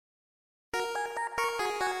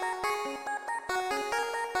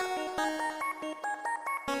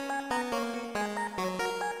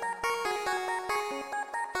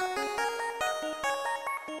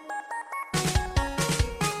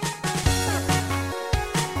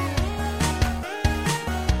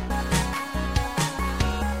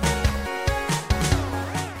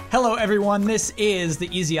Hello, everyone. This is the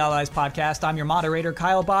Easy Allies podcast. I'm your moderator,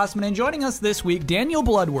 Kyle Bossman, and joining us this week, Daniel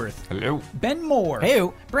Bloodworth. Hello. Ben Moore. Hey.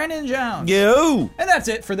 Brandon Jones. Yo. And that's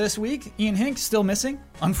it for this week. Ian Hinks still missing,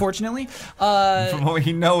 unfortunately.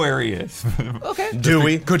 We know where he is. Okay. Do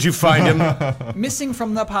we? Could you find him? Missing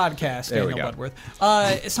from the podcast, There we Daniel go.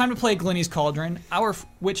 Bloodworth. It's time to play Glenny's Cauldron. Our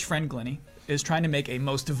witch friend Glenny is trying to make a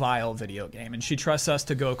most vile video game, and she trusts us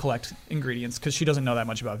to go collect ingredients because she doesn't know that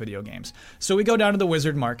much about video games. So we go down to the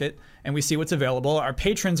Wizard Market and we see what's available. Our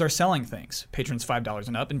patrons are selling things. Patrons $5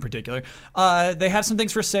 and up in particular. They have some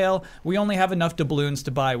things for sale. We only have enough doubloons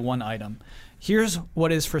to buy one item. Here's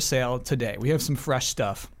what is for sale today. We have some fresh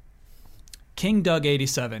stuff. King Doug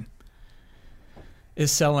 87 is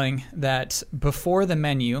selling that before the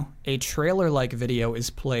menu, a trailer-like video is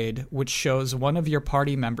played which shows one of your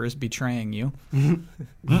party members betraying you.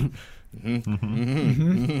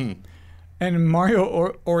 And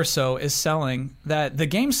Mario Orso is selling that the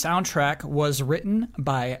game's soundtrack was written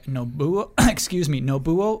by Nobuo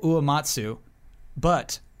Uematsu,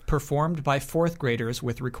 but performed by fourth graders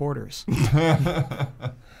with recorders.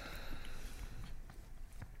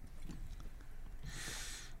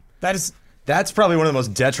 That's probably one of the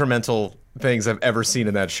most detrimental things I've ever seen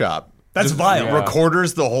in that shop. That's Just vile. Yeah.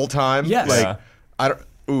 Recorders the whole time. Yes. Like, Yeah. I don't.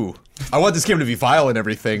 Ooh. I want this game to be vile and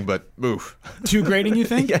everything, but oof. Too grading, you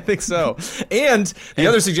think? Yeah, I think so. And the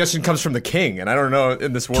other suggestion comes from the king, and I don't know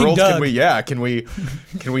in this world. Doug. Can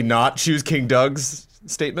we not choose King Doug's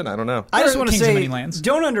statement? I don't know. I just Or want to Kings of say, Many Lands.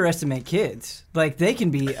 don't underestimate kids. Like, they can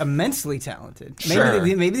be immensely talented. Sure.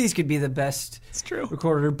 Maybe these could be the best true.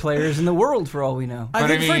 recorder players in the world, for all we know. I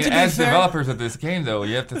But I think for it mean, to be as fair- developers of this game, though,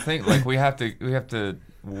 you have to think like we have to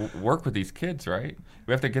work with these kids, right?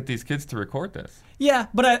 We have to get these kids to record this. Yeah,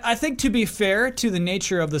 but I think to be fair to the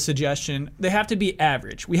nature of the suggestion, they have to be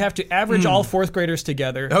average. We have to average all fourth graders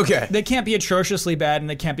together. Okay. They can't be atrociously bad and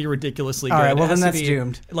they can't be ridiculously good. All right, well, It has then to that's be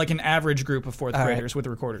doomed. Like an average group of fourth All right. graders with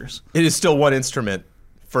recorders. It is still one instrument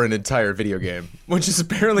for an entire video game, which is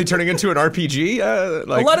apparently turning into an RPG.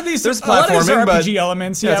 Like, a lot of these there's a lot of these are platforming, but RPG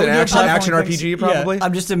elements. yeah, it's we an do action platforming RPG things. probably.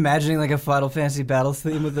 I'm just imagining like a Final Fantasy Battles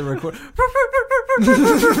theme with the record.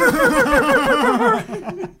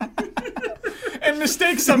 And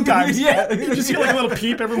mistakes sometimes. Yeah. You just hear like a little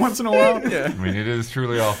peep every once in a while. Yeah. I mean, it is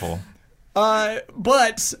truly awful.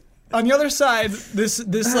 But on the other side, this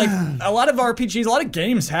like a lot of RPGs, a lot of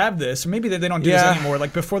games have this. Or maybe they don't do Yeah. this anymore.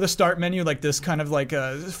 Like before the start menu, like this kind of like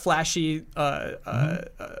flashy.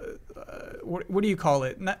 What do you call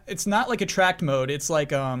it? It's not like attract mode. It's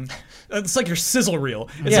like your sizzle reel.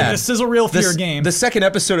 It's like a sizzle reel for your game. The second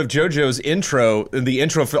episode of JoJo's intro, the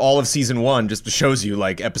intro for all of season 1, just shows you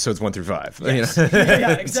like episodes 1 through 5. Yes. You know? Yeah, It's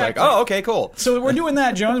like, exactly. oh, okay, cool. So we're doing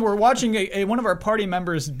that, Jones. We're watching one of our party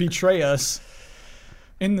members betray us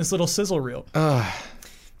in this little sizzle reel. I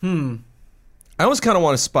almost kind of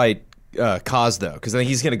want to spite Kaz though, because I think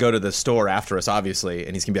he's going to go to the store after us, obviously,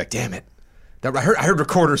 and he's going to be like, "Damn it, I heard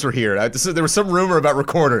recorders were here. There was some rumor about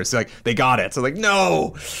recorders. Like they got it." So like,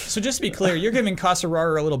 no. So just to be clear, you're giving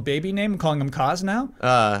Kasarara a little baby name, calling him Kaz now?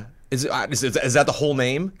 Is that the whole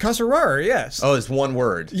name? Kasarara, yes. Oh, it's one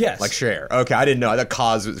word. Yes. Like share. Okay, I didn't know. I thought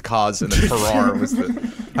Kaz was Kaz and then Ferrar was the.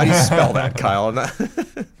 How do you spell that, Kyle? I'm not-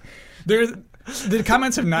 The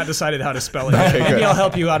comments have not decided how to spell it. Okay, Maybe good. I'll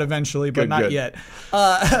help you out eventually, but Good, not good. yet.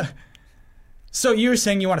 So you're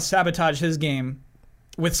saying you want to sabotage his game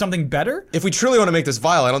with something better? If we truly want to make this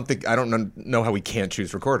vile, I don't know how we can't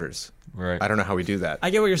choose recorders. Right. I don't know how we do that. I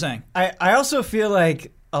get what you're saying. I also feel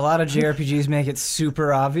like a lot of JRPGs make it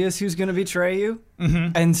super obvious who's going to betray you.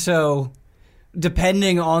 Mm-hmm. And so,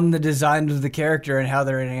 depending on the design of the character and how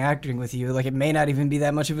they're interacting with you, like it may not even be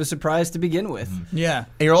that much of a surprise to begin with. Yeah.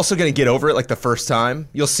 And you're also going to get over it like the first time.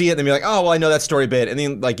 You'll see it and then be like, oh, well, I know that story bit. And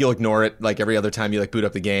then like you'll ignore it like every other time you like boot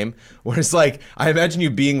up the game. Whereas like, I imagine you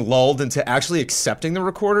being lulled into actually accepting the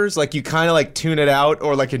recorders. Like you kind of like tune it out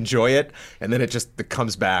or like enjoy it. And then it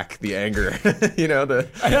comes back, the anger, you know,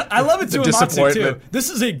 I love it the to Uematsu, too. disappointment. This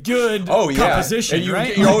is a good Oh, yeah. composition, And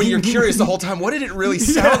right? you're curious the whole time. What did it really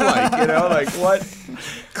sound like? You know, like what?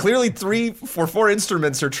 Clearly 4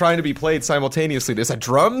 instruments are trying to be played simultaneously. Is that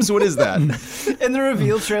drums? What is that? In the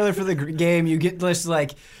reveal trailer for the game, you get this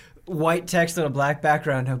like white text on a black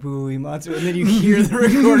background, Nobuo Uematsu, and then you hear the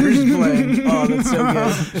recorders playing. Oh, that's so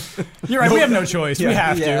good. You're right. We have no choice. We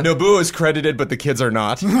have yeah. to. Nobuo is credited, but the kids are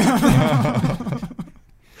not.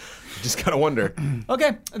 Just gotta wonder.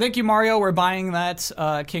 Okay. Thank you, Mario. We're buying that.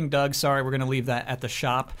 King Doug, sorry. We're going to leave that at the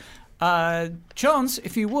shop. Jones,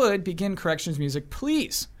 if you would, begin corrections music,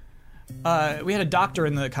 please. We had a doctor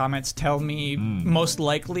in the comments tell me most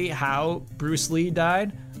likely how Bruce Lee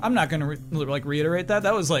died. I'm not going to reiterate that.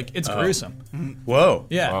 That was it's gruesome. Whoa.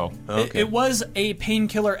 Yeah. Wow. Okay. It was a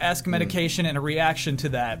painkiller-esque medication and a reaction to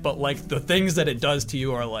that, but the things that it does to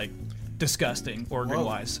you are disgusting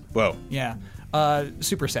organ-wise. Whoa. Yeah.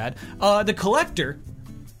 Super sad. The Collector,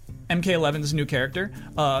 MK11's new character,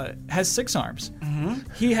 has 6 arms.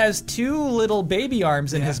 He has 2 little baby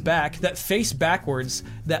arms in his back that face backwards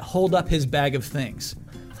that hold up his bag of things.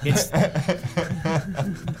 It's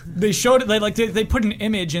they showed it they put an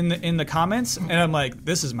image in the comments, and I'm like,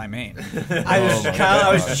 this is my main. Kyle,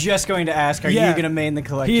 I was just going to ask, are you going to main the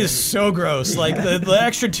Collector? He is so gross. The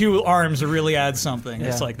extra 2 arms really add something. Yeah.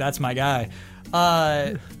 It's that's my guy.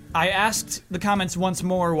 I asked the comments once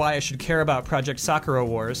more why I should care about Project Sakura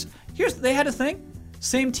Wars. They had a thing.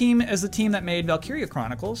 Same team as the team that made Valkyria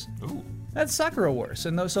Chronicles. Ooh. That's Sakura Wars,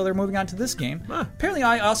 and so they're moving on to this game. Apparently,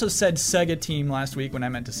 I also said Sega Team last week when I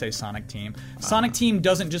meant to say Sonic Team. Sonic Team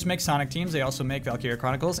doesn't just make Sonic teams; they also make Valkyria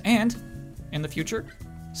Chronicles, and in the future,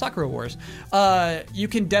 Sakura Wars. You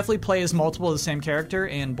can definitely play as multiple of the same character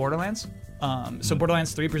in Borderlands. So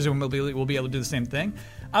Borderlands 3 presumably will be able to do the same thing.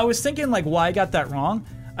 I was thinking why I got that wrong.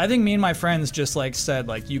 I think me and my friends just said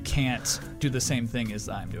you can't do the same thing as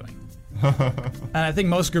I'm doing. And I think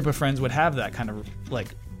most group of friends would have that kind of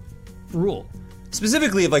rule.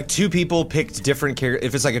 Specifically, if 2 people picked different characters,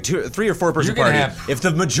 if it's a 3 or 4 person You're gonna party, have- if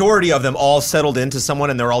the majority of them all settled into someone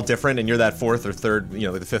and they're all different, and you're that 4th or 3rd,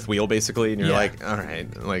 the 5th wheel basically, and you're Yeah. all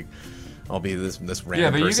right, I'll be this random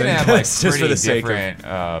Yeah, but you person. can have just for pretty the sake of.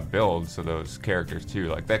 different builds of those characters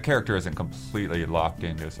too. That character isn't completely locked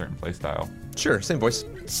into a certain playstyle. Sure, same voice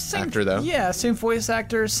actor though. Yeah, same voice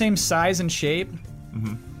actor, same size and shape.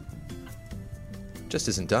 Just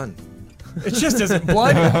isn't done. It just isn't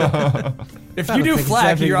blood. If you do think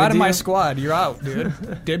Flak, it's that you're big out of of a my deal. squad. You're out,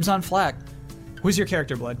 dude. Dibs on Flak. Who's your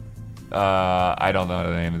character, Blood? I don't know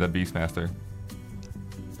the name. The Beastmaster.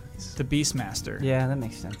 The Beastmaster. Yeah, that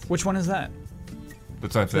makes sense. Which one is that?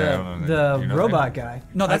 That's what I'm saying. I don't know The you know robot guy.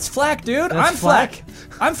 No, that's Flak, dude. That's I'm Flak.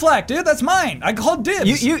 Flak? I'm Flak, dude. That's mine. I called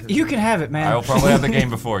dibs. You can have it, man. I'll probably have the game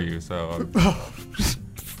before you, so.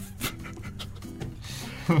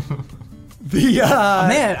 The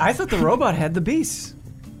Man, I thought the robot had the beasts.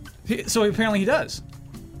 So apparently he does.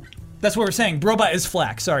 That's what we're saying. Brobot is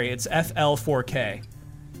Flak. Sorry, it's FL4K.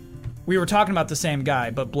 We were talking about the same guy,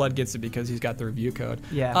 but Blood gets it because he's got the review code.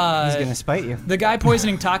 Yeah, he's gonna spite you. The guy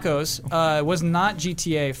poisoning tacos was not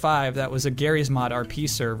GTA 5. That was a Gary's Mod RP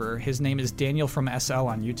server. His name is Daniel from SL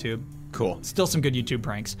on YouTube. Cool. Still some good YouTube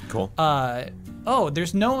pranks. Cool.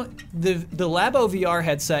 There's no the Labo VR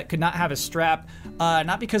headset could not have a strap,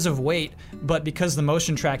 not because of weight, but because the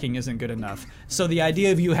motion tracking isn't good enough. So the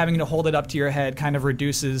idea of you having to hold it up to your head kind of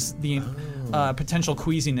reduces the potential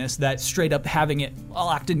queasiness that straight up having it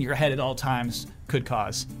locked in your head at all times could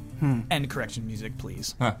cause. End correction music,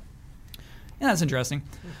 please. Huh. Yeah, that's interesting.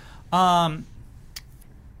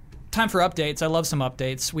 Time for updates. I love some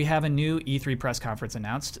updates. We have a new E3 press conference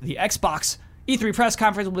announced. The Xbox E3 press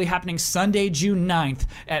conference will be happening Sunday, June 9th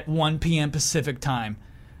at 1 p.m. Pacific time.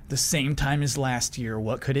 The same time as last year.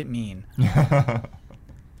 What could it mean?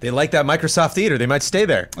 They like that Microsoft theater. They might stay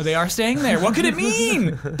there. They are staying there. What could it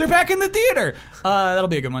mean? They're back in the theater. That'll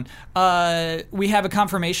be a good one. We have a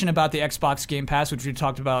confirmation about the Xbox Game Pass, which we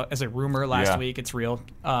talked about as a rumor last week. It's real.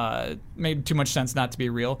 Made too much sense not to be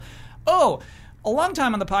real. Oh, a long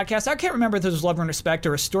time on the podcast, I can't remember if this was Love and Respect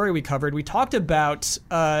or a story we covered. We talked about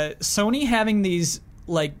Sony having these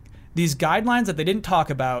guidelines that they didn't talk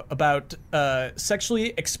about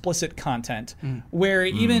sexually explicit content, where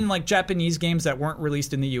even Japanese games that weren't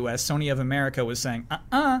released in the U.S., Sony of America was saying,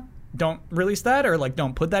 don't release that, or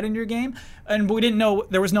don't put that in your game. And we didn't know,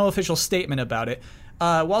 there was no official statement about it.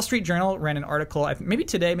 Wall Street Journal ran an article, maybe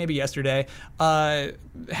today, maybe yesterday,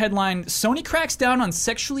 headline, Sony cracks down on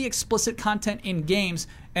sexually explicit content in games,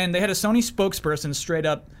 and they had a Sony spokesperson straight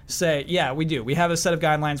up say, yeah, we do. We have a set of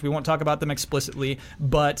guidelines. We won't talk about them explicitly,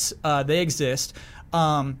 but they exist.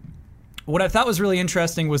 What I thought was really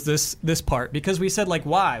interesting was this part, because we said,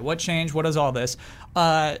 why? What changed? What is all this?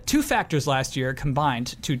 2 factors last year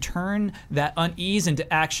combined to turn that unease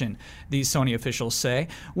into action, these Sony officials say.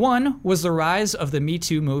 One was the rise of the Me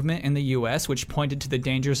Too movement in the U.S., which pointed to the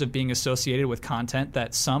dangers of being associated with content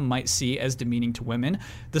that some might see as demeaning to women.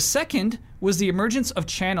 The second was the emergence of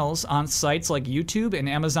channels on sites like YouTube and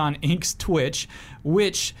Amazon Inc.'s Twitch,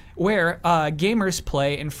 where gamers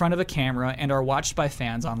play in front of a camera and are watched by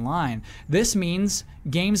fans online. This means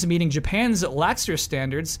games meeting Japan's laxer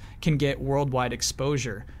standards can get worldwide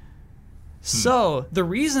exposure. So the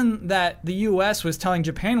reason that the U.S. was telling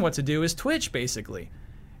Japan what to do is Twitch, basically.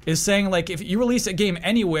 is saying like if you release a game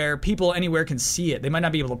anywhere, people anywhere can see it. They might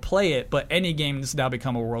not be able to play it, but any game has now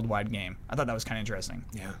become a worldwide game. I thought that was kind of interesting.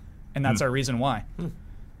 Yeah. And that's our reason why.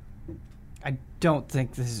 I don't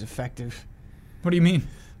think this is effective. What do you mean?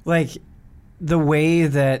 Like, the way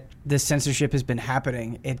that this censorship has been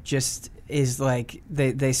happening, it just is like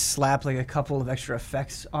they slap like a couple of extra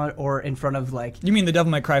effects on or in front of like. You mean the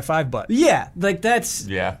Devil May Cry 5 butt? Yeah, like that's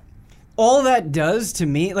Yeah. all that does to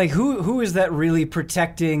me. Like, who is that really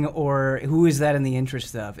protecting, or who is that in the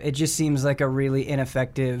interest of? It just seems like a really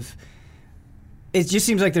ineffective. It just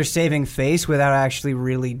seems like they're saving face without actually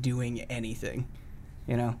really doing anything.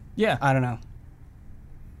 You know? Yeah. I don't know.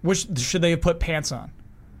 Which should they have put pants on?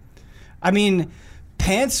 I mean,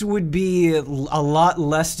 pants would be a lot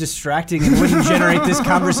less distracting and wouldn't generate this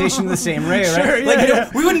conversation the same way, right? Sure, like, yeah, you know,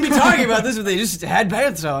 yeah. we wouldn't be talking about this if they just had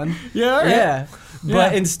pants on. Yeah. Yeah.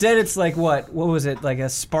 But Yeah. instead it's like what was it? Like a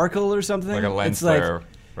sparkle or something? Like a lens it's like, flare,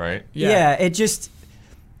 right? Yeah, it just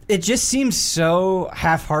seems so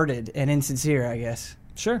half-hearted and insincere, I guess.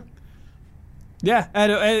 Sure. Yeah,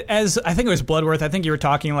 and as I think it was Bloodworth, I think you were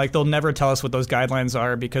talking like they'll never tell us what those guidelines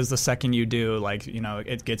are because the second you do, like, you know,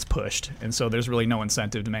 it gets pushed. And so there's really no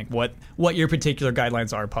incentive to make what your particular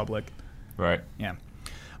guidelines are public. Right. Yeah.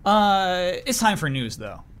 It's time for news,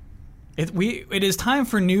 though. It is time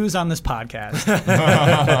for news on this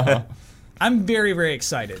podcast. I'm very, very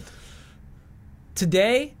excited.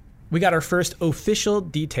 Today, we got our first official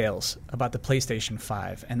details about the PlayStation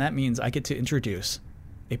 5, and that means I get to introduce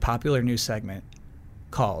a popular news segment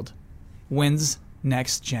called When's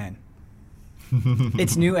Next Gen?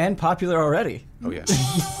 It's new and popular already. Oh, yes.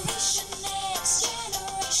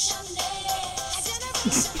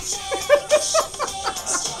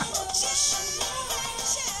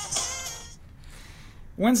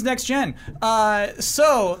 When's Next Gen?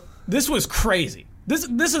 So this was crazy.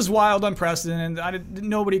 This is wild, unprecedented.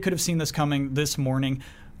 Nobody could have seen this coming this morning.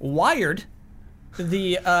 Wired,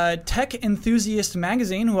 the tech enthusiast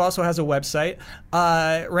magazine, who also has a website,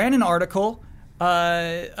 ran an article,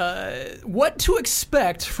 what to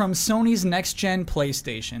expect from Sony's next-gen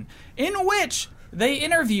PlayStation, in which they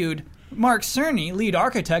interviewed Mark Cerny, lead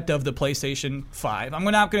architect of the PlayStation 5. I'm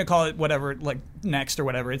not going to call it whatever, like next or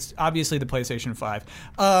whatever. It's obviously the PlayStation 5.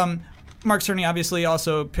 Mark Cerny, obviously,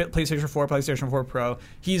 also PlayStation 4, PlayStation 4 Pro.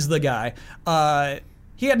 He's the guy.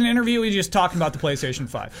 He had an interview. He just talking about the PlayStation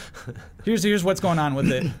 5. Here's what's going on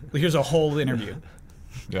with it. Here's a whole interview.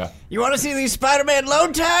 Yeah. You want to see these Spider-Man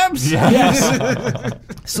load times? Yeah. Yes.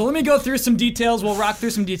 So let me go through some details. We'll rock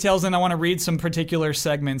through some details, and I want to read some particular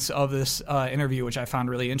segments of this interview, which I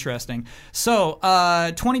found really interesting. So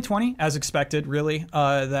 2020, as expected, really,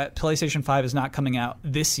 that PlayStation 5 is not coming out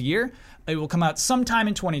this year. It will come out sometime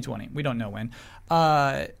in 2020. We don't know when.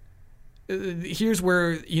 Here's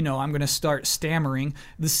where, I'm going to start stammering.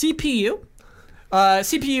 The CPU,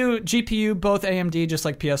 GPU, both AMD, just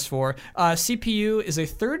like PS4. CPU is a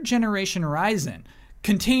third-generation Ryzen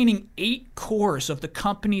containing 8 cores of the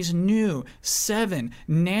company's new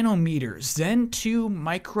 7-nanometer Zen 2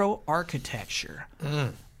 microarchitecture.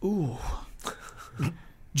 Ooh.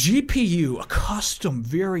 GPU, a custom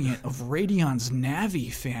variant of Radeon's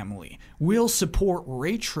Navi family, will support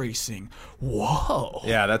ray tracing. Whoa.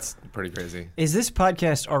 Yeah, that's pretty crazy. Is this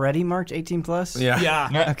podcast already marked 18 plus? Yeah.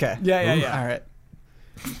 Yeah. Okay. Yeah. All right.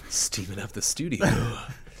 Steaming up the studio.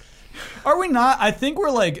 Are we not? I think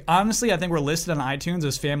we're honestly, I think we're listed on iTunes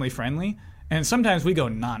as family friendly, and sometimes we go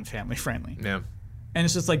non-family friendly. Yeah. And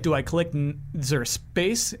it's just like, do I click, is there a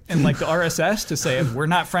space in like the RSS to say, we're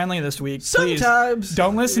not friendly this week, please Sometimes.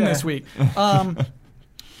 don't listen Yeah. this week.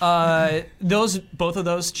 Both of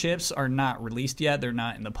those chips are not released yet. They're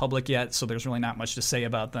not in the public yet, so there's really not much to say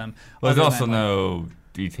about them. Well, there's other also than, no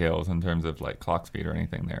details in terms of like clock speed or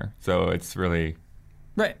anything there. So it's really,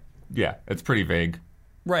 Right. yeah, it's pretty vague.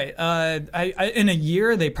 Right. In a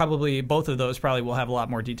year, both of those probably will have a lot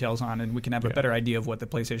more details on, and we can have a better idea of what the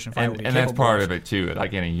PlayStation 5 will be And that's capable part of it too.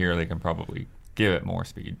 Like in a year, they can probably give it more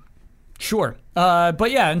speed. Sure.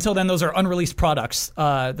 But yeah, until then, those are unreleased products,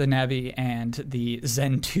 the Navi and the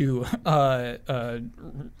Zen 2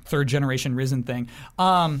 third-generation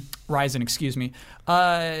Ryzen, excuse me.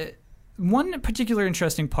 One particular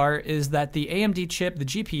interesting part is that the AMD chip, the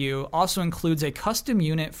GPU, also includes a custom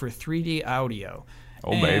unit for 3D audio.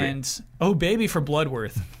 Oh, baby. And, oh, baby for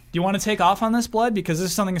Bloodworth. Do you want to take off on this, Blood? Because this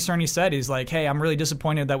is something Cerny said. He's like, hey, I'm really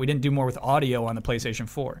disappointed that we didn't do more with audio on the PlayStation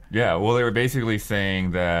 4. Yeah, well, they were basically saying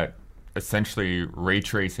that essentially ray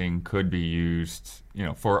tracing could be used,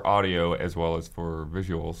 for audio as well as for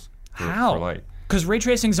visuals. How? For light. Because ray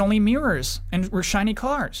tracing is only mirrors and we're shiny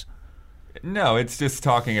cars. No, it's just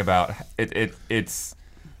talking about it's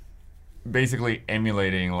basically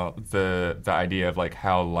emulating the idea of like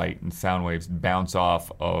how light and sound waves bounce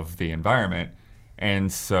off of the environment.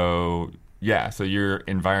 And so, yeah, so your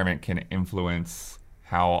environment can influence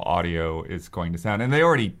how audio is going to sound. And they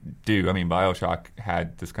already do. I mean, BioShock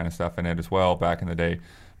had this kind of stuff in it as well back in the day.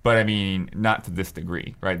 But I mean, not to this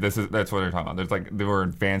degree, right? That's what they're talking about. There's like, they were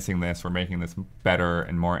advancing this, we're making this better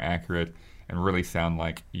and more accurate and really sound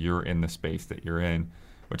like you're in the space that you're in,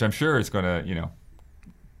 which I'm sure is going to, you know,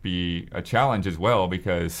 be a challenge as well,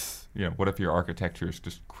 because, you know, what if your architecture is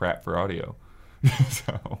just crap for audio?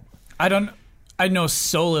 So I know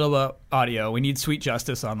so little about audio. We need Sweet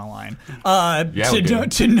Justice on the line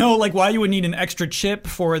to know like why you would need an extra chip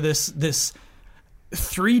for this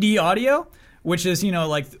 3D audio, which is, you know,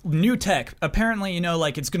 like new tech. Apparently, you know,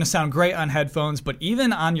 like it's going to sound great on headphones, but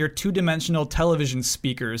even on your two-dimensional television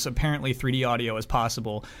speakers, apparently 3D audio is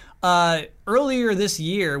possible. Earlier this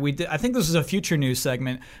year, I think this was a Future News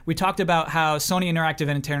segment, we talked about how Sony Interactive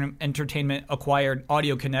Entertainment acquired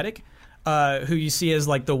Audiokinetic, who you see as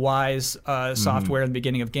like the Wise software in the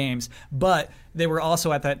beginning of games, but they were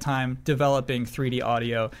also at that time developing 3D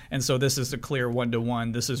audio, and so this is a clear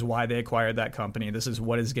one-to-one. This is why they acquired that company. This is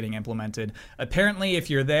what is getting implemented. Apparently, if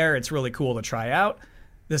you're there, it's really cool to try out.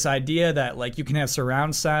 This idea that like you can have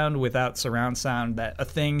surround sound without surround sound, that a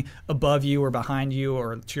thing above you or behind you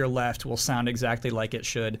or to your left will sound exactly like it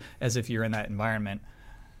should as if you're in that environment.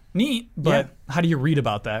 Neat, but how do you read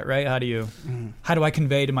about that, right? How do I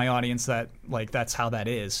convey to my audience that like that's how that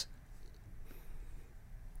is?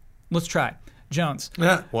 Let's try. Jones.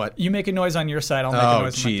 What? You make a noise on your side, I'll make a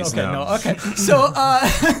noise on my side. No. Okay. So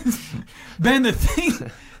Ben,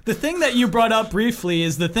 the thing that you brought up briefly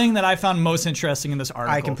is the thing that I found most interesting in this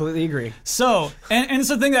article. I completely agree. So, and it's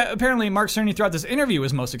the thing that apparently Mark Cerny throughout this interview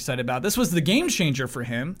was most excited about. This was the game changer for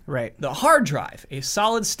him. Right. The hard drive, a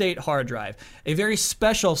solid-state hard drive, a very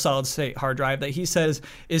special solid-state hard drive that he says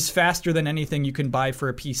is faster than anything you can buy for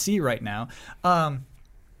a PC right now.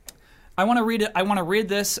 I want to read it. I want to read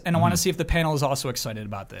this, and I want to see if the panel is also excited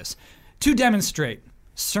about this. To demonstrate,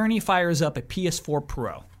 Cerny fires up a PS4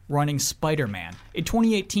 Pro running Spider-Man, a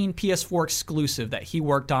 2018 PS4 exclusive that he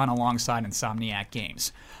worked on alongside Insomniac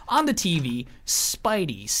Games. On the TV,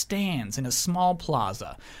 Spidey stands in a small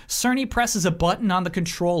plaza. Cerny presses a button on the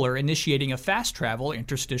controller, initiating a fast travel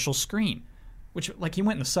interstitial screen. Which, like, he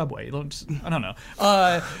went in the subway. I don't know.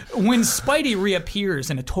 When Spidey reappears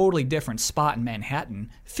in a totally different spot in Manhattan,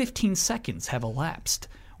 15 seconds have elapsed.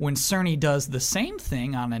 When Cerny does the same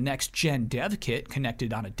thing on a next-gen dev kit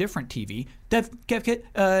connected on a different TV, dev kit,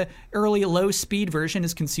 early low-speed version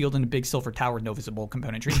is concealed in a big silver tower with no visible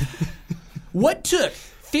componentry. What took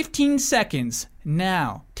 15 seconds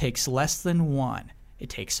now takes less than one. It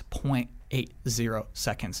takes 0.80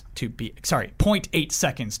 seconds to be... Sorry, 0.8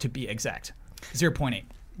 seconds to be exact. 0.8.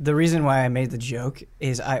 The reason why I made the joke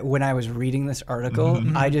is when I was reading this article,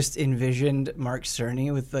 I just envisioned Mark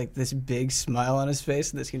Cerny with like this big smile on his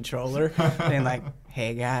face and this controller and like,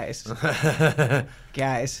 hey guys,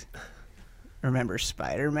 remember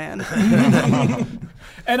Spider-Man?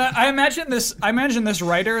 And I imagine this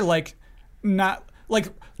writer like not like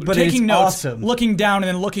but taking notes, awesome. looking down and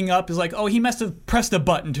then looking up is like, oh, he must have pressed a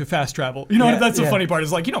button to fast travel. You know, that's the funny part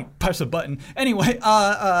is like, you don't press a button. Anyway,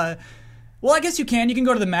 well, I guess you can. You can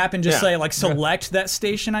go to the map and just say, like, select that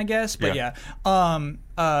station, I guess. But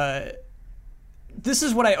this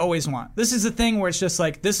is what I always want. This is the thing where it's just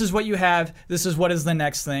like, this is what you have. This is what is the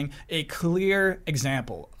next thing. A clear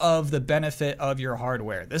example of the benefit of your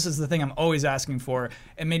hardware. This is the thing I'm always asking for.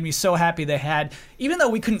 It made me so happy they had, even though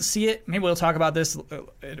we couldn't see it, maybe we'll talk about this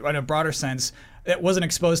in a broader sense. It wasn't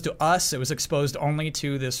exposed to us. It was exposed only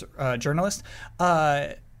to this journalist.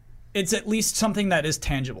 It's at least something that is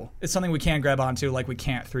tangible. It's something we can grab onto like we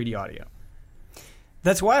can't 3D audio.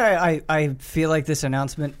 That's why I feel like this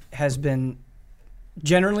announcement has been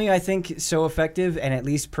generally, I think, so effective, and at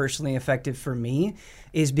least personally effective for me,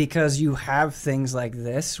 is because you have things like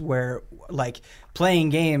this where, like, playing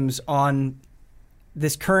games on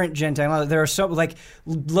this current gen technology, there are so, like,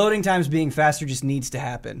 loading times being faster just needs to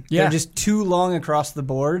happen. Yeah. They're just too long across the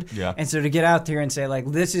board. Yeah. And so to get out there and say, like,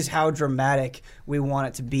 this is how dramatic we want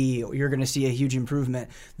it to be, you're going to see a huge improvement.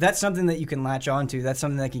 That's something that you can latch onto. That's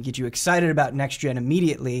something that can get you excited about next gen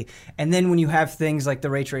immediately. And then when you have things like the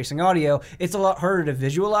ray tracing audio, it's a lot harder to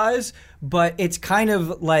visualize, but it's kind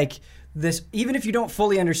of like this, even if you don't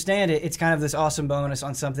fully understand it, it's kind of this awesome bonus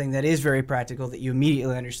on something that is very practical that you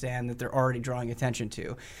immediately understand that they're already drawing attention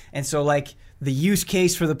to. And so, like, the use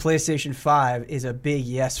case for the PlayStation 5 is a big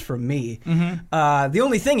yes from me. The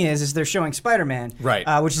only thing is they're showing Spider-Man,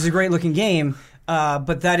 right, which is a great looking game,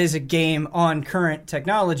 but that is a game on current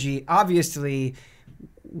technology. Obviously,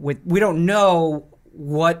 we don't know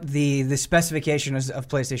what the specifications of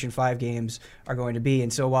PlayStation 5 games are going to be.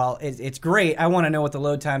 And so while it's great, I want to know what the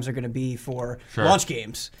load times are going to be for launch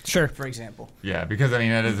games, for example. Yeah, because, I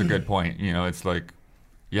mean, that is a good point. You know, it's like,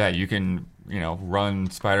 yeah, you can, you know, run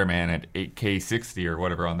Spider-Man at 8K 60 or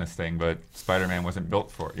whatever on this thing, but Spider-Man wasn't built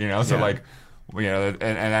for it, you know? So, like, you know, and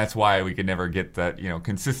that's why we could never get that, you know,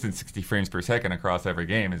 consistent 60 frames per second across every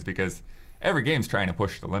game, is because every game's trying to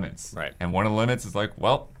push the limits. Right. And one of the limits is like,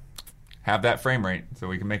 well, have that frame rate so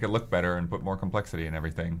we can make it look better and put more complexity in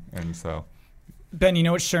everything. And so, Ben, you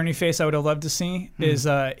know what Cerny face I would have loved to see is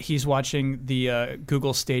he's watching the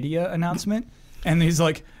Google Stadia announcement, and he's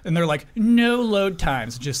like, and they're like, no load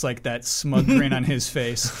times, just like that smug grin on his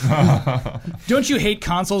face. Don't you hate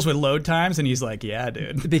consoles with load times? And he's like, yeah,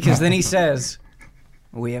 dude. Because then he says,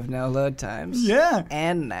 we have no load times. Yeah.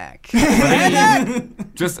 And knack.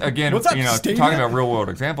 just again, What's up, you know, Stadia? talking about real world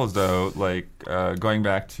examples though, like going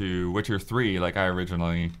back to Witcher 3, like I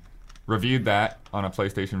originally reviewed that on a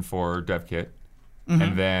PlayStation 4 dev kit,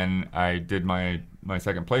 and then I did my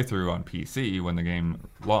second playthrough on PC when the game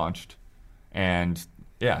launched, and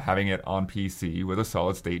yeah, having it on PC with a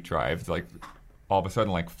solid state drive, like all of a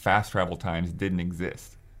sudden, like fast travel times didn't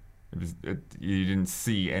exist. You didn't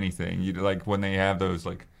see anything. You like when they have those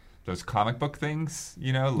comic book things,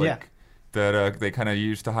 you know, like that they kind of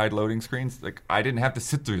use to hide loading screens. Like I didn't have to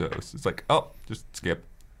sit through those. It's like, oh, just skip.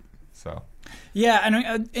 So. Yeah,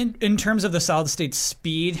 and in terms of the solid state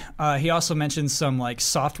speed, he also mentioned some like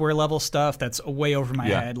software level stuff that's way over my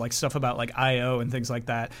head, like stuff about like I/O and things like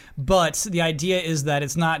that. But the idea is that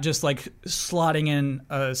it's not just like slotting in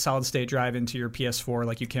a solid state drive into your PS4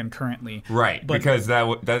 like you can currently. Right, but, because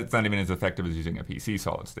that's not even as effective as using a PC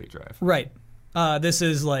solid state drive. Right. This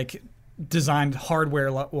is like designed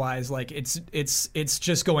hardware wise, like it's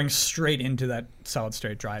just going straight into that solid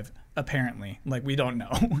state drive. Apparently, like we don't know.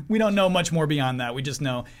 We don't know much more beyond that. We just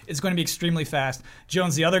know it's going to be extremely fast.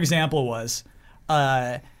 Jones, the other example was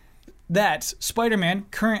that Spider-Man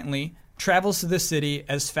currently travels to the city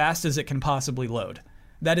as fast as it can possibly load.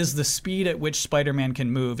 That is the speed at which Spider-Man can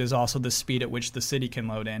move is also the speed at which the city can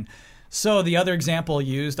load in. So the other example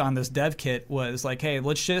used on this dev kit was like, hey,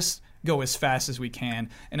 let's just go as fast as we can.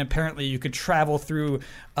 And apparently you could travel through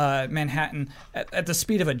Manhattan at the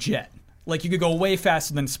speed of a jet. Like, you could go way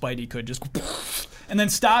faster than Spidey could. Just and then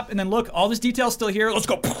stop, and then look, all this detail's still here. Let's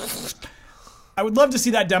go. I would love to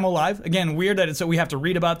see that demo live. Again, weird that we have to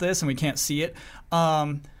read about this and we can't see it.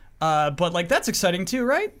 But, like, that's exciting too,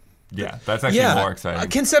 right? Yeah, that's actually more exciting.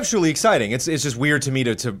 Conceptually exciting. It's just weird to me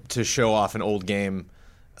to show off an old game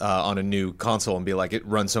on a new console and be like, it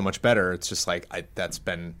runs so much better. It's just like, that's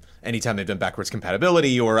been, anytime they've done backwards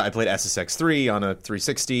compatibility, or I played SSX3 on a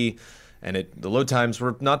 360, and the load times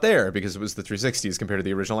were not there because it was the 360s compared to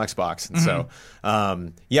the original Xbox. And so,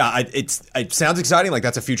 it sounds exciting. Like,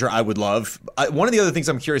 that's a future I would love. One of the other things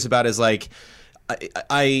I'm curious about is, like,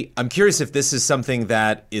 I'm curious if this is something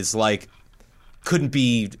that is, like, couldn't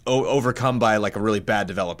be overcome by, like, a really bad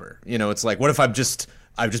developer. You know, it's like, what if I've just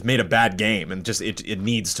made a bad game and just it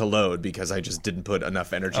needs to load because I just didn't put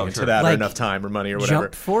enough energy into that, like or enough time or money or whatever.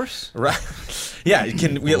 Jump Force? Right. Yeah,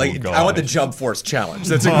 I want the Jump Force challenge.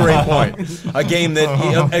 That's a great point. A game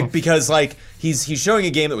that because like he's showing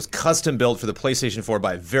a game that was custom built for the PlayStation 4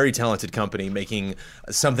 by a very talented company making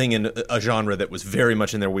something in a genre that was very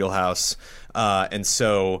much in their wheelhouse. And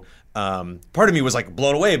so part of me was like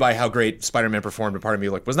blown away by how great Spider-Man performed, and part of me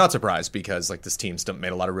like was not surprised because like this team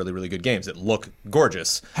made a lot of really, really good games that look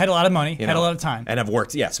gorgeous, had a lot of money, had a lot of time, and have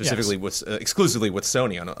worked specifically with exclusively with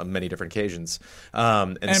Sony on many different occasions,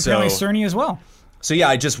 and apparently Cerny as well. So yeah,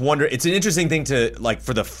 I just wonder. It's an interesting thing to like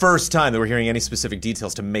for the first time that we're hearing any specific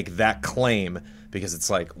details to make that claim, because it's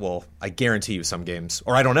like, well, I guarantee you some games,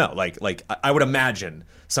 or I don't know, like I would imagine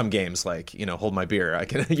some games like, you know, hold my beer.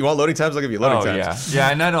 You want loading times? I'll give you loading times.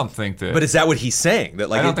 Yeah, and I don't think that. But is that what he's saying? That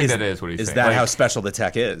like I don't think that is what he's saying. Is that like, how special the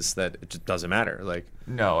tech is? That it just doesn't matter. Like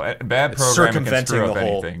no, bad programming can screw up the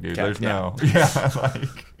whole anything, dude. cat, There's no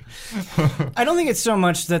like. I don't think it's so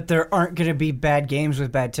much that there aren't going to be bad games with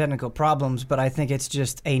bad technical problems, but I think it's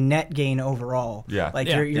just a net gain overall. Yeah. Like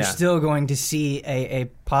you're still going to see a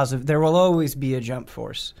positive. There will always be a Jump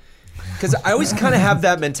Force. Because I always kind of have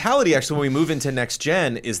that mentality, actually, when we move into next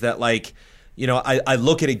gen, is that, like, you know, I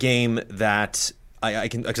look at a game that I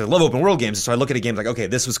can, because I love open world games, so I look at a game like, okay,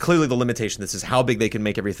 this was clearly the limitation. This is how big they can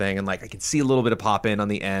make everything, and like I can see a little bit of pop in on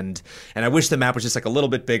the end. And I wish the map was just like a little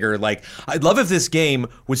bit bigger. Like I'd love if this game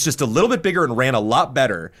was just a little bit bigger and ran a lot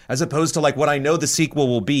better, as opposed to like what I know the sequel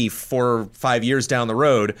will be 4 or 5 years down the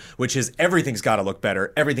road, which is everything's got to look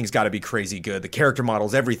better, everything's got to be crazy good, the character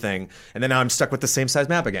models, everything. And then now I'm stuck with the same size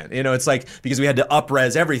map again. You know, it's like because we had to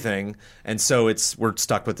up-res everything, and so we're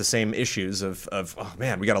stuck with the same issues of oh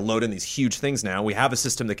man, we got to load in these huge things now. We have a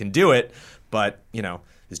system that can do it, but you know,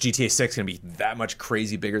 is GTA 6 going to be that much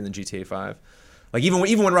crazy bigger than GTA 5? Like even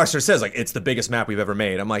when Rockstar says like it's the biggest map we've ever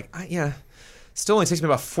made, I'm like, yeah. Still only takes me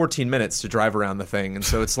about 14 minutes to drive around the thing, and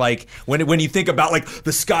so it's like when you think about like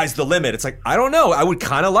the sky's the limit, it's like I don't know. I would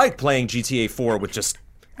kind of like playing GTA 4 with just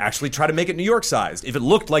actually try to make it New York sized. If it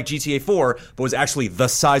looked like GTA 4 but was actually the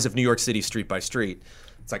size of New York City street by street.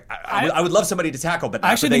 It's like I would love somebody to tackle, but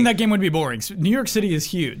I actually think that game would be boring. New York City is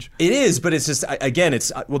huge. It is, but it's just again,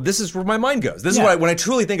 it's well, this is where my mind goes. This is when I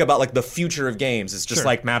truly think about like the future of games. It's just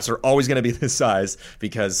like maps are always going to be this size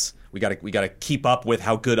because we got to keep up with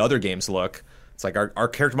how good other games look. It's like our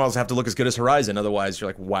character models have to look as good as Horizon. Otherwise, you're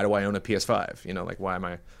like, why do I own a PS5? You know, like why am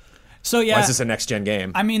I? So yeah, why is this a next gen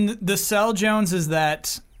game? I mean, the sell, Jones, is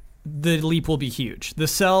that the leap will be huge. The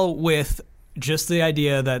sell with just the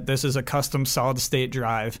idea that this is a custom solid state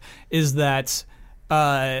drive is that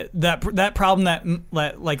that problem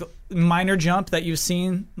that like minor jump that you've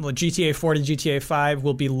seen, like GTA 4 to GTA 5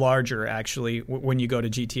 will be larger actually when you go to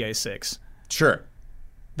GTA 6. Sure.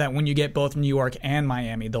 That when you get both New York and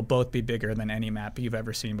Miami, they'll both be bigger than any map you've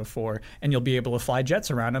ever seen before, and you'll be able to fly jets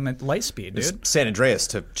around them at light speed, dude. San Andreas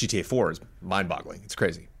to GTA 4 is mind-boggling. It's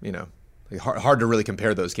crazy, you know. Hard to really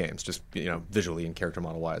compare those games, just visually and character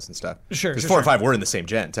model wise and stuff. Sure. Because 4 and 5 were in the same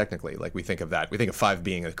gen technically. Like we think of that. We think of 5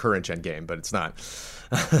 being a current gen game, but it's not.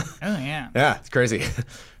 Oh yeah. Yeah, it's crazy.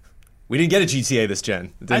 We didn't get a GTA this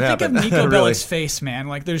gen. It didn't happen. Think of Nico really. Bellic's face, man.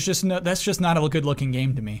 Like that's just not a good looking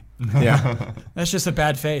game to me. Yeah. That's just a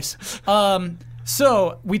bad face.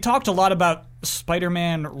 So we talked a lot about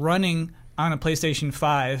Spider-Man running on a PlayStation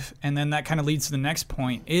 5, and then that kind of leads to the next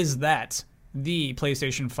point: is that the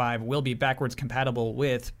PlayStation 5 will be backwards compatible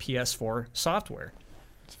with PS4 software.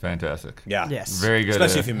 It's fantastic. Yeah. Yes. Very good.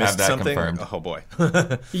 Especially if you missed that something. Confirmed. Oh boy.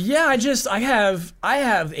 Yeah, I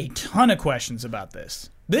have a ton of questions about this.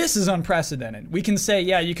 This is unprecedented. We can say,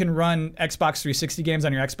 yeah, you can run Xbox 360 games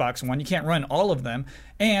on your Xbox One. You can't run all of them,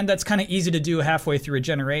 and that's kind of easy to do halfway through a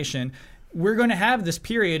generation. We're going to have this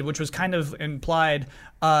period, which was kind of implied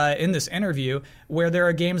in this interview, where there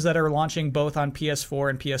are games that are launching both on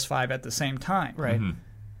PS4 and PS5 at the same time. Right. Mm-hmm.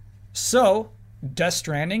 So, Death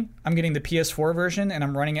Stranding, I'm getting the PS4 version and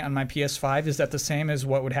I'm running it on my PS5. Is that the same as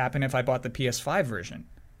what would happen if I bought the PS5 version?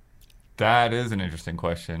 That is an interesting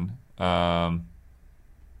question.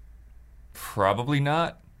 Probably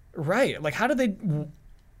not. Right. Like, how do they...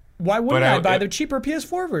 Why wouldn't I buy the cheaper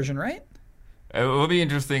PS4 version, right? It would be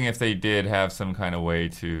interesting if they did have some kind of way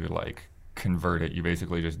to, like, convert it. You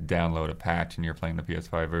basically just download a patch and you're playing the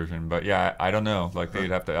PS5 version. But yeah, I don't know. Like,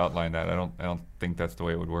 they'd have to outline that. I don't think that's the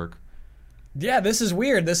way it would work. Yeah, this is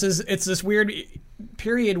weird. It's this weird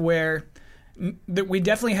period where we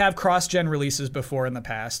definitely have cross-gen releases before in the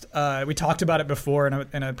past. We talked about it before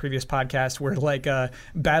in a previous podcast where like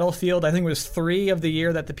Battlefield, I think it was 3 of the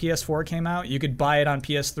year that the PS4 came out. You could buy it on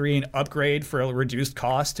PS3 and upgrade for a reduced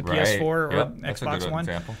cost to PS4 or That's Xbox a good One.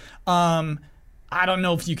 Example. I don't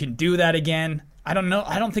know if you can do that again. I don't know.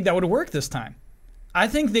 I don't think that would work this time. I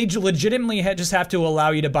think they legitimately just have to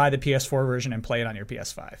allow you to buy the PS4 version and play it on your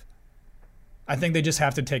PS5. I think they just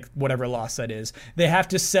have to take whatever loss that is. They have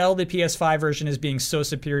to sell the PS5 version as being so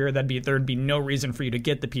superior that there'd be no reason for you to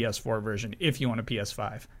get the PS4 version if you want a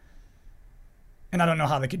PS5. And I don't know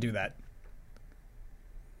how they could do that.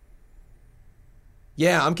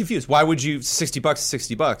 Yeah, I'm confused. Why would you $60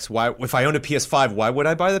 $60? Why, if I own a PS5, why would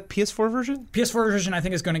I buy the PS4 version? PS4 version, I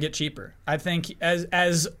think, is going to get cheaper. I think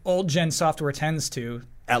as old gen software tends to.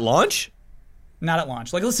 At launch? Not at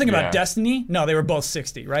launch. Like, let's think about Destiny. No, they were both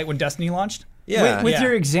 60, right? When Destiny launched. Yeah. With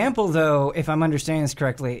your example, though, if I'm understanding this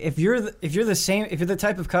correctly, if you're the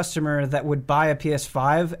type of customer that would buy a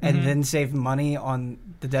PS5 and then save money on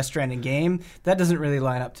the Death Stranding game, that doesn't really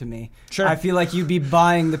line up to me. Sure. I feel like you'd be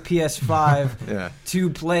buying the PS5 to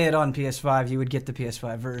play it on PS5. You would get the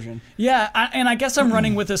PS5 version. Yeah, and I guess I'm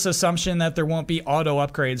running with this assumption that there won't be auto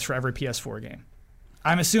upgrades for every PS4 game.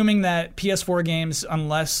 I'm assuming that PS4 games,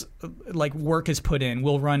 unless like work is put in,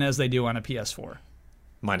 will run as they do on a PS4.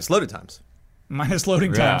 Minus loaded times. Minus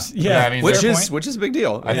loading times. Yeah, Yeah, I mean, which is a big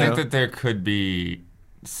deal. I think that there could be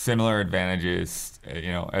similar advantages,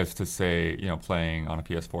 as to say, playing on a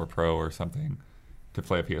PS4 Pro or something to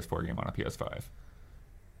play a PS4 game on a PS5.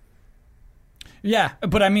 Yeah,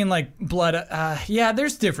 but I mean, like Blood. Yeah,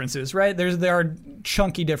 there's differences, right? There are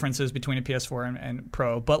chunky differences between a PS4 and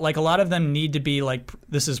Pro, but like a lot of them need to be like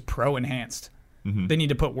this is Pro enhanced. They need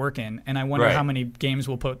to put work in, and I wonder Right. how many games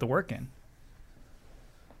will put the work in.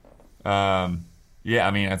 Yeah,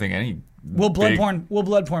 I mean, I think any Will big-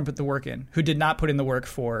 Bloodborne put the work in? Who did not put in the work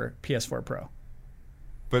for PS4 Pro?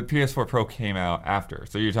 But PS4 Pro came out after,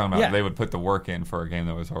 so you're talking about Yeah. they would put the work in for a game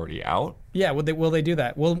that was already out. Yeah, will they do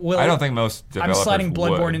that? Will I don't think most I'm developers sliding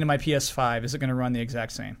Bloodborne would. into my PS5. Is it going to run the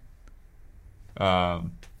exact same? But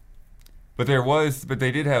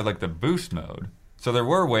they did have like the boost mode, so there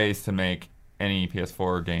were ways to make any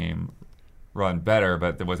PS4 game run better,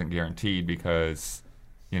 but it wasn't guaranteed because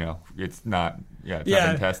it's not not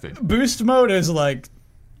been tested. Boost mode is like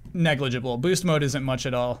negligible. Boost mode isn't much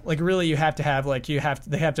at all. Like really, you have to have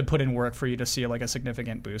they have to put in work for you to see like a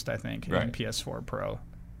significant boost. I think in Right. PS4 Pro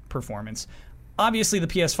performance. Obviously, the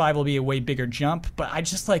PS5 will be a way bigger jump, but I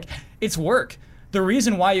just like it's work. The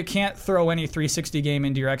reason why you can't throw any 360 game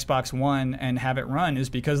into your Xbox One and have it run is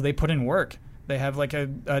because they put in work. They have like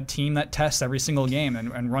a team that tests every single game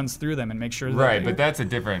and runs through them and makes sure that Right, but that's a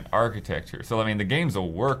different architecture. So I mean, the games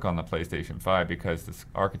will work on the PlayStation 5 because the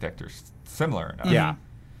architecture's similar enough. Yeah.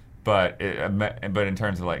 But in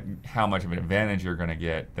terms of like how much of an advantage you're going to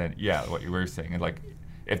get, then yeah, what you were saying, and like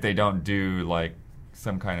if they don't do like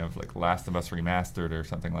some kind of like Last of Us remastered or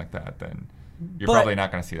something like that, then you're But- probably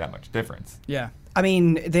not going to see that much difference. yeah. I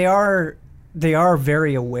mean, they are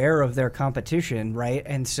very aware of their competition, right?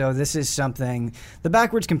 And so this is something, the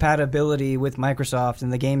backwards compatibility with Microsoft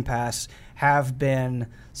and the Game Pass have been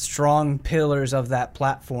strong pillars of that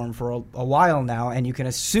platform for a while now, and you can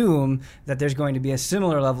assume that there's going to be a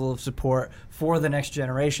similar level of support for the next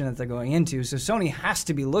generation that they're going into. So Sony has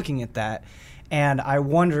to be looking at that, and I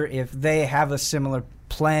wonder if they have a similar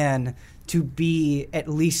plan to be at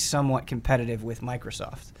least somewhat competitive with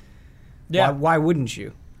Microsoft. Yeah. Why wouldn't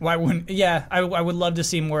you? Why wouldn't? Yeah, I would love to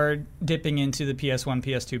see more dipping into the PS1,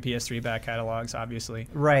 PS2, PS3 back catalogs. Obviously,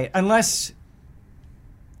 Right. Unless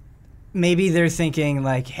maybe they're thinking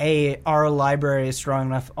like, hey, our library is strong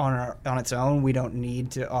enough on its own. We don't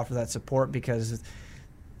need to offer that support because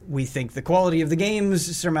we think the quality of the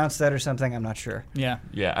games surmounts that or something. I'm not sure. yeah.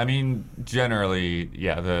 Yeah, I mean, generally,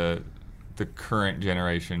 yeah, the current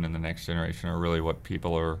generation and the next generation are really what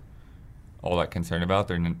people are all that concerned about.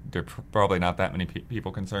 They're probably not that many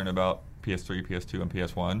people concerned about PS3, PS2, and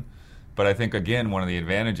PS1. But I think, again, one of the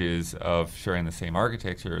advantages of sharing the same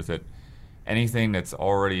architecture is that anything that's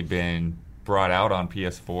already been brought out on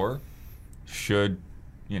PS4 should,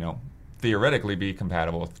 theoretically be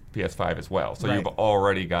compatible with PS5 as well. So Right. you've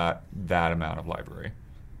already got that amount of library.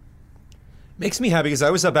 Makes me happy because I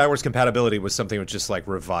always thought backwards compatibility was something that was just like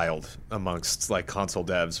reviled amongst like console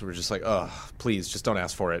devs. We're just like, oh, please, just don't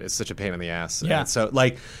ask for it. It's such a pain in the ass. Yeah. And so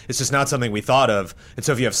like, it's just not something we thought of. And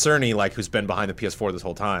so if you have Cerny, like who's been behind the PS4 this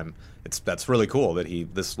whole time, that's really cool that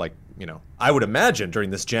I would imagine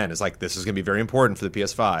during this gen is like this is going to be very important for the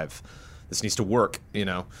PS5. This needs to work.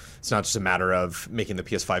 It's not just a matter of making the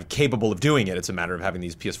PS5 capable of doing it. It's a matter of having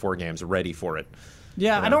these PS4 games ready for it.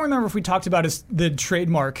 Yeah, I don't remember if we talked about the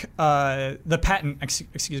trademark, the patent,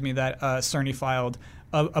 excuse me, that Cerny filed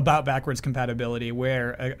about backwards compatibility,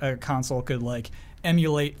 where a console could like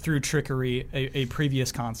emulate through trickery a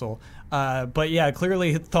previous console. But yeah,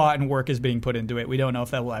 clearly thought and work is being put into it. We don't know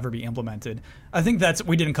if that will ever be implemented. I think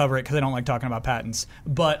we didn't cover it because I don't like talking about patents,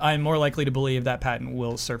 but I'm more likely to believe that patent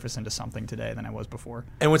will surface into something today than I was before.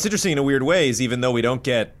 And what's interesting in a weird way is even though we don't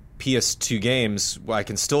get PS2 games, I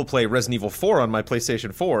can still play Resident Evil 4 on my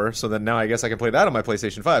PlayStation 4, so then now I guess I can play that on my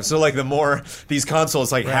PlayStation 5. So like the more these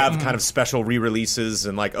consoles like have kind of special re-releases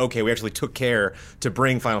and like, okay, we actually took care to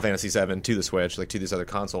bring Final Fantasy VII to the Switch, like to these other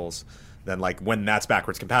consoles, then like when that's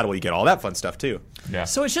backwards compatible, you get all that fun stuff too. Yeah.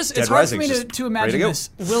 So it's Dead hard for me Rising's just to ready imagine to go. this.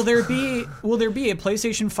 Will there be a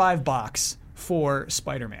PlayStation 5 box for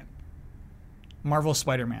Spider-Man? Marvel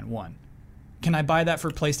Spider-Man 1. Can I buy that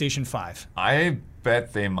for PlayStation 5? I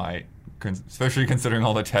bet they might, especially considering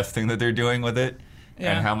all the testing that they're doing with it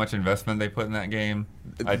Yeah. and how much investment they put in that game.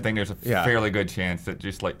 I think there's a Yeah. fairly good chance that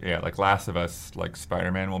just like Last of Us, like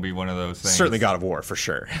Spider-Man will be one of those things. Certainly God of War for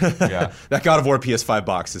sure. Yeah. That God of War PS5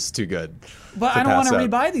 box is too good. But to I don't want pass to up.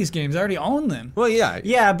 rebuy these games. I already own them. Well, yeah,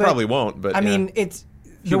 Yeah, but probably won't. But I yeah. mean, it's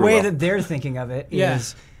the Huber way will. that they're thinking of it Yeah.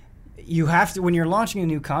 is you have to, when you're launching a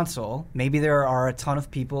new console, maybe there are a ton of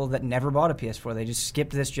people that never bought a PS4. They just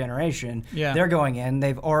skipped this generation. Yeah. They're going in.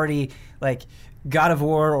 They've already, like, God of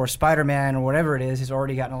War or Spider-Man or whatever it is has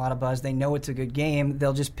already gotten a lot of buzz. They know it's a good game.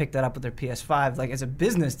 They'll just pick that up with their PS5. Like, as a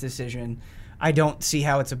business decision, I don't see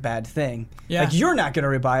how it's a bad thing. Yeah. Like, you're not going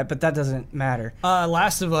to rebuy it, but that doesn't matter.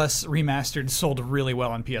 Last of Us Remastered sold really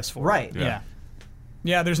well on PS4. Right.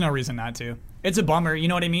 Yeah, there's no reason not to. It's a bummer, you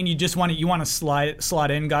know what I mean? You just want to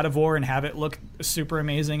slot in God of War and have it look super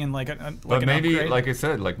amazing and like But an maybe, upgrade. like I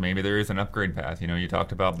said, like maybe there is an upgrade path. You know, you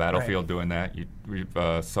talked about Battlefield doing that. We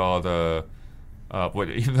saw the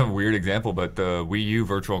even a weird example, but the Wii U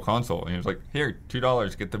Virtual Console. And it was like, here,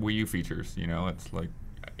 $2, get the Wii U features. You know, it's like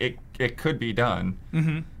it could be done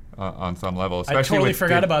on some level. Especially I totally with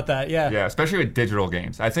forgot about that. Yeah. Yeah, especially with digital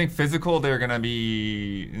games. I think physical, they're gonna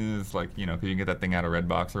be it's like, you know, because you can get that thing out of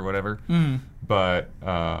Redbox or whatever. But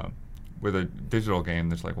with a digital game,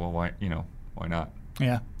 there's like, well, why not?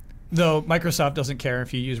 Yeah. Though Microsoft doesn't care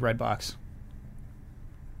if you use Redbox.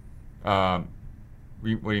 What do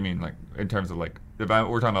you mean, like in terms of like we're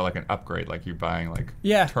talking about like an upgrade, like you're buying like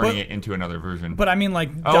turning it into another version. But I mean, like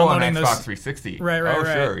on downloading Xbox those. 360. Right.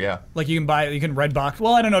 Sure, yeah. Like you can Redbox.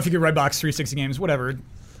 Well, I don't know if you could Redbox 360 games, whatever.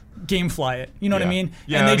 Gamefly it. You know what I mean?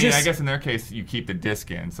 Yeah, and I guess in their case, you keep the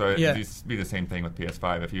disc in. So it'd be the same thing with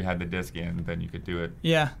PS5. If you had the disc in, then you could do it.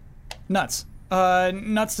 Yeah. Nuts.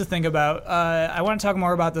 Nuts to think about. I want to talk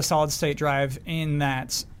more about the solid state drive in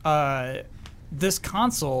that this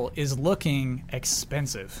console is looking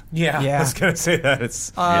expensive. Yeah. I was going to say that.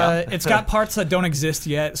 It's got parts that don't exist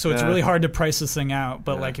yet, so it's really hard to price this thing out.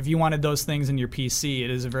 But like if you wanted those things in your PC,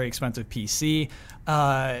 it is a very expensive PC.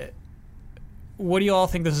 What do you all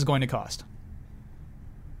think this is going to cost?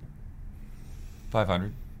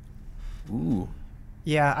 $500. Ooh.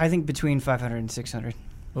 Yeah, I think between 500 and 600.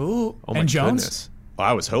 Ooh. Oh my and Jones? goodness. Well,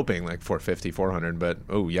 I was hoping like 450, 400, but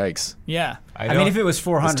oh yikes! Yeah. I mean, if it was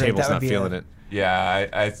 400, This table's that would not be feeling it.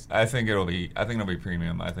 Yeah, I think it'll be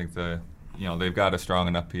premium. I think they've got a strong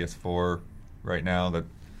enough PS4 right now that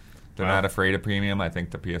they're not afraid of premium. I think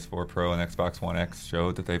the PS4 Pro and Xbox One X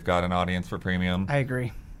showed that they've got an audience for premium. I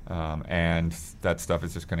agree. And that stuff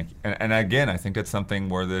is just going to... And again, I think it's something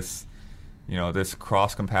where this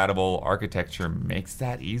cross-compatible architecture makes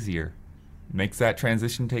that easier. Makes that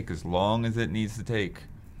transition take as long as it needs to take.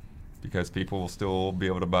 Because people will still be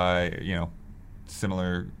able to buy,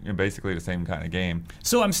 similar, basically the same kind of game.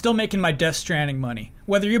 So I'm still making my Death Stranding money.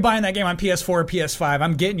 Whether you're buying that game on PS4 or PS5,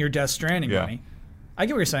 I'm getting your Death Stranding money. I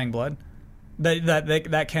get what you're saying, Blood.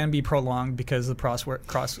 That can be prolonged because the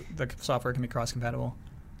software can be cross-compatible.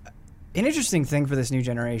 An interesting thing for this new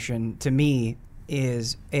generation, to me,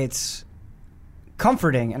 is it's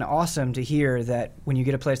comforting and awesome to hear that when you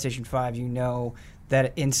get a PlayStation 5, you know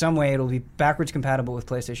that in some way it'll be backwards compatible with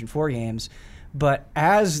PlayStation 4 games. But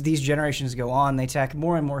as these generations go on, they tack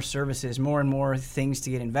more and more services, more and more things to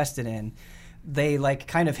get invested in. They like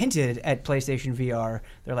kind of hinted at PlayStation VR.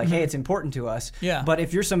 They're like, hey, it's important to us. Yeah. But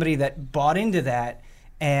if you're somebody that bought into that,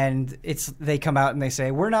 and they come out and they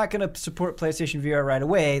say, we're not going to support PlayStation VR right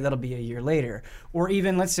away, that'll be a year later. Or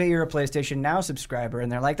even, let's say you're a PlayStation Now subscriber,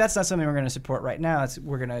 and they're like, that's not something we're going to support right now,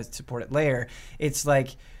 we're going to support it later. It's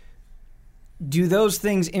like, do those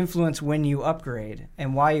things influence when you upgrade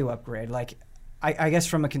and why you upgrade? Like, I guess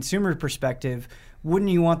from a consumer perspective, wouldn't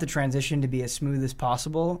you want the transition to be as smooth as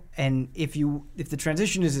possible? And if the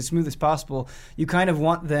transition is as smooth as possible, you kind of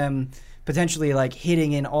want them potentially like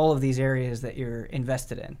hitting in all of these areas that you're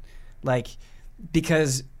invested in. Like,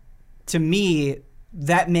 because to me,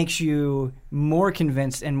 that makes you more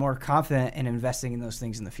convinced and more confident in investing in those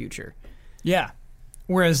things in the future. Yeah.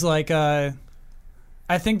 Whereas like, I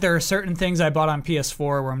think there are certain things I bought on PS4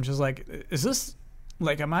 where I'm just like, is this...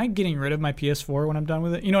 Like, am I getting rid of my PS4 when I'm done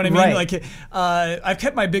with it? You know what I mean? Right. Like, I've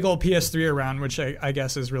kept my big old PS3 around, which I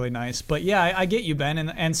guess is really nice. But yeah, I get you, Ben.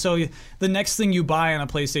 And so the next thing you buy on a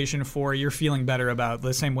PlayStation 4, you're feeling better about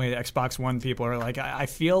the same way Xbox One people are like, I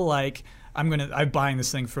feel like I'm buying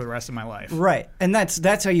this thing for the rest of my life. Right. And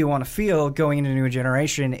that's how you want to feel going into a new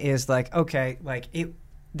generation is like, okay, like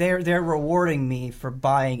they're rewarding me for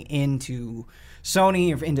buying into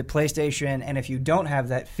Sony or into PlayStation. And if you don't have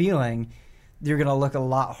that feeling, you're going to look a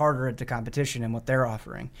lot harder at the competition and what they're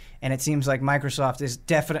offering. And it seems like Microsoft is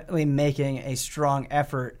definitely making a strong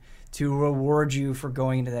effort to reward you for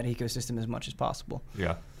going into that ecosystem as much as possible.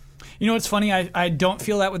 Yeah. You know what's funny? I don't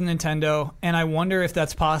feel that with Nintendo, and I wonder if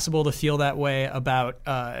that's possible to feel that way about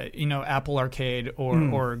Apple Arcade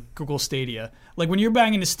or Google Stadia. Like when you're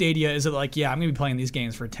buying into Stadia, is it like, yeah, I'm going to be playing these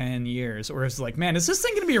games for 10 years? Or is it like, man, is this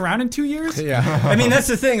thing going to be around in 2 years? Yeah. I mean, that's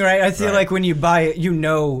the thing, right? I feel like when you buy it, you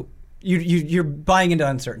know... You're buying into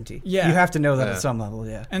uncertainty. Yeah. You have to know that at some level,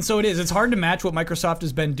 yeah. And so it is. It's hard to match what Microsoft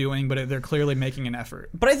has been doing, but they're clearly making an effort.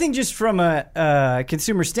 But I think just from a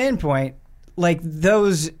consumer standpoint, like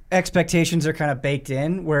those expectations are kind of baked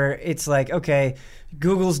in where it's like, okay,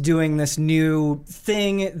 Google's doing this new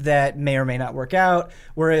thing that may or may not work out,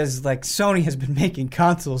 whereas like Sony has been making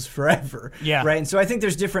consoles forever. Yeah. Right. And so I think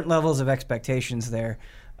there's different levels of expectations there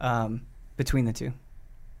between the two.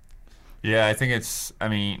 Yeah, I think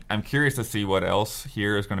I'm curious to see what else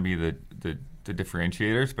here is going to be the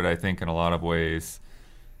differentiators, but I think in a lot of ways,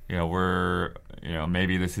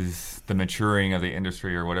 maybe this is the maturing of the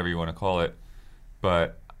industry or whatever you want to call it,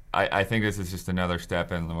 but I think this is just another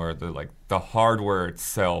step in where the hardware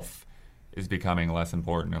itself is becoming less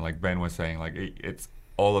important. And like Ben was saying, like it's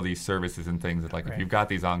all of these services and things that if you've got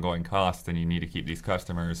these ongoing costs, then you need to keep these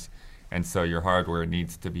customers, and so your hardware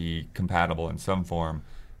needs to be compatible in some form.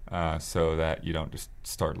 So that you don't just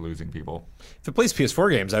start losing people. If it plays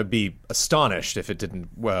PS4 games, I'd be astonished if it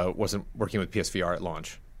wasn't working with PSVR at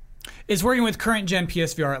launch. It's working with current gen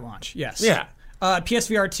PSVR at launch. Yes. Yeah.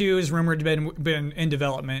 PSVR 2 is rumored to have been in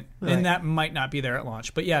development, and that might not be there at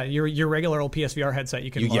launch. But yeah, your regular old PSVR headset, you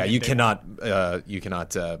can. You cannot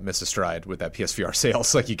miss a stride with that PSVR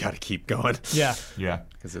sales. Like you got to keep going. Yeah. Yeah.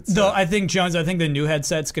 Though I think the new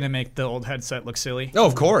headset's going to make the old headset look silly. Oh,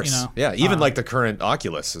 of course. Yeah. Even like the current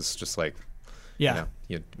Oculus is just like. Yeah.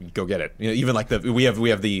 You go get it. Even like we have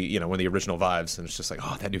the one of the original Vives, and it's just like,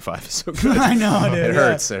 oh, that new Vive is so good. I know, dude. It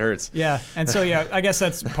hurts. It hurts. Yeah, and so I guess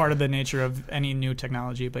that's part of the nature of any new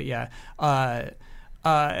technology. But yeah,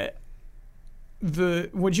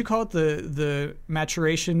 would you call it the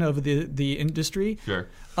maturation of the industry? Sure.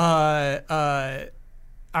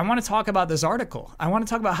 I want to talk about this article. I want to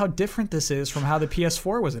talk about how different this is from how the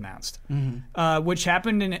PS4 was announced, which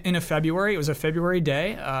happened in a February. It was a February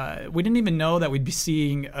day. We didn't even know that we'd be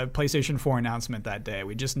seeing a PlayStation 4 announcement that day.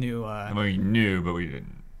 We just knew. We knew, but we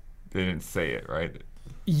didn't. They didn't say it, right?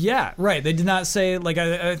 Yeah, right. They did not say,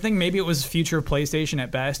 I think maybe it was future PlayStation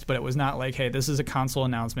at best, but it was not like, hey, this is a console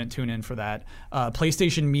announcement. Tune in for that.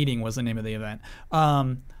 PlayStation Meeting was the name of the event.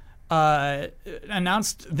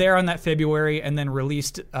 Announced there on that February and then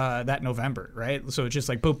released that November, right? So it's just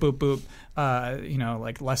like boop, boop, boop.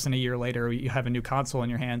 Like less than a year later, you have a new console in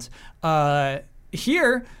your hands.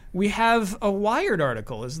 Here we have a Wired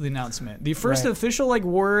article as the announcement. The first official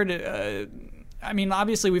word.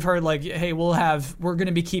 Obviously we've heard hey, we're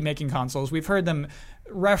going to keep making consoles. We've heard them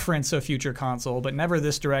reference a future console, but never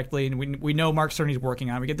this directly. And we know Mark Cerny's working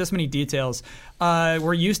on it. We get this many details.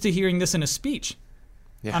 We're used to hearing this in a speech.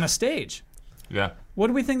 Yeah. On a stage. Yeah. What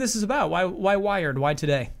do we think this is about? Why Wired? Why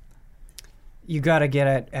today? You got to get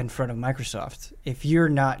it in front of Microsoft. If you're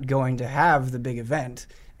not going to have the big event,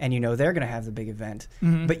 and they're going to have the big event,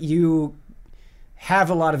 but you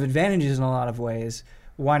have a lot of advantages in a lot of ways,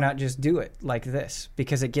 why not just do it like this?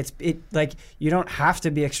 Because you don't have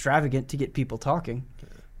to be extravagant to get people talking.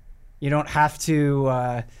 You don't have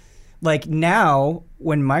to now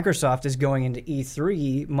when Microsoft is going into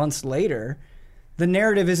E3 months later. The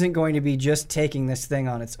narrative isn't going to be just taking this thing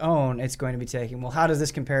on its own. It's going to be taking, how does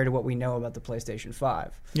this compare to what we know about the PlayStation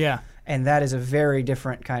 5? Yeah. And that is a very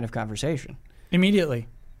different kind of conversation. Immediately.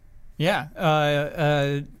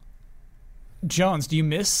 Yeah. Jones, do you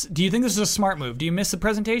think this is a smart move? Do you miss the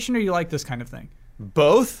presentation or you like this kind of thing?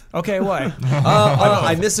 Both. Okay, why?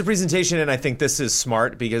 I missed the presentation, and I think this is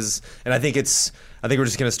smart I think we're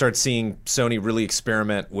just going to start seeing Sony really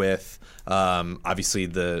experiment with obviously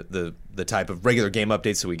the type of regular game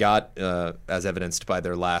updates that we got, as evidenced by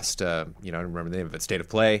their last, I don't remember the name of it, State of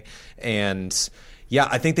Play, and yeah,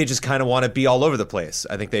 I think they just kind of want to be all over the place.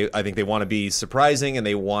 I think they want to be surprising, and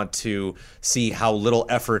they want to see how little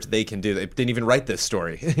effort they can do. They didn't even write this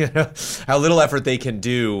story, how little effort they can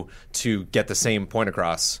do to get the same point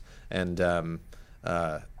across, and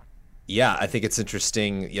yeah, I think it's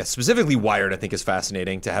interesting. Yeah, specifically Wired, I think is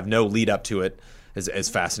fascinating. To have no lead up to it is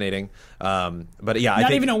fascinating. But yeah, I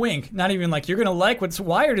think even a wink. Not even you're going to like what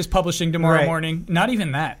Wired is publishing tomorrow morning. Not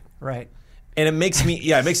even that. Right. And it makes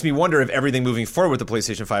me wonder if everything moving forward with the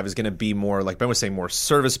PlayStation 5 is going to be more, like Ben was saying, more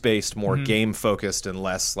service-based, more game-focused, and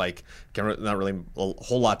less not really a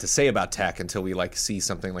whole lot to say about tech until we see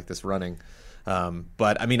something like this running.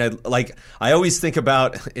 But I always think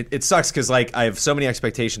about it sucks because I have so many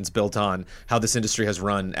expectations built on how this industry has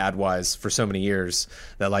run ad-wise for so many years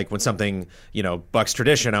that when something bucks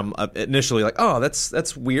tradition, I'm initially oh,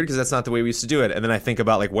 that's weird because that's not the way we used to do it, and then I think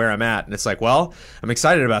about where I'm at, and it's well, I'm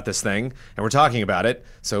excited about this thing and we're talking about it,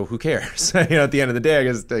 so who cares? At the end of the day, I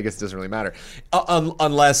guess it doesn't really matter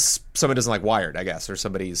unless someone doesn't like Wired, I guess, or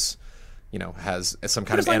somebody's has some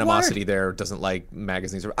kind of animosity there, doesn't like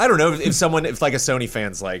magazines. I don't know if a Sony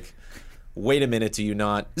fan's wait a minute, do you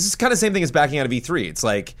not? This is kind of the same thing as backing out of E3. It's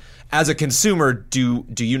like, as a consumer, do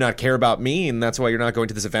you not care about me, and that's why you're not going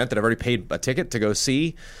to this event that I've already paid a ticket to go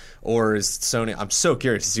see? Or is Sony? I'm so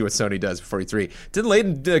curious to see what Sony does before E3. Didn't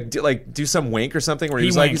Layden do some wink or something where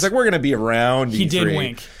he's like, we're going to be around. He E3. did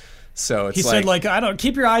wink. So it's he said, like, I don't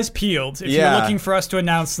keep your eyes peeled if you're looking for us to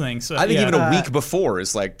announce things. So, I think even a week before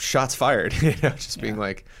is like shots fired. Just being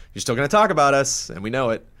like, you're still going to talk about us, and we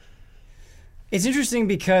know it. It's interesting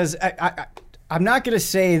because I'm not going to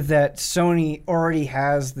say that Sony already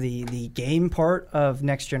has the game part of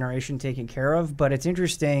next generation taken care of, but it's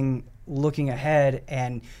interesting looking ahead,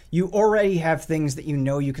 and you already have things that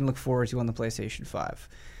you can look forward to on the PlayStation 5.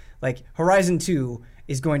 Like Horizon 2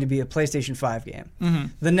 is going to be a PlayStation 5 game. Mm-hmm.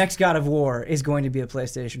 The next God of War is going to be a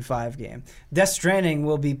PlayStation 5 game. Death Stranding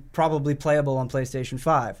will be probably playable on PlayStation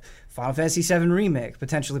 5. Final Fantasy VII Remake,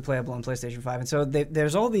 potentially playable on PlayStation 5. And so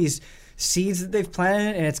there's all these seeds that they've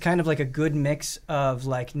planted, and it's kind of like a good mix of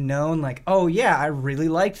like known, like, oh yeah, I really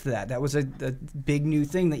liked that. That was a big new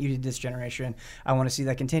thing that you did this generation. I want to see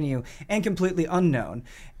that continue. And completely unknown.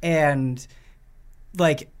 And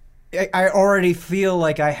like, I already feel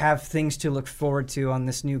like I have things to look forward to on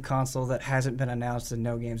this new console that hasn't been announced and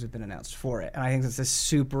no games have been announced for it. And I think that's a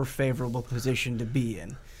super favorable position to be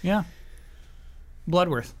in. Yeah.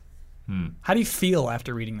 Bloodworth. How do you feel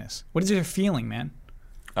after reading this? What is your feeling, man?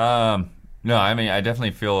 No, I mean, I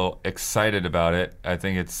definitely feel excited about it. I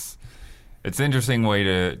think it's an interesting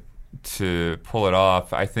way to pull it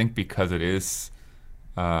off. I think because it is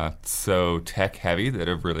so tech heavy that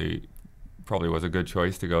it really probably was a good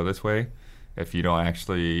choice to go this way. If you don't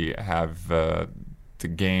actually have the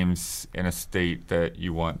games in a state that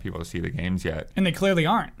you want people to see the games yet. And they clearly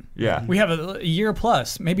aren't. Yeah. We have a year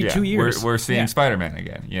plus, maybe 2 years. We're seeing Spider-Man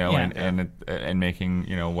again, and making,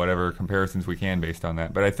 whatever comparisons we can based on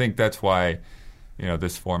that. But I think that's why,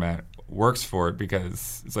 this format works for it,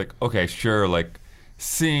 because it's like, okay, sure, like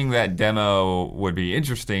seeing that demo would be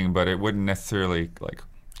interesting, but it wouldn't necessarily like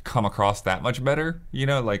come across that much better,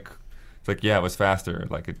 like it's like, yeah, it was faster.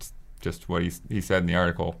 Like it's just what he said in the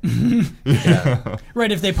article.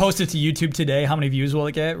 Right, if they post it to YouTube today, how many views will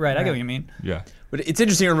it get? Right, I get what you mean. Yeah. But it's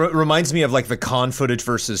interesting. It reminds me of like the con footage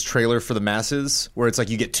versus trailer for the masses, where it's like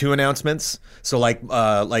you get two announcements. So like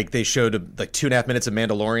they showed like 2.5 minutes of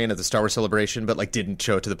Mandalorian at the Star Wars Celebration, but like didn't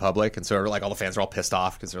show it to the public, and so like all the fans are all pissed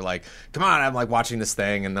off because they're like, "Come on, I'm like watching this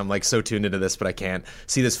thing, and I'm like so tuned into this, but I can't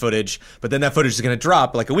see this footage." But then that footage is going to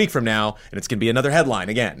drop like a week from now, and it's going to be another headline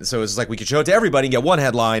again. So it's like we could show it to everybody and get one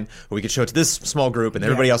headline, or we could show it to this small group and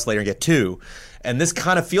everybody else later and get two. And this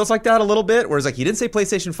kind of feels like that a little bit, whereas like he didn't say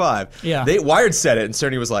PlayStation 5. Yeah. Wired said it, and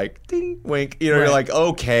Cerny was like, ding, wink. You're like,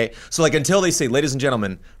 okay. So like until they say, ladies and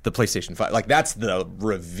gentlemen, the PlayStation 5, like that's the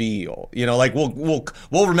reveal. Like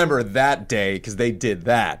we'll remember that day because they did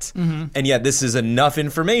that. Mm-hmm. And yet this is enough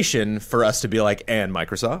information for us to be like, and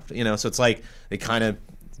Microsoft, So it's like they kind of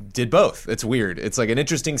did both. It's weird. It's like an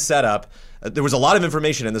interesting setup. There was a lot of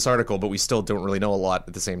information in this article, but we still don't really know a lot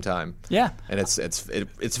at the same time. Yeah, and it's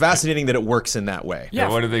fascinating that it works in that way. Yeah,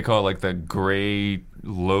 what do they call it? Like the gray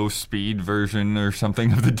low speed version or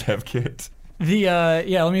something of the dev kit?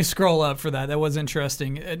 Let me scroll up for that. That was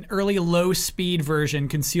interesting. An early low speed version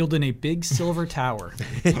concealed in a big silver tower.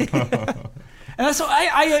 And so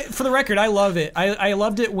I for the record, I love it. I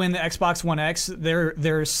loved it when the Xbox One X,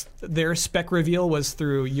 their spec reveal was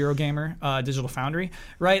through Eurogamer, Digital Foundry,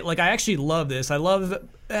 right? Like I actually love this. I love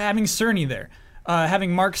having Cerny there,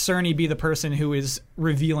 having Mark Cerny be the person who is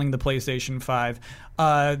revealing the PlayStation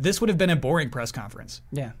 5. This would have been a boring press conference.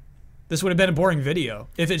 Yeah. This would have been a boring video.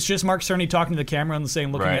 If it's just Mark Cerny talking to the camera and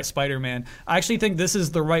saying, looking at Spider-Man, I actually think this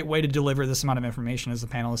is the right way to deliver this amount of information, as the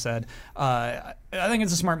panelist said. I think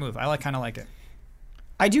it's a smart move. I kind of like it.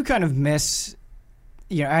 I do kind of miss,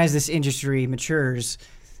 as this industry matures,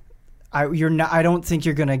 I don't think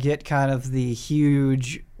you're going to get kind of the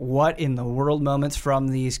huge what in the world moments from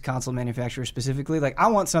these console manufacturers specifically. Like, I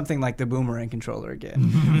want something like the Boomerang controller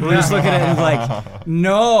again. We're just looking at it and like,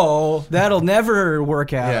 no, that'll never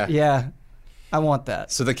work out. Yeah, I want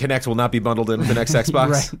that. So the Kinect will not be bundled in with the next Xbox?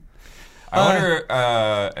 Right. I wonder,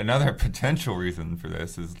 another potential reason for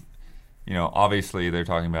this is, obviously they're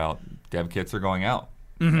talking about dev kits are going out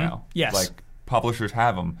now. Yes. Like, publishers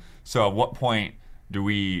have them. So at what point do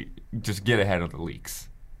we just get ahead of the leaks?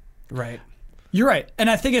 Right. You're right. And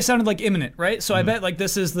I think it sounded like imminent, right? So I bet like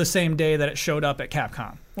this is the same day that it showed up at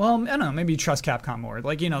Capcom. Well, I don't know, maybe you trust Capcom more.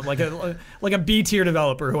 Like, like a B-tier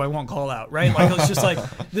developer who I won't call out, right? Like it's just like,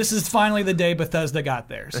 this is finally the day Bethesda got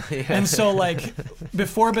theirs. Yeah. And so like,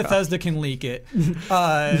 before Bethesda can leak it,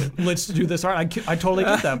 let's do this art. I totally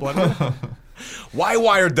get that, Blood. Why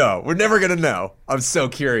Wired though? We're never gonna know. I'm so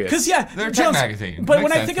curious. Because yeah, They're a tech Jones, magazine. But Makes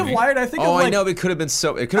when I sense think to of me. Wired, I think Oh, of like I know. It could have been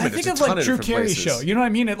so. It could I have been think just of a ton like of Drew different Carey places. show. You know what I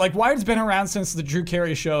mean? Like Wired's been around since the Drew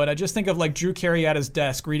Carey show, and I just think of like Drew Carey at his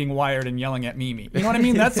desk reading Wired and yelling at Mimi. You know what I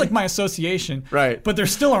mean? That's like my association. Right. But they're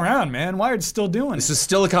still around, man. Wired's still doing This it. is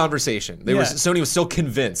still a conversation. Sony was still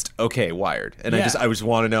convinced. Okay, Wired, and Yeah. I just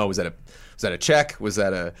want to know: was that a check? Was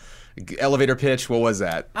that a elevator pitch? What was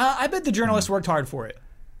that? I bet the journalists worked hard for it.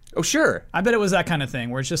 Oh, sure. I bet it was that kind of thing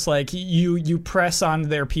where it's just like you press on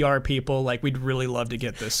their PR people like we'd really love to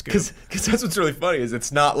get this scoop. Because that's what's really funny is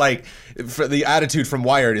it's not like for the attitude from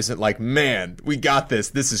Wired isn't like, man, we got this.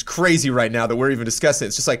 This is crazy right now that we're even discussing it.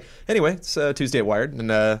 It's just like, anyway, it's Tuesday at Wired and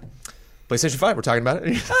PlayStation 5. We're talking about it.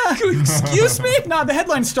 Excuse me? No, the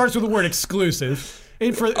headline starts with the word exclusive. Oh,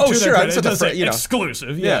 To sure. their credit, It's it the does say you know.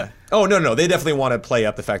 exclusive. Yeah. Oh no. They definitely want to play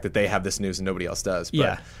up the fact that they have this news and nobody else does. But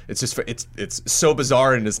Yeah. It's just it's so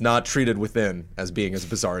bizarre and is not treated within as being as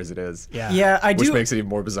bizarre as it is. Yeah. Yeah, I Which do. makes it even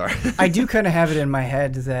more bizarre. I do kind of have it in my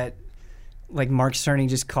head that, like, Mark Cerny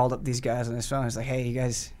just called up these guys on his phone. He's like, "Hey, you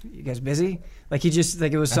guys busy?" Like he just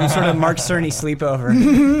like it was some sort of Mark Cerny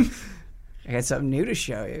sleepover. I got something new to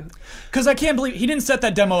show you. Because I can't believe he didn't set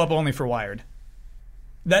that demo up only for Wired.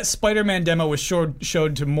 That Spider-Man demo was showed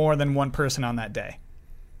to more than one person on that day.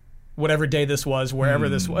 Whatever day this was, wherever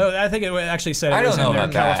this was. I think it actually said I it was don't in know their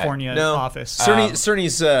about that. California No. office.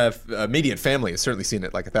 Cerny's immediate family has certainly seen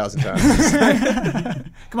it like 1,000 times.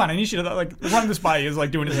 Come on, and you should have like run this by you. Is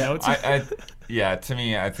like doing his notes. Yeah, to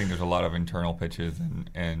me, I think there's a lot of internal pitches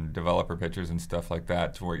and developer pitches and stuff like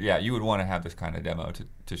that to where, yeah, you would want to have this kind of demo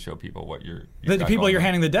to show people what you've the got people going you're on.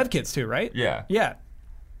 handing the dev kits to, right? Yeah. Yeah.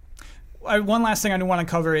 One last thing I do want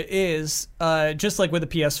to cover is just like with the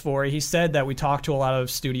PS4, he said that we talked to a lot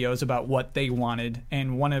of studios about what they wanted,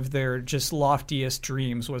 and one of their just loftiest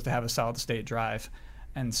dreams was to have a solid state drive.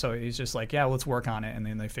 And so he's just like, yeah, let's work on it, and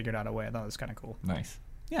then they figured out a way. I thought it was kind of cool. Nice.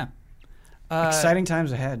 Yeah. Exciting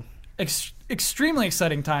times ahead. Extremely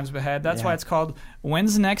exciting times ahead. That's Yeah. why it's called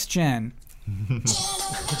When's Next Gen.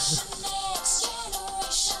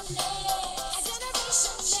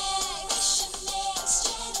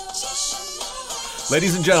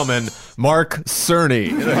 Ladies and gentlemen, Mark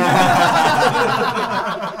Cerny.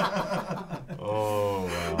 Oh,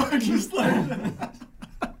 wow.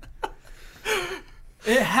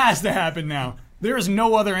 It has to happen now. There is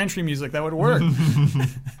no other entry music that would work. Y'all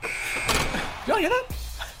hear that?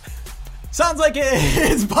 Sounds like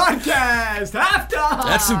it's podcast halftime.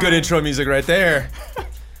 That's some good intro music right there.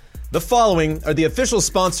 The following are the official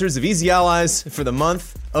sponsors of Easy Allies for the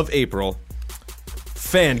month of April.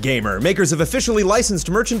 Fangamer, makers of officially licensed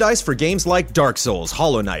merchandise for games like Dark Souls,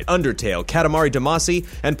 Hollow Knight, Undertale, Katamari Damacy,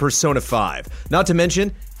 and Persona 5. Not to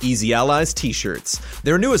mention Easy Allies t-shirts.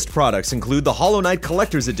 Their newest products include the Hollow Knight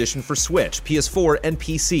Collector's Edition for Switch, PS4, and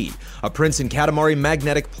PC, a Prince and Katamari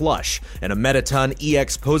magnetic plush, and a Metaton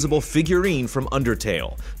EX posable figurine from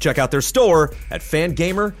Undertale. Check out their store at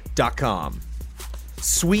fangamer.com.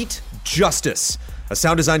 Sweet Justice, a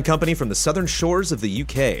sound design company from the southern shores of the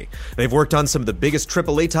UK. They've worked on some of the biggest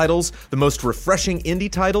AAA titles, the most refreshing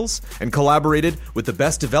indie titles, and collaborated with the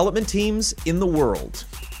best development teams in the world.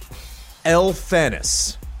 El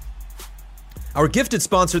Fanis. Our gifted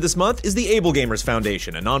sponsor this month is the Able Gamers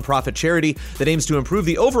Foundation, a nonprofit charity that aims to improve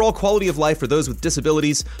the overall quality of life for those with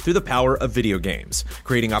disabilities through the power of video games,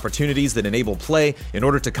 creating opportunities that enable play in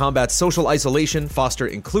order to combat social isolation, foster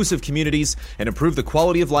inclusive communities, and improve the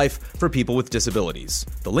quality of life for people with disabilities.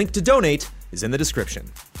 The link to donate is in the description.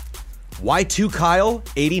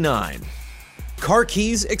 Y2Kyle89. Car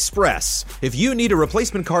Keys Express. If you need a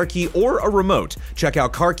replacement car key or a remote, check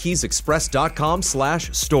out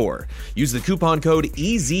carkeysexpress.com/store. Use the coupon code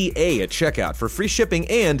EZA at checkout for free shipping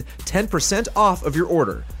and 10% off of your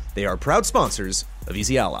order. They are proud sponsors of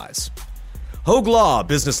Easy Allies. Hogue Law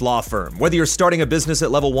Business Law Firm. Whether you're starting a business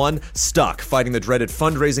at level 1, stuck fighting the dreaded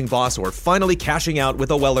fundraising boss, or finally cashing out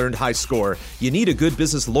with a well-earned high score, you need a good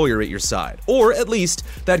business lawyer at your side. Or at least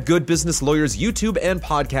that Good Business Lawyer's YouTube and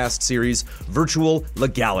podcast series, Virtual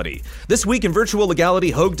Legality. This week in Virtual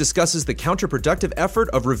Legality, Hogue discusses the counterproductive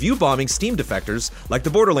effort of review bombing Steam defectors like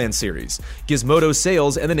the Borderlands series, Gizmodo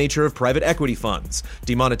sales and the nature of private equity funds,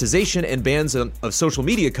 demonetization and bans of social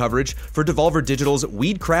media coverage for Devolver Digital's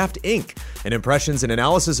Weedcraft Inc., and impressions and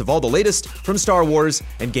analysis of all the latest from Star Wars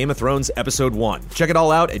and Game of Thrones Episode 1. Check it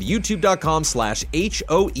all out at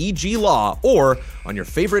youtube.com/HOEG Law or on your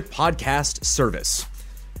favorite podcast service.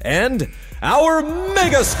 And our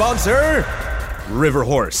mega sponsor, River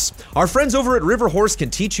Horse. Our friends over at River Horse can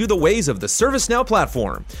teach you the ways of the ServiceNow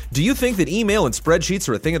platform. Do you think that email and spreadsheets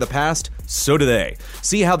are a thing of the past? So do they.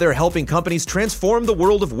 See how they're helping companies transform the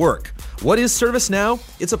world of work. What is ServiceNow?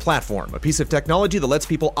 It's a platform, a piece of technology that lets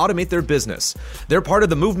people automate their business. They're part of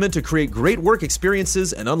the movement to create great work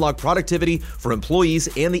experiences and unlock productivity for employees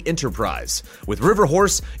and the enterprise. With River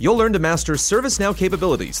Horse, you'll learn to master ServiceNow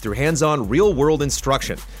capabilities through hands-on, real-world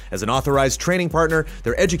instruction. As an authorized training partner,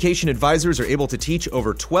 their education advisors are able to teach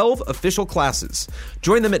over 12 official classes.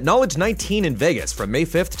 Join them at Knowledge 19 in Vegas from May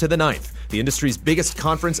 5th to the 9th, the industry's biggest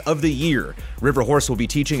conference of the year. River Horse will be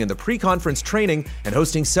teaching in the pre-conference training and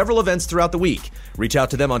hosting several events throughout the week. Reach out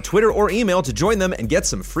to them on Twitter or email to join them and get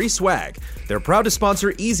some free swag. They're proud to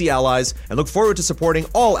sponsor Easy Allies and look forward to supporting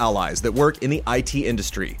all allies that work in the IT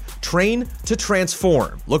industry. Train to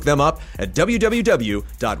transform. Look them up at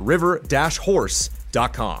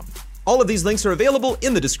www.river-horse.com. All of these links are available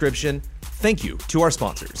in the description. Thank you to our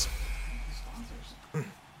sponsors.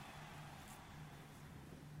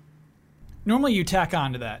 Normally you tack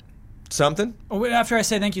on to that. Something? After I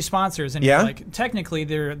say thank you, sponsors, and Yeah? you're like, technically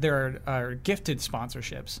there are gifted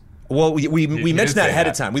sponsorships. Well, we did mentioned that say ahead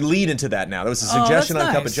that. of time. We lead into that now. That was a Oh, suggestion that's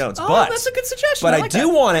on Cup nice. of Jones. Oh, but that's a good suggestion. But I I, like do that.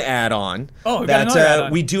 want to add on Oh, we got that another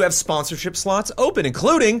add-on. we do have sponsorship slots open,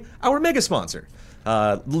 including our mega sponsor,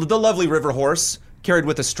 the lovely River Horse. Carried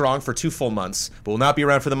with us strong for 2 full months, but will not be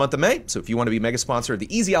around for the month of May. So if you want to be mega sponsor of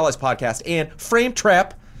the Easy Allies podcast and Frame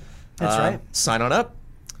Trap, That's right. sign on up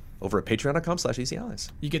over at patreon.com/Easy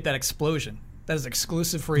Allies. You get that explosion. That is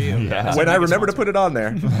exclusive for you. Yeah. As a When I mega remember to sponsor. put it on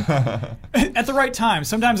there. At the right time.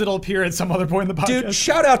 Sometimes it'll appear at some other point in the podcast. Dude,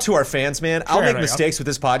 shout out to our fans, man. I'll Sure, make right. mistakes with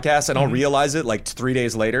this podcast and I'll realize it like 3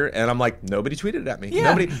 days later, and I'm like, nobody tweeted at me.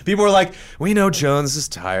 Yeah. People were like, we know Jones is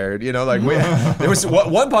tired. You know, like there was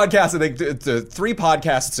one podcast, I think 3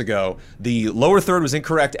 podcasts ago, the lower third was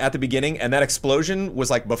incorrect at the beginning, and that explosion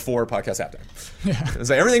was like before podcast halftime. Yeah. It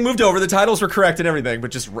was like everything moved over, the titles were correct and everything,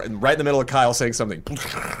 but just right in the middle of Kyle saying something.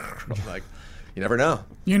 Like, you never know.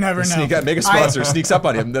 You never know. Mega sponsor sneaks up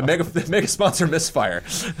on him. The mega sponsor misfire.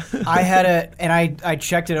 I had I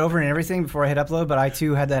checked it over and everything before I hit upload, but I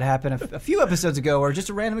too had that happen a few episodes ago where just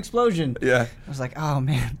a random explosion. Yeah. I was like, oh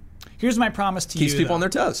man. Here's my promise to Keeps you. people though. on their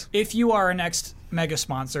toes. If you are our next mega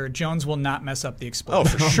sponsor, Jones will not mess up the Oh,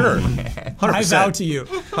 explosion. for sure. 100%. I vow to you.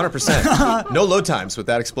 100%. No load times with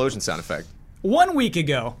that explosion sound effect. 1 week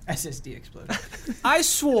ago, SSD exploded. I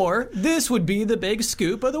swore this would be the big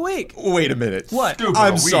scoop of the week. Wait a minute. What? Scoop.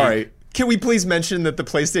 I'm Week. sorry. Can we please mention that the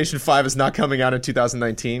PlayStation 5 is not coming out in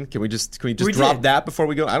 2019? Can we just We drop did. that before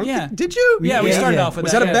we go? I don't Yeah. think. Did you? Yeah, we Yeah, started yeah. off with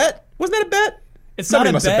Was that. that a yeah. bet? Wasn't that a bet? It's Somebody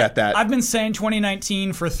not a must have bet that. I've been saying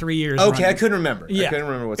 2019 for 3 years. Okay, I running. couldn't remember. Yeah, I couldn't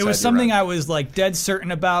remember what it was side you were something on. I was like dead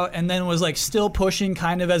certain about, and then was like still pushing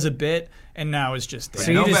kind of as a bit, and now it's just there.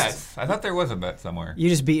 So you No just- bets. I thought there was a bet somewhere. You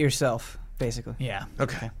just beat yourself, basically. yeah.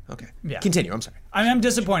 Okay. Yeah. Continue. I'm sorry. I'm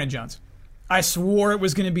disappointed, Jones. I swore it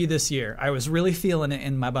was going to be this year. I was really feeling it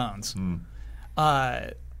in my bones.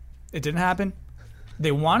 It didn't happen.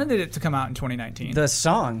 They wanted it to come out in 2019. The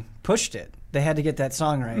song pushed it. They had to get that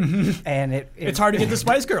song right, and It's hard to get the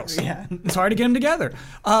Spice Girls. Yeah. It's hard to get them together.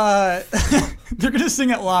 They're going to sing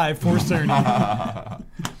it live for certain.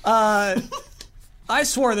 I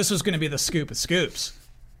swore this was going to be the scoop of scoops.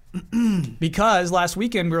 Because last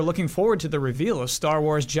weekend we were looking forward to the reveal of Star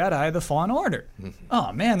Wars Jedi The Fallen Order.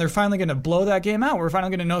 Oh man, they're finally going to blow that game out. We're finally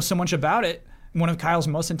going to know so much about it. One of Kyle's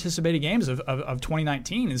most anticipated games of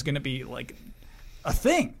 2019 is going to be like a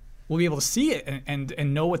thing. We'll be able to see it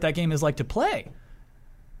and know what that game is like to play.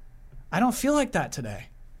 I don't feel like that today.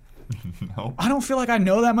 No. I don't feel like I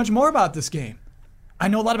know that much more about this game. I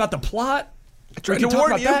know a lot about the plot. tried We can to talk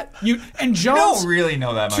warn about you. that. And I Jones, don't really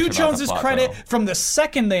know that much to about Jones's the plot, credit, though. from the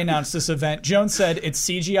second they announced this event, Jones said it's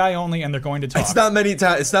CGI only and they're going to talk. It's not many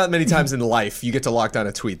times in life you get to lock down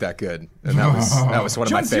a tweet that good, and that was one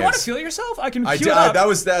of Jones, my do you want to faves. feel yourself? I can I cue did, it up.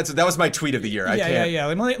 that was my tweet of the year. I yeah, can't. yeah.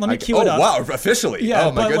 Let me cue oh it up. wow, officially. Yeah,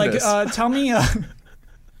 oh my but goodness. like, tell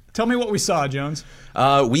me what we saw, Jones.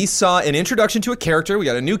 We saw an introduction to a character. We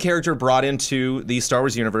got a new character brought into the Star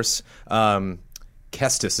Wars universe.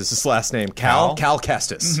 Kestis is his last name. Cal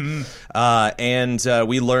Kestis. And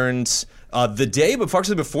we learned the day, but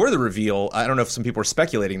actually before the reveal, I don't know if some people are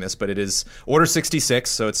speculating this, but it is Order 66,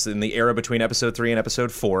 so it's in the era between Episode 3 and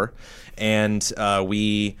Episode 4. And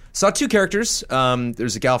we saw two characters.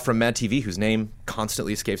 There's a gal from Mad TV whose name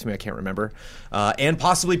constantly escapes me. I can't remember. And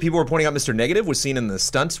possibly people were pointing out Mr. Negative was seen in the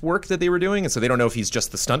stunt work that they were doing, and so they don't know if he's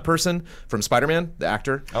just the stunt person from Spider-Man, the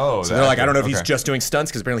actor. Oh, so the they're like, actor. I don't know if he's Okay. just doing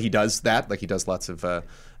stunts, because apparently he does that. Like, he does lots of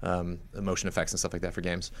motion effects and stuff like that for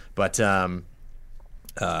games. But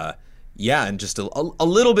yeah, and just a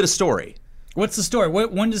little bit of story. What's the story?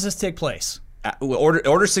 When does this take place?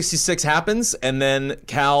 Order 66 happens, and then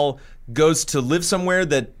Cal goes to live somewhere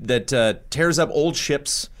that tears up old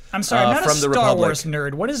ships. I'm sorry, I'm not from a the Star Republic. Wars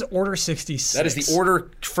nerd. What is Order 66? That is the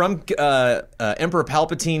order from Emperor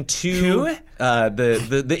Palpatine to Who?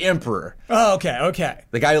 the Emperor, Oh, okay.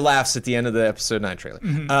 the guy who laughs at the end of the Episode 9 trailer.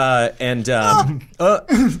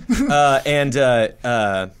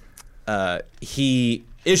 He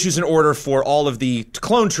issues an order for all of the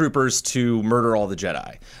clone troopers to murder all the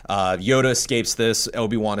Jedi. Yoda escapes this.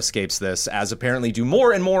 Obi-Wan escapes this. As apparently do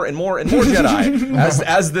more and more Jedi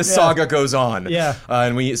as this saga goes on. Yeah.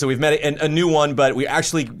 And we've met a new one, but we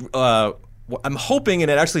actually. I'm hoping,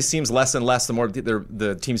 and it actually seems less and less the more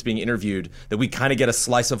the team's being interviewed, that we kind of get a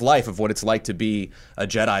slice of life of what it's like to be a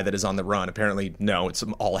Jedi that is on the run. Apparently, no, it's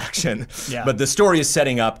all action. Yeah. But the story is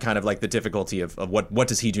setting up kind of like the difficulty of what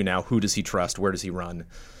does he do now? Who does he trust? Where does he run?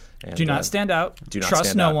 And, Do not stand out. Do not Trust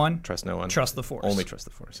stand no out. one. Trust no one. Trust the Force. Only trust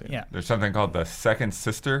the Force. Yeah. There's something called the Second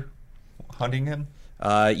Sister hunting him.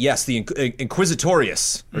 Yes, the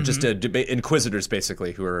Inquisitorius, or just Inquisitors,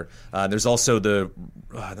 basically, who are. There's also the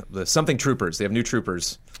something troopers. They have new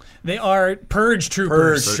troopers. They are Purge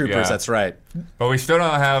troopers. Purge troopers. Yeah. That's right. But we still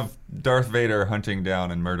don't have Darth Vader hunting down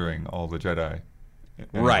and murdering all the Jedi.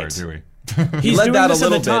 Anywhere, Right. do we? He's led doing that a this at the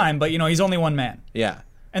little bit. time, but he's only one man. Yeah.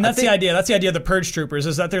 And that's the idea. That's the idea of the Purge troopers,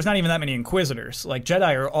 is that there's not even that many Inquisitors. Like,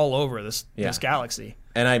 Jedi are all over this galaxy.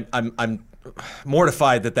 And I'm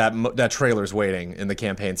mortified that trailer's waiting in the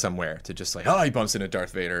campaign somewhere to just like, he bumps into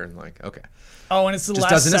Darth Vader and like, okay. Oh, and it's the Just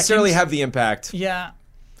last doesn't necessarily seconds. have the impact, Yeah.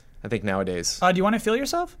 I think, nowadays. Do you want to feel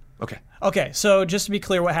yourself? Okay. Okay, so just to be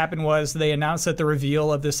clear, what happened was they announced that the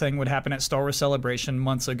reveal of this thing would happen at Star Wars Celebration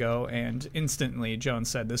months ago, and instantly Jones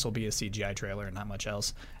said this will be a CGI trailer and not much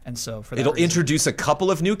else. And so for that It'll reason- introduce a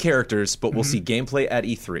couple of new characters, but we'll see gameplay at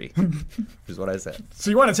E3, is what I said.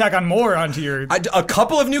 So you want to tack on more onto your... A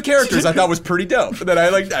couple of new characters I thought was pretty dope. That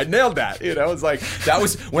I nailed that. It's like that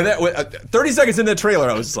was when 30 seconds into the trailer,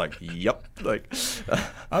 I was just like, yep, like,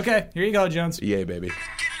 Okay, here you go, Jones. yay, baby.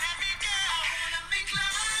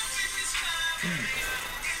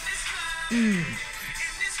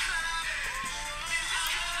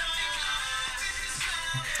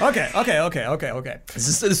 Okay.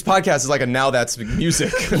 This podcast is like a Now That's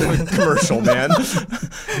Music commercial, man.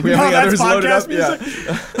 We have Now any That's others loaded up?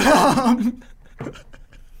 podcast music?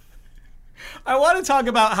 I want to talk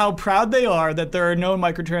about how proud they are that there are no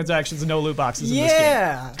microtransactions and no loot boxes in this game.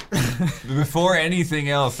 Yeah. Before anything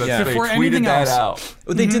else, they Before tweeted anything that else. out.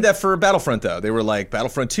 Well, they did that for Battlefront, though. They were like,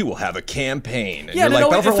 Battlefront 2 will have a campaign. And Yeah, you're no, like, no,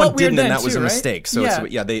 it Battlefront felt 1 weird didn't, then, and that was too, a right? mistake. So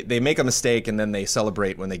Yeah. they make a mistake, and then they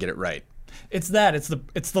celebrate when they get it right. It's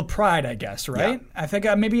the pride, I guess, right? Yeah. I think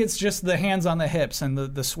maybe it's just the hands on the hips and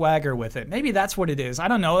the swagger with it. Maybe that's what it is. I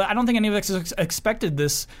don't know. I don't think any of us expected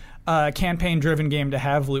this campaign-driven game to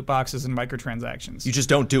have loot boxes and microtransactions. You just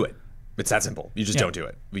don't do it. It's that simple. You just don't do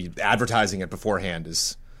it. Advertising it beforehand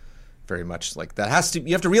is very much like that.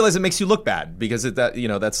 You have to realize it makes you look bad because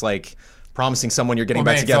that's like promising someone you're getting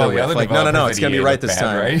back together with. Like, no, it's going to be right this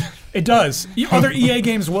time. Right? It does. Other EA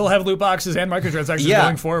games will have loot boxes and microtransactions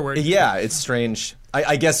going forward. Yeah, it's strange.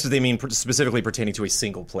 I guess they mean specifically pertaining to a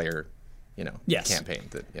single player, Yes. campaign.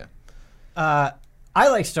 I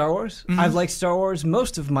like Star Wars. I've liked Star Wars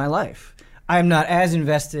most of my life. I'm not as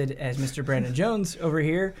invested as Mr. Brandon Jones over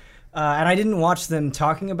here. And I didn't watch them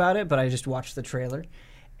talking about it, but I just watched the trailer.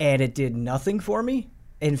 And it did nothing for me.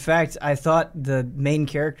 In fact, I thought the main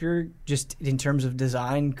character, just in terms of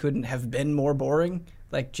design, couldn't have been more boring.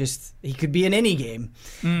 Like, just, he could be in any game.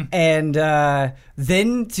 And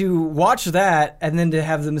then to watch that, and then to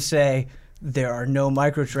have them say, there are no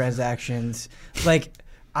microtransactions. Like,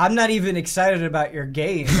 I'm not even excited about your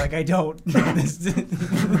game. Like, I don't.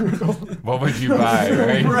 What would you buy,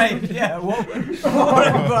 right? Right, yeah. What would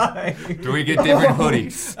I buy? Do we get different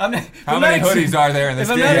hoodies? How many hoodies are there in this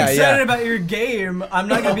If I'm game? not excited about your game, I'm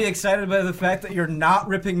not going to be excited by the fact that you're not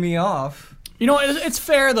ripping me off. It's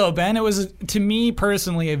fair though, Ben. It was, to me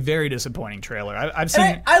personally, a very disappointing trailer. I've seen.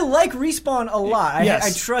 And I like Respawn a lot. Yes.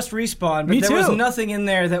 I trust Respawn, but Me there was too. nothing in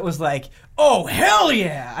there that was like, oh, hell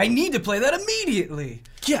yeah, I need to play that immediately.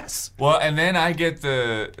 Yes. Well, and then I get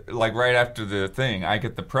right after the thing, I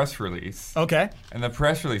get the press release. Okay. And the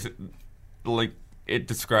press release, it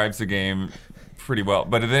describes the game pretty well.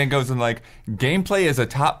 But then it goes in gameplay is a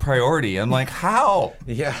top priority. I'm like, how?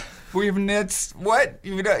 Yeah. What?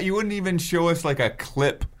 You wouldn't even show us a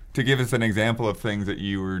clip to give us an example of things that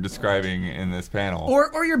you were describing in this panel.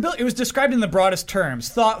 Or your build. It was described in the broadest terms.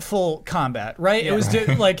 Thoughtful combat, right? Yeah. It was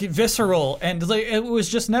visceral, and it was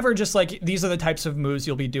just never just these are the types of moves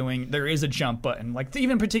you'll be doing. There is a jump button.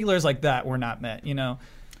 Even particulars like that were not met.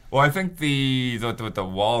 Well, I think the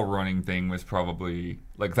wall running thing was probably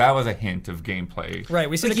like that was a hint of gameplay. Right,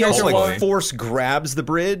 we see the He also character like wall. force grabs the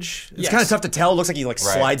bridge. It's Yes. kind of tough to tell. It looks like he like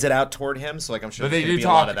Right. slides it out toward him. So like I'm sure But there's they going to do be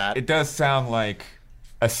a lot talk. of that. It does sound like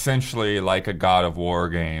essentially like a God of War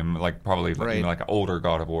game, like probably like, Right. like an older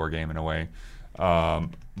God of War game in a way,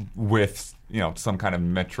 with some kind of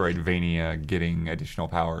Metroidvania getting additional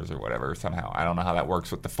powers or whatever somehow. I don't know how that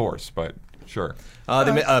works with the Force, but sure.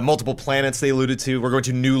 Multiple planets they alluded to. We're going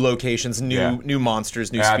to new locations, new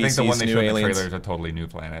monsters, new Yeah, species, I think the one they new showed in the aliens. trailer is a totally new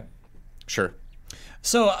planet. Sure.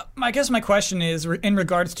 So I guess my question is, in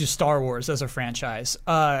regards to Star Wars as a franchise,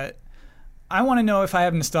 I want to know if I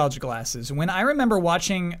have nostalgia glasses. When I remember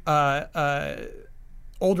watching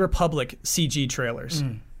Old Republic CG trailers,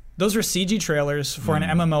 those were CG trailers for an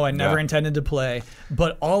MMO I never intended to play,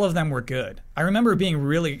 but all of them were good. I remember being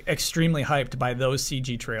really extremely hyped by those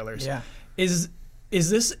CG trailers. Yeah. Is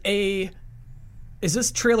this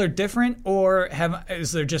trailer different, or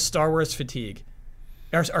is there just Star Wars fatigue?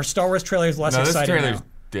 Are Star Wars trailers less No, this exciting trailer's now?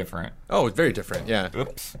 different. Oh, very different. Yeah.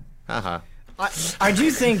 Oops. Haha. I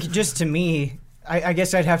do think, just to me, I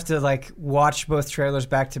guess I'd have to like watch both trailers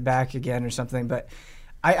back to back again or something, but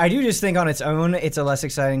I do just think on its own it's a less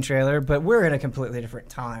exciting trailer, but we're in a completely different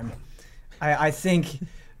time. I think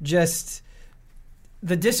just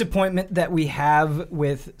the disappointment that we have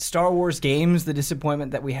with Star Wars games, the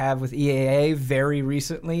disappointment that we have with EAA very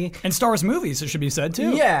recently. And Star Wars movies, it should be said,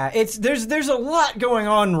 too. Yeah, there's a lot going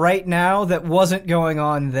on right now that wasn't going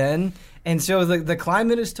on then. And so the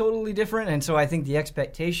climate is totally different, and so I think the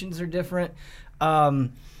expectations are different.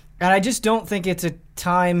 And I just don't think it's a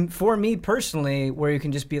time, for me personally, where you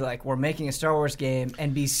can just be like, we're making a Star Wars game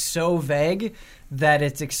and be so vague that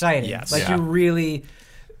it's exciting. Yes. Like, Yeah. you really...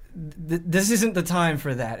 this isn't the time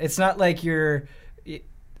for that. It's not like you're...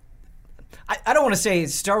 I don't want to say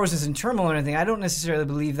Star Wars is in turmoil or anything. I don't necessarily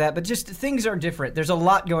believe that, but just things are different. There's a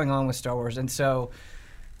lot going on with Star Wars, and so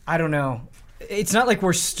I don't know. It's not like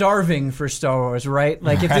we're starving for Star Wars, right?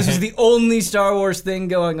 Like if this is the only Star Wars thing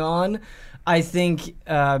going on, I think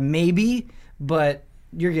maybe, but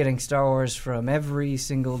you're getting Star Wars from every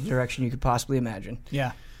single direction you could possibly imagine.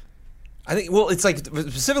 Yeah. I think, well, it's like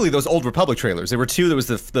specifically those Old Republic trailers. There were two. There was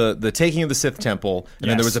the taking of the Sith Temple, and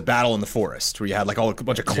then there was a battle in the forest where you had like a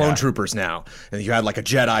bunch of clone troopers now, and you had like a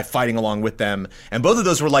Jedi fighting along with them. And both of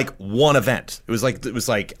those were like one event. It was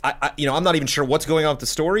like I'm not even sure what's going on with the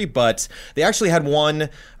story, but they actually had one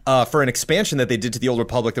for an expansion that they did to the Old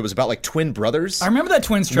Republic that was about like twin brothers. I remember that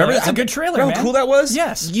Twins trailer. That's a good trailer, Remember man. how cool that was?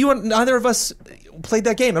 Yes. Neither of us played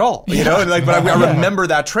that game at all. You know, and like, but I remember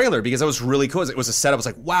that trailer because that was really cool. It was a setup. I was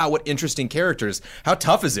like, wow, what interesting characters. How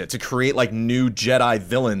tough is it to create like new Jedi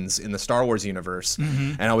villains in the Star Wars universe?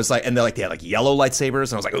 And I was like, and they had like yellow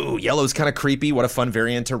lightsabers, and I was like, ooh, yellow's kind of creepy. What a fun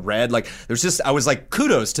variant to red. Like, I was like,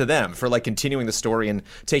 kudos to them for like continuing the story and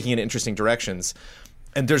taking it in interesting directions.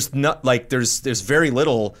 And there's very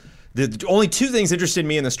little. The only two things interested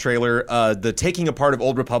me in this trailer, the taking apart of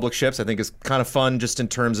Old Republic ships, I think is kind of fun just in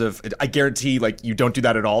terms of, I guarantee like you don't do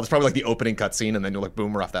that at all. It's probably like the opening cutscene and then you're like,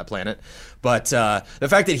 boom, we're off that planet. But the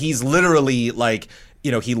fact that he's literally like,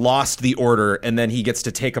 he lost the order and then he gets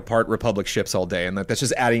to take apart Republic ships all day. And that's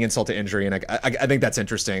just adding insult to injury. And I think that's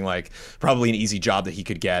interesting, like probably an easy job that he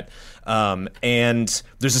could get. And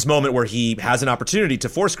there's this moment where he has an opportunity to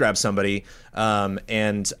force grab somebody.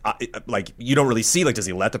 Like you don't really see, like, does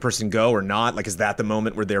he let the person go or not? Like, is that the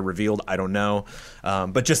moment where they're revealed? I don't know.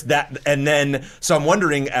 But just that. And then, so I'm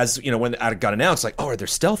wondering as, when it got announced, like, oh, are there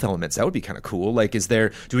stealth elements? That would be kind of cool. Like, do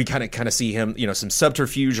we kind of see him, some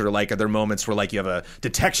subterfuge, or like, are there moments where like you have a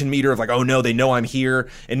detection meter of like, oh no, they know I'm here?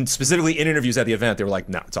 And specifically in interviews at the event, they were like,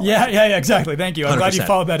 no, it's all action. Yeah, exactly. Thank you. I'm glad you 100%.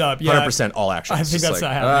 followed that up. Yeah. 100% all action. I It's think just that's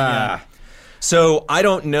like, happening, yeah. So I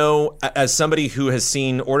don't know, as somebody who has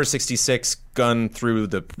seen Order 66 gone through a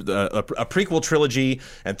prequel trilogy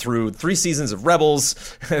and through 3 seasons of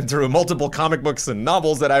Rebels and through multiple comic books and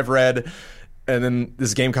novels that I've read, and then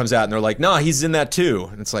this game comes out and they're like, nah, he's in that too.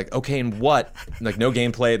 And it's like, okay, and what? Like, no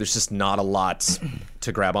gameplay. There's just not a lot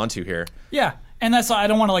to grab onto here. Yeah. And that's, I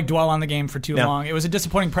don't want to like dwell on the game for too No. long. It was a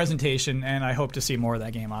disappointing presentation, and I hope to see more of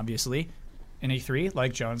that game, obviously, in E3,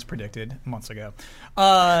 like Jones predicted months ago.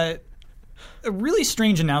 A really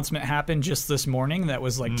strange announcement happened just this morning that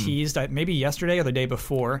was like teased maybe yesterday or the day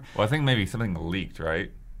before. Well, I think maybe something leaked, right?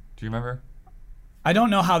 Do you remember? I don't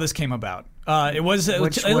know how this came about. It was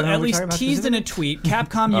Which one are at we least talking about teased in a tweet.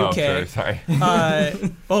 Capcom Oh, UK. sorry.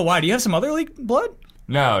 Why? Do you have some other leaked blood?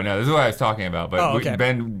 No, this is what I was talking about. But Oh, okay.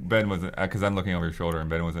 Ben wasn't, because I'm looking over your shoulder, and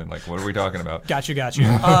Ben wasn't like, "What are we talking about?" Got you.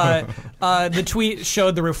 The tweet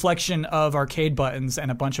showed the reflection of arcade buttons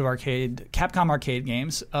and a bunch of Capcom arcade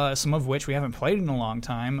games, some of which we haven't played in a long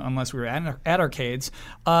time, unless we were at arcades.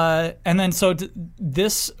 And then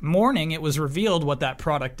this morning it was revealed what that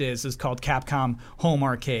product is called Capcom Home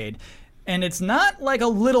Arcade. And it's not like a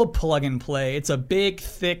little plug and play. It's a big,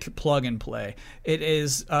 thick plug and play. It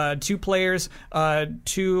is 2 players,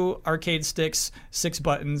 2 arcade sticks, 6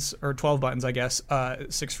 buttons, or 12 buttons, I guess,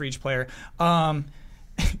 6 for each player.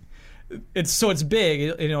 It's big.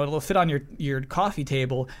 It'll fit on your coffee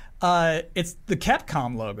table. It's the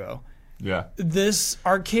Capcom logo. Yeah. This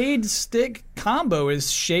arcade stick combo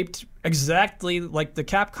is shaped exactly like the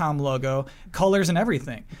Capcom logo, colors and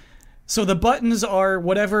everything. So the buttons are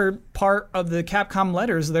whatever part of the Capcom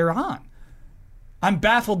letters they're on. I'm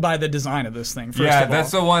baffled by the design of this thing, first of all.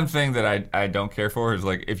 That's the one thing that I don't care for is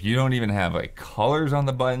like if you don't even have like colors on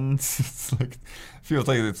the buttons, it's like feels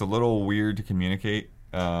like it's a little weird to communicate.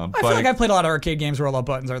 I feel like I've played a lot of arcade games where all the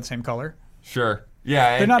buttons are the same color. Sure.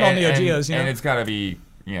 Yeah. They're not all Neo Geos, and it's got to be,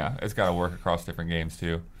 it's got to work across different games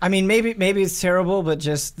too. I mean, maybe it's terrible, but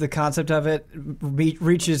just the concept of it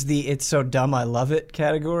reaches the "it's so dumb I love it"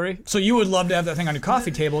 category. So you would love to have that thing on your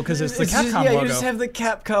coffee table because it's the Capcom logo. You just have the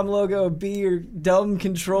Capcom logo be your dumb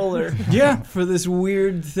controller. Yeah. For this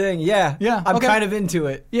weird thing. Yeah. I'm okay. kind of into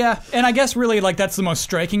it. Yeah, and I guess really like that's the most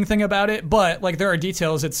striking thing about it. But like there are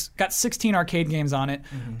details. It's got 16 arcade games on it.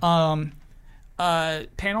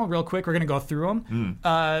 Panel, real quick, we're gonna go through them.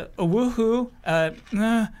 A woohoo,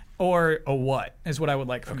 or a what is what I would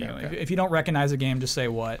like from you. Okay. If you don't recognize a game, just say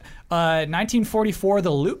what. 1944, The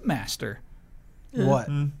Loop Master. What?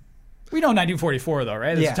 We know 1944 though,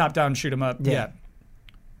 right? It's Yeah. a top-down shoot 'em up. Yeah.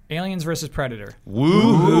 Aliens versus Predator.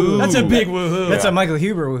 Woohoo! That's a big woohoo. That's a Michael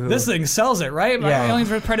Huber woohoo. This thing sells it, right? Yeah. Aliens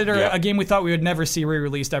vs. Predator, Yeah. a game we thought we would never see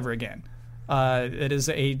re-released ever again. It is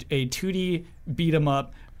a 2D beat 'em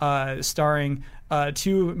up starring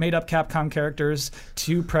 2 made-up Capcom characters,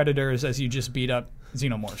 2 predators as you just beat up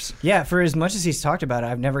xenomorphs. Yeah, for as much as he's talked about it,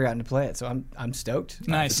 I've never gotten to play it, so I'm stoked.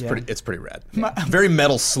 Nice. It's pretty rad. Very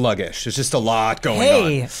Metal Sluggish. There's just a lot going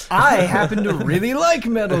Hey, on. I happen to really like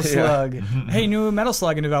Metal Slug. Hey, new Metal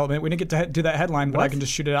Slug in development. We didn't get to do that headline, but I can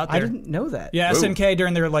just shoot it out there. I didn't know that. Yeah, Ooh. SNK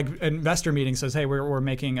during their like investor meeting says, "Hey, we're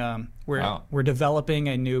making Wow. we're developing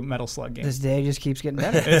a new Metal Slug game." This day just keeps getting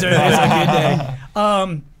better. It's a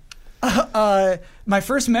good day. My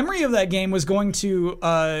first memory of that game was going to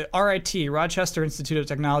RIT, Rochester Institute of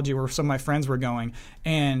Technology, where some of my friends were going,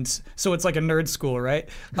 and so it's like a nerd school, right?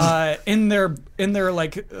 In their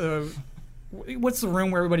like. What's the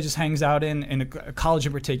room where everybody just hangs out in a college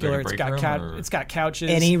in particular? Like a break room, or- It's got couches.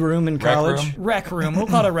 Any room in Rec college. room? Rec room. We'll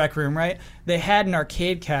call it a rec room, right? They had an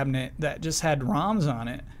arcade cabinet that just had ROMs on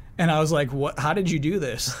it. And I was like, "What? How did you do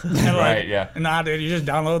this?" And they're like, Right, yeah. Nah, dude, you just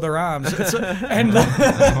download the ROMs. And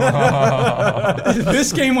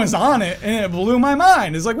this game was on it, and it blew my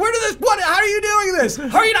mind. It's like, where did this? What? How are you doing this?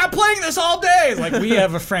 How are you not playing this all day? It's like, we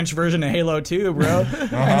have a French version of Halo 2, bro.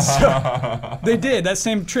 And so they did that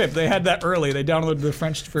same trip. They had that early. They downloaded the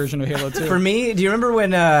French version of Halo 2. For me, do you remember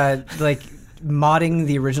when like modding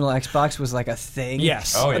the original Xbox was like a thing?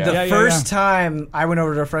 Yes. Oh, yeah. The first time I went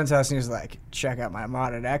over to a friend's house and he was like, "Check out my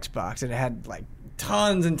modded Xbox," and it had like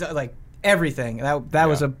tons and like everything. That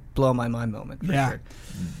was Yeah. a blow my mind moment. For Yeah. sure.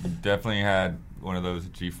 Definitely had one of those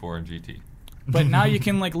G4 and GT. But now you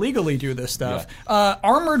can like legally do this stuff.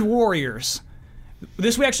 Armored Warriors.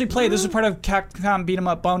 This we actually played. This was part of Capcom Beat 'em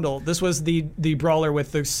Up bundle. This was the brawler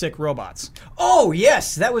with the sick robots. Oh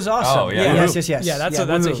yes, that was awesome. Oh, yeah. Yes. Yeah, that's a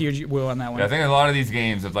woo-hoo. huge woo on that one. Yeah, I think a lot of these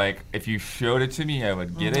games of like, if you showed it to me, I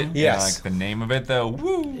would get it. Yes. And, like the name of it though,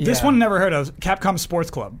 woo. This Yeah. one never heard of. Capcom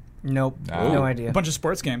Sports Club. Nope, Oh. no A idea. bunch of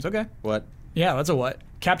sports games. Okay. What? Yeah, that's a what?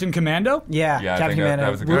 Captain Commando. Yeah, Yeah, I Captain think that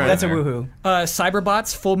Commando. was a good one That's a there. woohoo.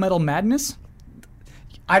 Cyberbots Full Metal Madness.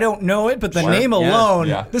 I don't know it, but the Sure. name Yeah. alone.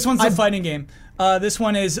 Yeah. This one's a fighting game. This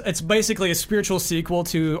one it's basically a spiritual sequel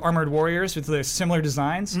to Armored Warriors with the similar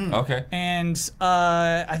designs. Okay. And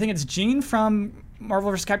I think it's Gene from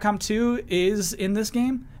Marvel vs. Capcom 2 is in this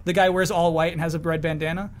game. The guy wears all white and has a red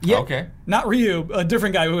bandana. Yeah. Okay. Not Ryu, a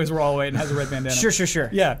different guy who wears all white and has a red bandana. Sure.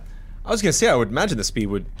 Yeah. I was gonna say I would imagine this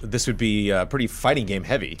would be pretty fighting game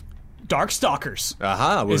heavy. Darkstalkers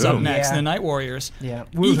Aha! is up woohoo. next. Yeah. The Night Warriors. Yeah.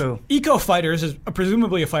 Woohoo. Eco Fighters is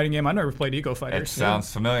presumably a fighting game. I've never played Eco It Fighters.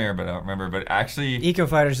 sounds familiar, but I don't remember. But actually, Eco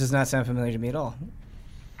Fighters does not sound familiar to me at all.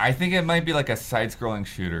 I think it might be like a side-scrolling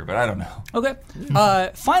shooter, but I don't know. Okay.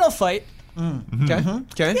 Final Fight. Okay.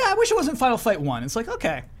 Okay. Yeah, I wish it wasn't Final Fight 1. It's like,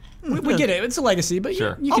 okay. We get it. It's a legacy, but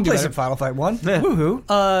Sure. you I'll can do play better. some Final Fight 1.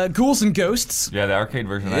 Woohoo. Ghouls and Ghosts, Yeah, the arcade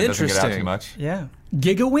version of that doesn't get out too Interesting. much. Yeah.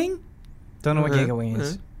 Gigawing, Don't know what Gigawing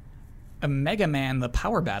is. a Mega Man, the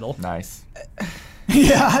Power Battle. Nice.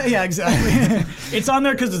 yeah, exactly. It's on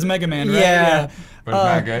there because it's Mega Man, right? Yeah. But it's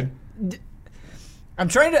not good. I'm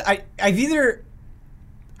trying to.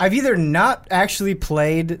 I've either not actually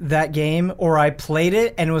played that game, or I played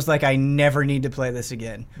it and was like, I never need to play this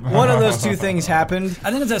again. One of those two things happened. I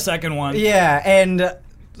think it's the second one. Yeah, and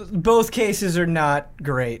both cases are not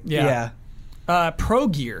great. Yeah. Pro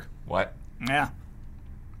Gear. What? Yeah.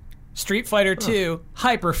 Street Fighter 2,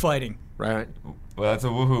 Hyper Fighting. Right. Well, that's a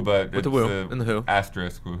woohoo, but it's the woo a and the who.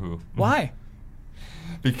 asterisk woohoo. Why?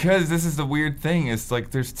 Because this is the weird thing. It's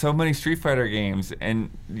like there's so many Street Fighter games, and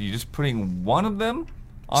you're just putting one of them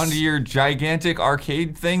onto your gigantic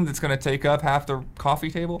arcade thing that's going to take up half the coffee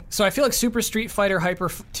table. So I feel like Super Street Fighter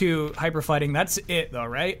 2 Hyper Fighting, that's it though,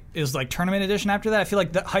 right? Is like Tournament Edition after that? I feel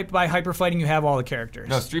like by Hyper Fighting you have all the characters.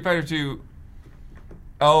 No, Street Fighter 2.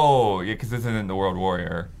 Oh, yeah, because this isn't the World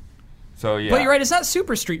Warrior. So, yeah. But you're right, it's not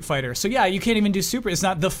Super Street Fighter. So yeah, you can't even do Super. It's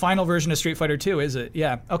not the final version of Street Fighter 2, is it?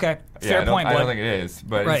 Yeah. Okay. Fair point, I boy. don't think it is.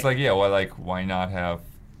 But Right. it's like, yeah, well, why not have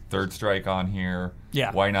Third Strike on here?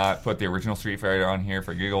 Yeah. Why not put the original Street Fighter on here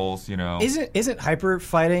for giggles, you know? Isn't Hyper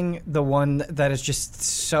Fighting the one that is just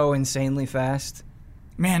so insanely fast?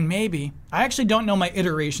 Man, maybe. I actually don't know my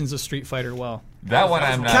iterations of Street Fighter well. That one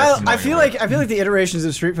I'm not Kyle, familiar I feel with. like the iterations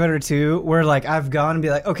of Street Fighter 2 where like I've gone and be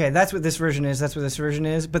like, okay, that's what this version is, that's what this version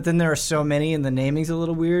is, but then there are so many and the naming's a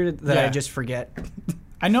little weird that Yeah. I just forget.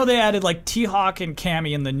 I know they added like T-Hawk and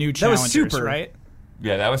Cammy in the new That challengers, was Super. right?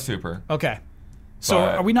 Yeah, that was super. Okay. So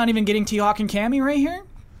But- are we not even getting T-Hawk and Cammy right here?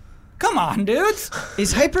 Come on, dudes.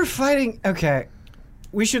 Is Hyper Fighting okay?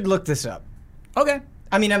 We should look this up. Okay.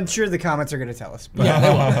 I mean, I'm sure the comments are going to tell us. But Yeah, they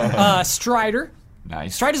will. Strider.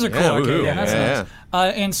 Nice. Striders are cool. Yeah, Okay, woohoo. yeah, that's Yeah,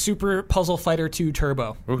 nice. And Super Puzzle Fighter 2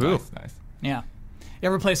 Turbo. Woohoo. Nice. Yeah. You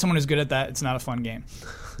ever play someone who's good at that? It's not a fun game.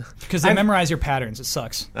 Because they memorize your patterns. It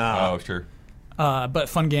sucks. Oh, sure. But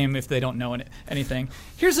fun game if they don't know anything.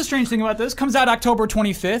 Here's the strange thing about this. Comes out October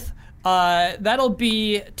 25th. That'll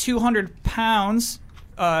be 200 pounds,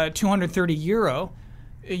 230 euro.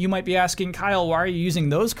 You might be asking, Kyle, why are you using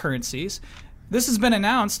those currencies? This has been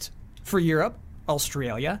announced for Europe,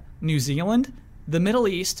 Australia, New Zealand, the Middle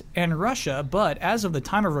East, and Russia, but as of the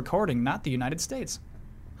time of recording, not the United States.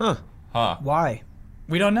 Huh. why?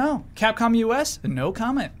 We don't know. Capcom US, no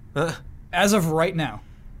comment. As of right now.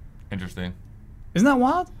 Interesting. Isn't that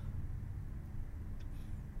wild?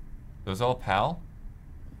 Those all PAL?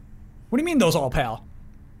 What do you mean those all PAL?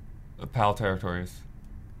 PAL territories.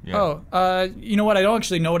 Yeah. Oh, you know what? I don't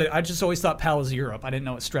actually know what I just always thought PAL was Europe. I didn't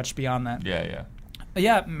know it stretched beyond that. Yeah.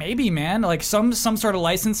 Yeah, maybe, man. Like some sort of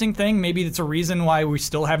licensing thing. Maybe it's a reason why we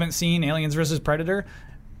still haven't seen Aliens vs. Predator.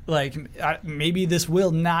 Like, maybe this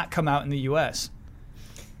will not come out in the U.S.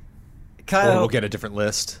 Or Kyle, we'll get a different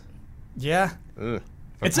list. Yeah. Ugh.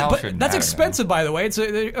 It's PAL but shouldn't that's matter expensive, by the way. It's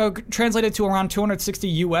translated to around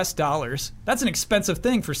 $260 US. That's an expensive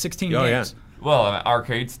thing for 16 Oh, games. now. Well, an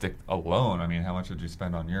arcade stick alone, I mean, how much would you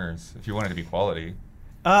spend on yours if you wanted to be quality?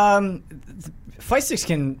 fight sticks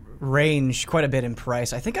can range quite a bit in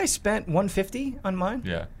price. I think I spent $150 on mine.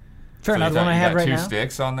 Yeah. Fair So enough. you one I got have right two now.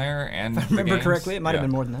 sticks on there, and If I remember correctly, it might have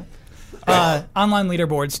been more than that. Online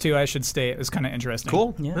leaderboards too. I should state is kind of interesting.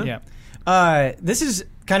 Cool. Yeah. Yeah. This is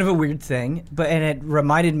kind of a weird thing, and it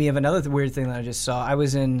reminded me of another weird thing that I just saw. I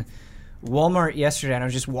was in Walmart yesterday, and I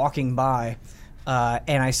was just walking by,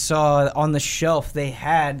 and I saw on the shelf they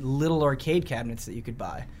had little arcade cabinets that you could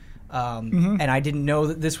buy. And I didn't know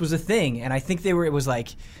that this was a thing. And I think it was like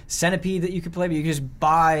Centipede that you could play, but you could just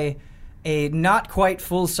buy a not quite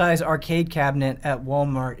full-size arcade cabinet at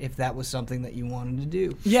Walmart if that was something that you wanted to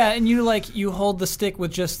do. Yeah, and you hold the stick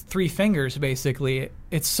with just 3 fingers, basically.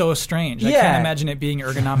 It's so strange. I Yeah. can't imagine it being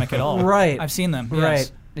ergonomic at all. Right. I've seen them. yes.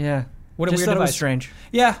 Right. Yeah. What a Just weird thought it was device. strange.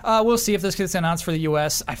 Yeah, we'll see if this gets announced for the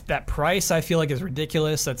U.S. That price, I feel like, is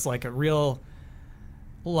ridiculous. That's like a real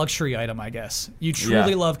luxury item, I guess. You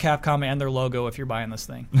truly Yeah. love Capcom and their logo if you're buying this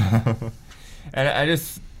thing. And I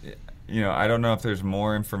just, I don't know if there's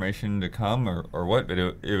more information to come or what, but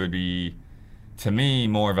it would be, to me,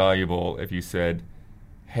 more valuable if you said,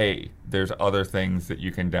 hey, there's other things that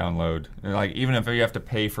you can download. And like, even if you have to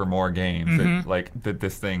pay for more games, that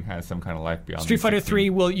this thing has some kind of life beyond Street these Fighter 16.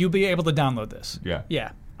 3, you'll be able to download this. Yeah.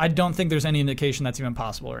 Yeah. I don't think there's any indication that's even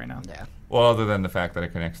possible right now. Yeah. Well, other than the fact that it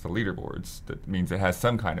connects to leaderboards, that means it has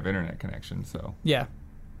some kind of internet connection, so. Yeah.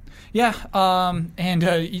 Yeah, and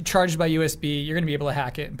you charged by USB, you're going to be able to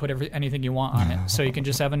hack it and put anything you want on it. So you can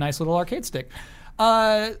just have a nice little arcade stick.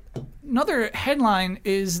 Another headline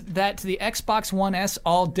is that the Xbox One S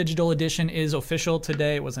All Digital Edition is official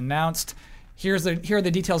today. It was announced. Here are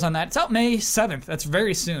the details on that. It's out May 7th. That's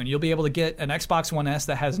very soon. You'll be able to get an Xbox One S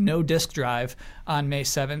that has no disc drive on May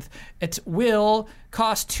 7th. It will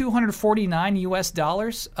cost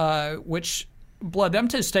 $249, which, Blood, I'm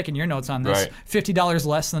just taking your notes on this. Right. $50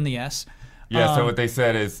 less than the S. Yeah, so what they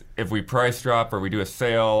said is if we price drop or we do a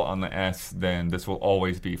sale on the S, then this will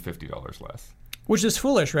always be $50 less. Which is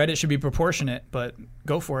foolish, right? It should be proportionate, but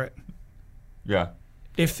go for it. Yeah.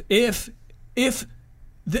 If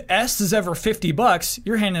the S is ever $50,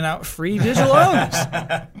 you're handing out free digital owners.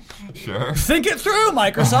 Sure. Think it through,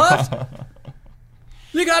 Microsoft.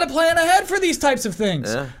 You got to plan ahead for these types of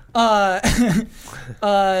things. Comes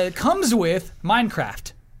with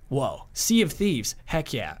Minecraft. Whoa. Sea of Thieves.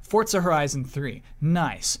 Heck yeah. Forza Horizon 3.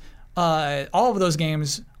 Nice. All of those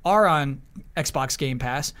games are on Xbox Game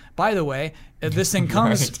Pass. By the way, this thing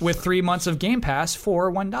comes with 3 months of Game Pass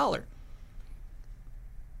for $1.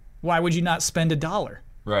 Why would you not spend $1?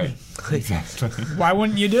 Right. Exactly. Why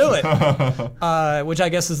wouldn't you do it? Which I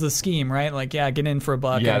guess is the scheme, right? Like, yeah, get in for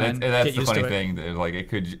 $1 Yeah, and then that's get the used funny to it. thing. That, like,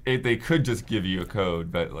 they could just give you a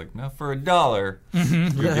code, but like, no, for $1,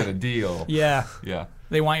 you get a deal. Yeah. Yeah.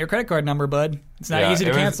 They want your credit card number, bud. It's not Yeah, easy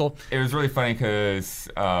to cancel. It was really funny because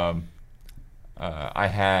I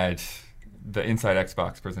had the Inside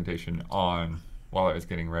Xbox presentation on while I was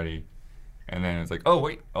getting ready, and then it's like, oh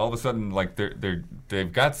wait! All of a sudden, like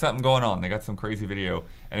they've got something going on. They got some crazy video,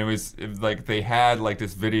 and it was like they had like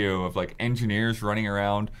this video of like engineers running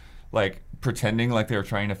around, like pretending like they were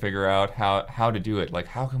trying to figure out how to do it. Like,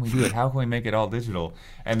 how can we do it? How can we make it all digital?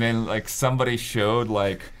 And then like somebody showed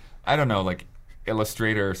like, I don't know, like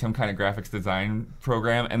Illustrator or some kind of graphics design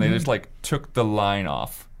program, and they just like took the line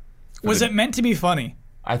off. Was it meant to be funny?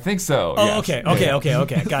 I think so. Oh, yes. okay.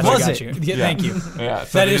 Got Was you. it? Yeah, Thank you. Yeah,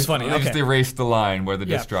 so That they is just, funny. They just Okay. erased the line where the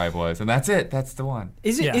disk Yeah. drive was, and that's it. That's the one.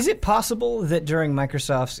 Is Yeah. it possible that during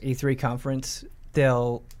Microsoft's E3 conference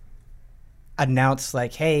they'll announce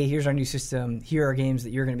like, "Hey, here's our new system. Here are games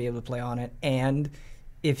that you're going to be able to play on it, and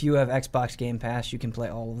if you have Xbox Game Pass, you can play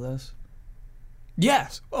all of those."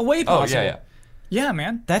 Yes. Way Oh possible. yeah. Yeah,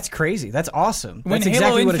 man. That's crazy. That's awesome. When That's Halo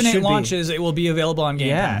exactly what it Infinite should launches, it will be available on be. Game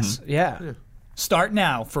Yeah, Pass. yeah. Start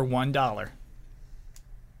now for $1.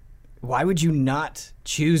 Why would you not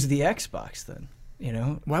choose the Xbox then? You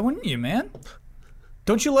know, Why wouldn't you, man?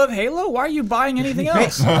 Don't you love Halo? Why are you buying anything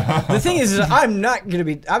else? the thing is I'm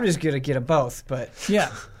just gonna get them both. But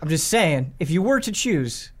Yeah. I'm just saying, if you were to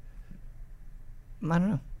choose, I don't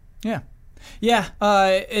know. Yeah. Yeah.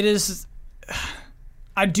 It is.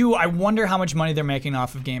 I wonder how much money they're making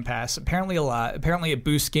off of Game Pass. Apparently a lot. Apparently it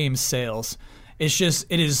boosts game sales. It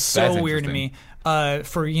is so That's weird to me.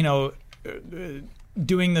 For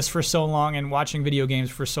doing this for so long and watching video games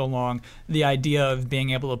for so long, the idea of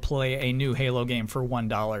being able to play a new Halo game for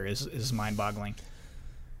 $1 is mind-boggling.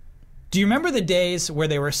 Do you remember the days where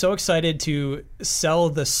they were so excited to sell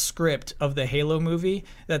the script of the Halo movie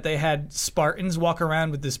that they had Spartans walk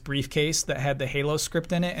around with this briefcase that had the Halo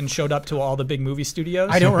script in it and showed up to all the big movie studios?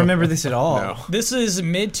 I don't remember this at all. No. This is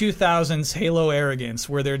mid-2000s Halo arrogance,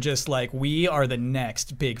 where they're just like, we are the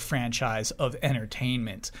next big franchise of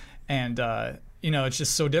entertainment. And, it's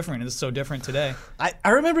just so different. It's so different today. I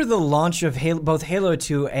remember the launch of both Halo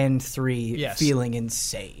 2 and 3 Yes. feeling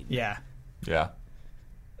insane. Yeah. Yeah.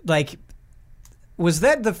 Like, was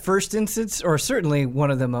that the first instance, or certainly one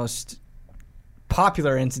of the most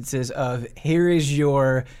popular instances of, here is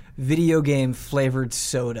your video game flavored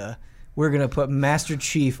soda. We're going to put Master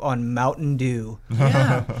Chief on Mountain Dew.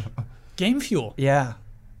 Yeah. Game Fuel. Yeah.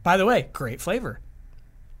 By the way, great flavor.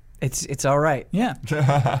 It's all right. Yeah.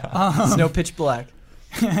 It's no Pitch Black.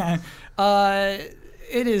 It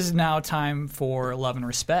is now time for Love and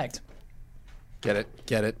Respect. Get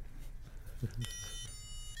it.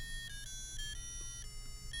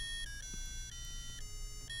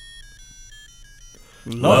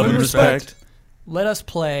 Love and respect. Let us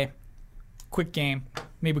play quick game.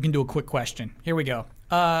 Maybe we can do a quick question. Here we go.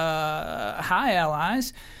 Hi,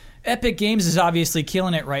 allies. Epic Games is obviously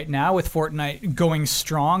killing it right now with Fortnite going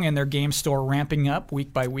strong and their game store ramping up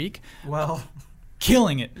week by week. Well,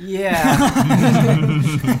 Killing it.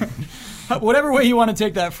 yeah. Whatever way you want to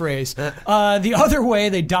take that phrase. The other way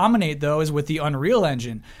they dominate, though, is with the Unreal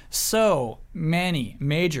Engine. So many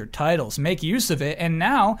major titles make use of it, and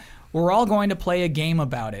now we're all going to play a game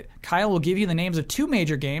about it. Kyle will give you the names of 2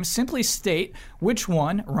 major games. Simply state which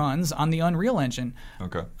one runs on the Unreal Engine.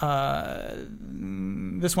 Okay.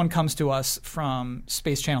 This one comes to us from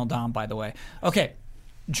Space Channel Dom, by the way. Okay,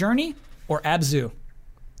 Journey or Abzu?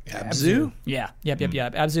 Abzu? Yeah. Yep.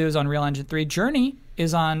 Abzu is on Unreal Engine 3. Journey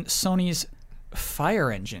is on Sony's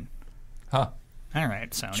Fire Engine. Huh. All right,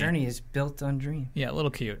 Sony. Journey is built on Dream. Yeah, a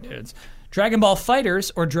little cute, dudes. Dragon Ball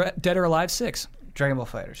Fighters or Dead or Alive 6? Dragon Ball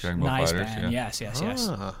Fighters. Dragon Ball Nice, Fighters, man. yeah. Yes.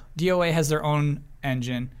 Ah. DOA has their own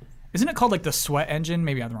engine. Isn't it called like the Sweat Engine?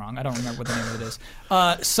 Maybe I'm wrong. I don't remember what the name of it is.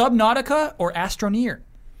 Subnautica or Astroneer?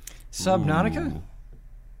 Subnautica? Ooh.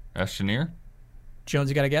 Astroneer? Jones,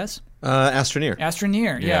 you got a guess? Astroneer.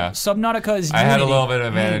 Astroneer, yeah. Yeah. Subnautica is I had a Unity. little bit of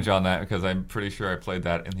advantage on that because I'm pretty sure I played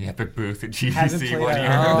that in the Epic booth at Hasn't GDC played one that.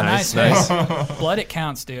 year. Oh, Nice, nice. Blood, it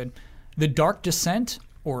counts, dude. The Dark Descent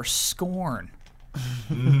or Scorn?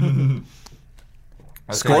 Okay.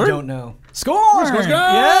 Scorn? I don't know. Scorn! Scorn!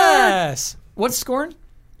 Yes! What's Scorn?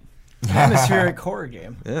 Atmospheric horror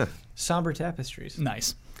game. Yeah. Somber tapestries.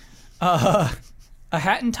 Nice. A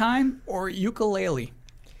Hat in Time or Ukulele?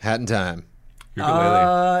 Hat in Time.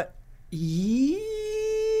 Ukulele.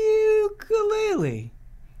 Ukulele.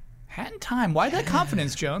 Hat in Time. Why that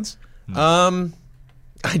confidence, Jones?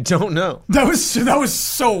 I don't know. That was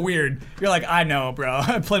so weird. You're like, I know, bro.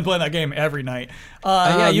 I'm playing that game every night.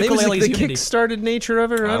 Yeah, maybe it was Ukulele's the Unity. kick-started nature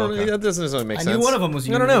of it. Or I don't okay. know. That doesn't necessarily make I sense. knew one of them was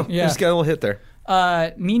I don't know. Unity. Yeah. Just got a little hit there.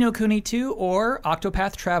 Ni no Kuni 2 or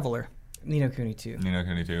Octopath Traveler? Ni no Kuni 2. Ni no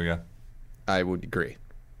Kuni 2, yeah. I would agree.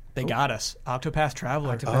 They got us. Octopath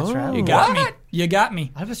Traveler. Octopath Traveler. You got me. You got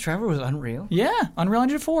me. Octopath Traveler was Unreal. Yeah, Unreal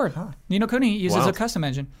Engine 4. Ni no Kuni uses Wow. a custom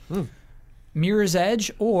engine. Mirror's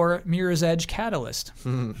Edge or Mirror's Edge Catalyst?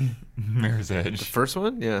 Mirror's Edge. First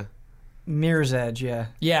one? Yeah. Mirror's Edge, yeah.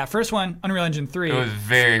 Yeah, first one, Unreal Engine 3. It was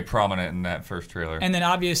very prominent in that first trailer. And then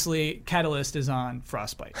obviously Catalyst is on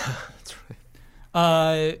Frostbite. That's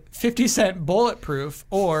right. 50 Cent Bulletproof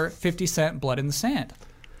or 50 Cent Blood in the Sand?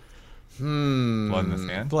 Blood in the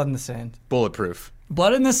Sand. Blood in the Sand. Bulletproof.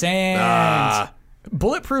 Blood in the Sand. Ah.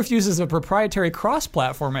 Bulletproof uses a proprietary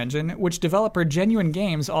cross-platform engine, which developer Genuine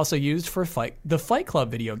Games also used for the Fight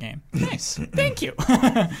Club video game. Nice. Thank you.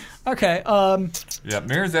 Okay. Yeah,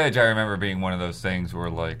 Mirror's Edge, I remember being one of those things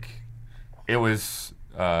where, like, it was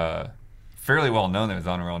fairly well known that it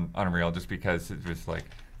was Unreal just because it was like,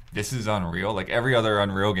 this is Unreal. Like, every other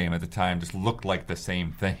Unreal game at the time just looked like the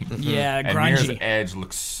same thing. Yeah, and grungy. Mirror's Edge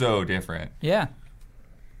looks so different. Yeah.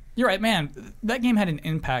 You're right, man. That game had an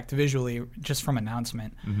impact visually just from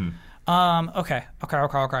announcement. Okay.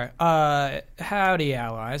 Howdy,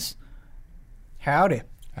 allies. Howdy.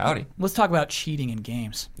 Howdy. Let's talk about cheating in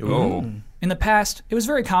games. Oh. In the past, it was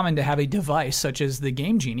very common to have a device such as the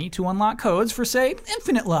Game Genie to unlock codes for, say,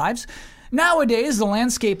 infinite lives. Nowadays, the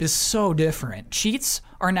landscape is so different. Cheats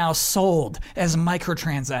are now sold as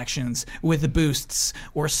microtransactions with boosts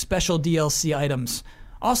or special DLC items.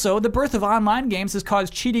 Also, the birth of online games has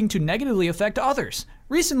caused cheating to negatively affect others.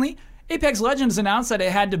 Recently, Apex Legends announced that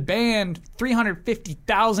it had to ban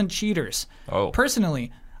 350,000 cheaters. Oh.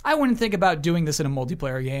 Personally, I wouldn't think about doing this in a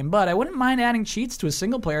multiplayer game, but I wouldn't mind adding cheats to a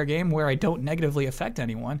single-player game where I don't negatively affect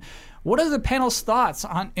anyone. What are the panel's thoughts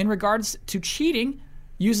in regards to cheating?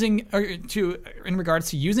 In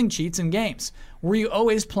regards to using cheats in games? Were you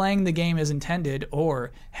always playing the game as intended,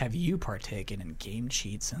 or have you partaken in game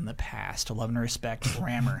cheats in the past? Love and respect,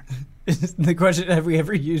 Rammer. The question, have we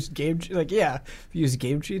ever used game cheats? Like, yeah, we use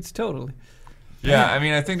game cheats, totally. Yeah, I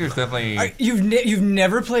mean, I think there's definitely... You've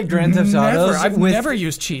never played Grand Theft Auto? Never. I've never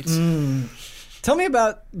used cheats. Tell me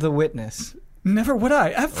about The Witness. Never would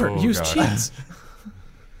I ever Oh, use God. cheats.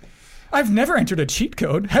 I've never entered a cheat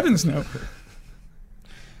code. Heavens no.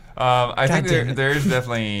 I think damn it. there's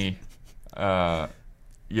definitely,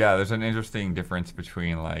 there's an interesting difference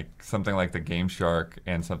between like something like the Game Shark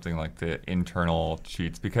and something like the internal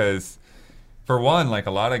cheats because, for one, like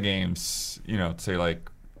a lot of games, say like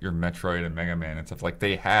your Metroid and Mega Man and stuff, like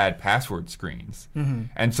they had password screens,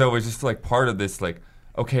 and so it was just like part of this like,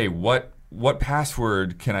 okay, what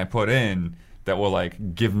password can I put in that will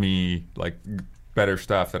like give me like better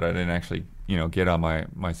stuff that I didn't actually get on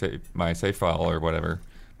my save file or whatever.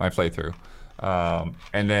 My playthrough.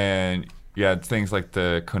 And then, it's things like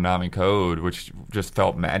the Konami code, which just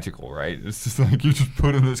felt magical, right? It's just like you just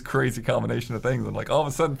put in this crazy combination of things and like all of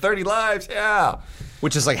a sudden 30 lives, yeah.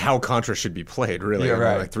 Which is like how Contra should be played, really. Yeah,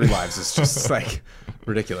 right. Like 3 lives is just like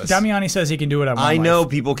ridiculous. Damiani says he can do it on one I life. know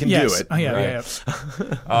people can Yes. do it. Oh, yeah, right?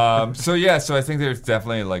 yeah. So I think there's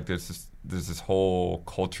definitely like there's this whole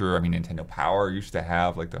culture. I mean, Nintendo Power used to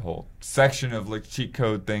have like the whole section of like cheat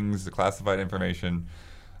code things, the classified information.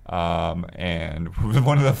 And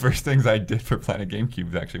one of the first things I did for Planet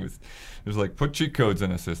GameCube actually was like put cheat codes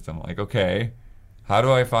in a system. Like, okay, how do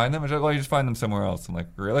I find them? It's like, well, you just find them somewhere else. I'm like,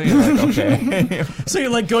 really? You're like, okay. So you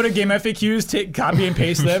like go to Game FAQs, take copy and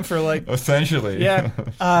paste them for like. Essentially. Yeah.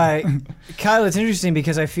 Kyle, it's interesting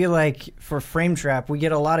because I feel like for Frame Trap, we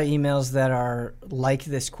get a lot of emails that are like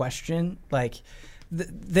this question. Like,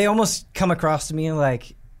 they almost come across to me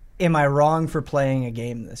like, am I wrong for playing a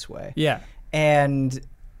game this way? Yeah. And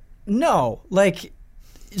no, like,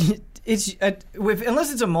 it's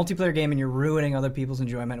unless it's a multiplayer game and you're ruining other people's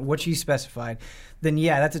enjoyment, what you specified, then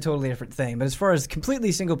yeah, that's a totally different thing. But as far as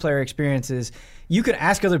completely single-player experiences, you could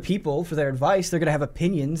ask other people for their advice. They're going to have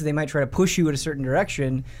opinions. They might try to push you in a certain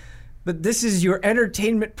direction. But this is your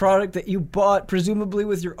entertainment product that you bought, presumably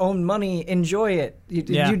with your own money. Enjoy it.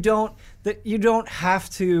 You don't have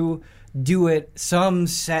to do it some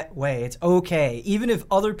set way. It's okay, even if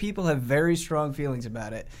other people have very strong feelings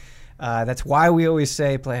about it. That's why we always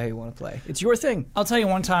say play how you want to play. It's your thing. I'll tell you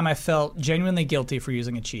one time I felt genuinely guilty for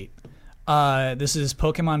using a cheat. This is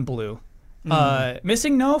Pokemon Blue.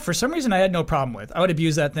 Missing No, for some reason I had no problem with. I would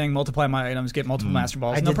abuse that thing, multiply my items, get multiple Master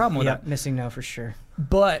Balls. No problem with that. Missing No for sure.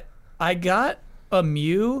 But I got a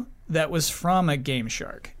Mew that was from a Game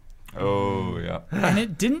Shark. Oh, yeah. And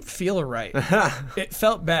it didn't feel right. It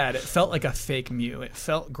felt bad. It felt like a fake Mew. It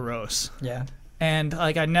felt gross. Yeah. And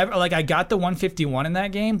like I got the 151 in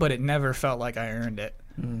that game, but it never felt like I earned it.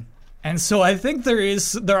 And so I think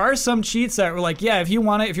there are some cheats that were like, yeah, if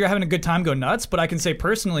you're having a good time, go nuts. But I can say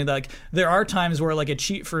personally, like there are times where like a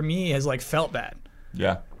cheat for me has like felt bad.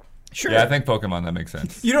 Yeah. Sure. Yeah, I think Pokemon, that makes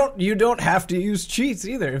sense. You don't have to use cheats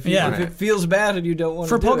either. If it feels bad and you don't want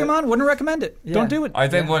to do Pokemon, wouldn't recommend it. Yeah. Don't do it. I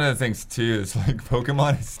think one of the things too is like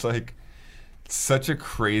Pokemon is like such a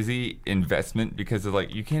crazy investment because of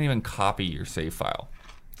like you can't even copy your save file.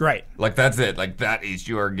 Right. Like that's it. Like that is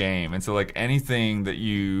your game. And so like anything that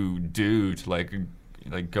you do to like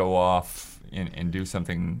go off and do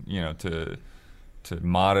something, to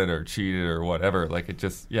mod it or cheat it or whatever, like it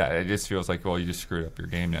just feels like, well, you just screwed up your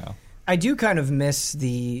game now. I do kind of miss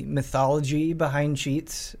the mythology behind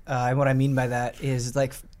cheats. And what I mean by that is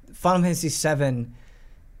like Final Fantasy VII,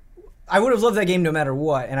 I would have loved that game no matter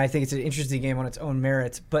what, and I think it's an interesting game on its own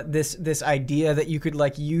merits. But this idea that you could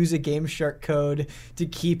like use a Game Shark code to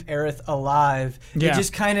keep Aerith alive, it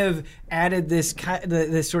just kind of added this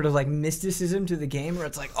sort of like mysticism to the game, where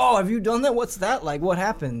it's like, oh, have you done that? What's that like? What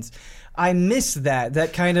happens? I miss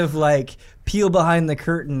that kind of like peel behind the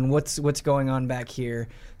curtain. What's going on back here?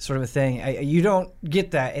 Sort of a thing. You don't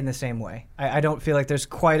get that in the same way. I don't feel like there's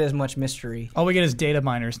quite as much mystery. All we get is data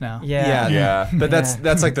miners now. Yeah. But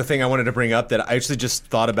that's like the thing I wanted to bring up that I actually just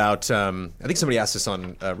thought about. I think somebody asked us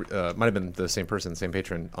on, might have been the same person, same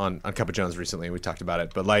patron on Cup of Jones recently. And we talked about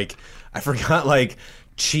it, but like I forgot like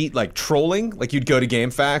cheat like trolling. Like you'd go to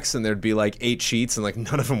GameFAQs and there'd be like 8 cheats and like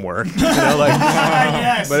none of them work.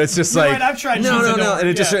 Yes. But it's just You're like right, I've tried no,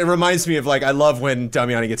 cheats and it reminds me of like I love when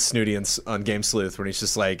Damiani gets snooty on Game Sleuth when he's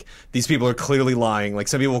just like these people are clearly lying. Like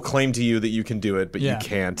some people will claim to you that you can do it, but you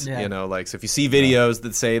can't. Yeah. Like so if you see videos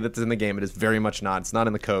that say that it's in the game, it is very much not. It's not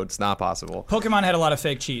in the code. It's not possible. Pokemon had a lot of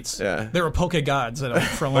fake cheats. Yeah. There were Poke Gods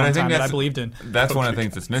for a long time that I believed in. That's one of the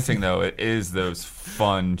things that's missing though. It is those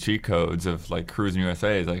fun cheat codes of like Cruising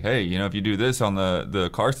USA. It's like, hey, if you do this on the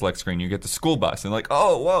car select screen, you get the school bus, and like,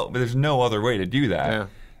 oh, whoa, but there's no other way to do that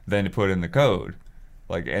than to put in the code.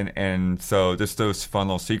 Like and so just those fun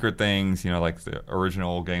little secret things, like the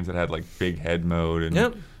original games that had like big head mode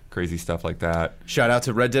and crazy stuff like that. Shout out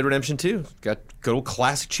to Red Dead Redemption 2. Got good old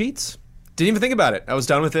classic cheats. Didn't even think about it. I was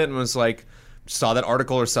done with it and was like, saw that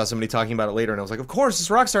article or saw somebody talking about it later, and I was like, of course, it's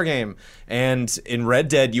a Rockstar game. And in Red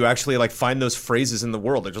Dead, you actually like find those phrases in the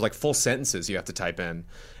world. They're just like full sentences you have to type in,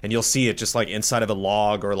 and you'll see it just like inside of a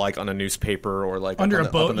log or like on a newspaper or like under a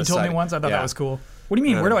boat. You told me once. I thought that was cool. What do you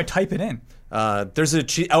mean? Where do I type it in? There's a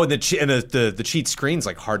cheat. Oh, and the cheat screen's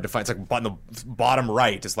like hard to find. It's like on the bottom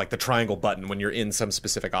right is like the triangle button when you're in some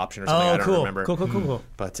specific option or something. I don't remember. Cool.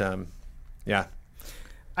 But yeah.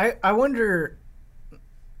 I wonder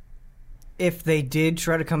if they did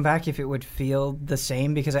try to come back, if it would feel the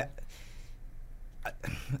same, because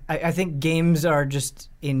I think games are just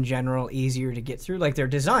in general easier to get through. Like they're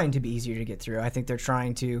designed to be easier to get through. I think they're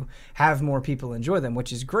trying to have more people enjoy them,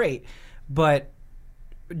 which is great. But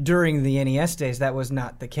during the NES days, that was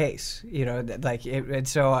not the case. And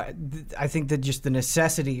so I think that just the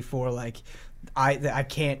necessity for like I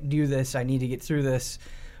can't do this, I need to get through this,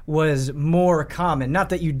 was more common. Not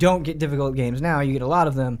that you don't get difficult games now, you get a lot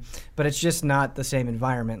of them, but it's just not the same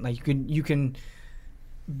environment. Like you can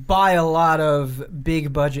buy a lot of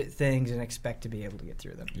big budget things and expect to be able to get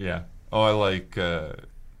through them. Yeah. Oh, I like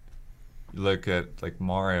look at like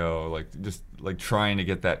Mario, like just like trying to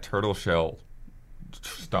get that turtle shell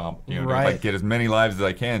stomp, to, Right. like get as many lives as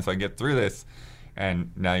I can so I get through this.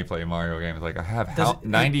 And now you play a Mario game. It's like I have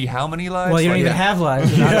 90 how many lives? Well, you don't Like, even have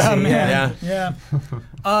lives. in Yeah, Odyssey. man. Yeah.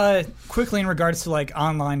 Yeah. Quickly in regards to like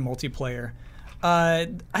online multiplayer, I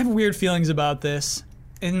have weird feelings about this.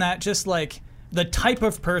 In that, just like the type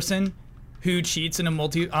of person who cheats in a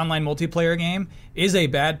online multiplayer game is a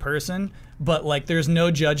bad person. But like, there's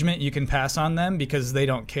no judgment you can pass on them because they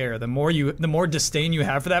don't care. The more disdain you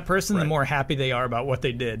have for that person, the Right. more happy they are about what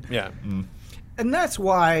they did. Yeah. And that's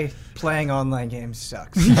why playing online games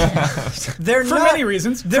sucks. They're For not, many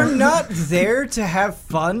reasons. They're not there to have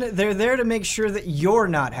fun. They're there to make sure that you're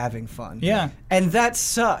not having fun. Yeah. And that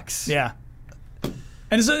sucks. Yeah.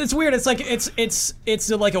 And it's weird. It's like it's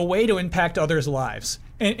like a way to impact others' lives.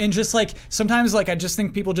 And just like sometimes like I just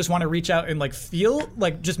think people just want to reach out and like feel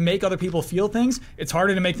like just make other people feel things. It's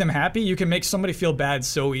harder to make them happy. You can make somebody feel bad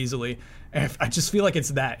so easily. And I just feel like it's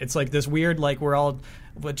that. It's like this weird like we're all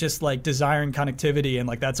just like desiring connectivity and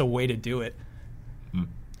like that's a way to do it.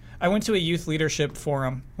 I went to a youth leadership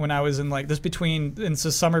forum when I was in like it's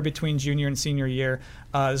the summer between junior and senior year.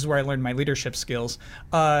 This is where I learned my leadership skills.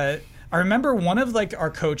 I remember one of like our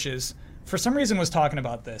coaches for some reason was talking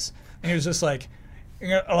about this, and he was just like, you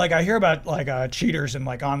know, like I hear about like cheaters and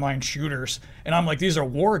like online shooters, and I'm like, these are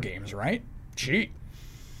war games, right? Cheat.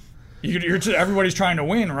 Everybody's trying to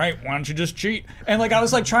win, right? Why don't you just cheat? And like I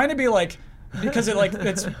was like trying to be like. Because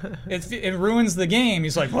it ruins the game.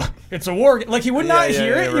 He's like, well, it's a war game. Like he would not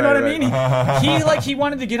hear it. You know what I mean? He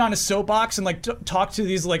wanted to get on a soapbox and like talk to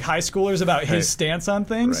these like high schoolers about his stance on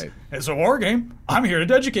things. Right. It's a war game. I'm here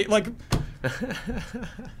to educate. Like,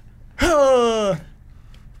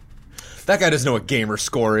 That guy doesn't know what gamer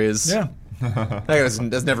score is. yeah. That guy has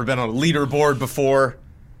never been on a leaderboard before.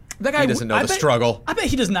 That guy He doesn't know the struggle. I bet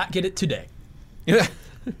he does not get it today. Yeah.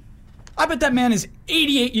 I bet that man is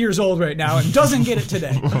 88 years old right now and doesn't get it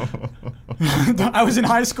today. I was in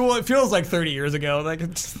high school. It feels like 30 years ago. Like,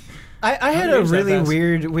 I had How a do you age that really fast?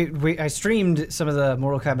 weird. I streamed some of the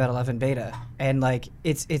Mortal Kombat 11 beta, and like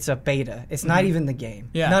it's a beta. It's not even the game.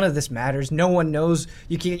 Yeah. None of this matters. No one knows.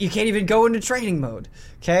 You can't even go into training mode.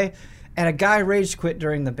 Okay, and a guy rage quit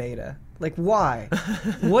during the beta. Like why?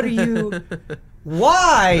 What are you?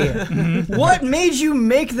 Why? What made you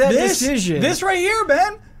make that decision? This right here,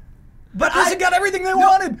 Ben. But Person got everything they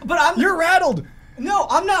wanted. but You're rattled. No,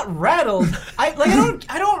 I'm not rattled.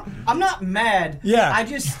 I'm not mad. Yeah.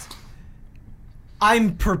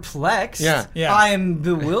 I'm perplexed. Yeah. Yeah. I'm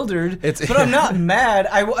bewildered. But I'm not mad.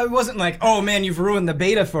 I wasn't like, oh man, you've ruined the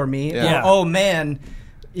beta for me. Yeah. Or, oh man,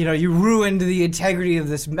 you ruined the integrity of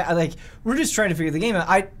this. Like, we're just trying to figure the game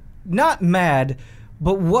out. Not mad,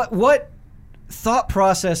 but what thought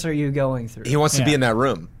process are you going through? He wants to be Yeah. in that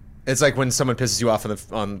room. It's like when someone pisses you off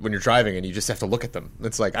when you're driving and you just have to look at them.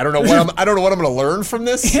 It's like I don't know what I'm going to learn from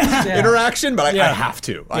this interaction, but I have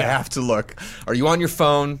to. I have to look. Are you on your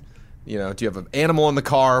phone? Do you have an animal in the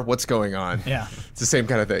car? What's going on? Yeah. It's the same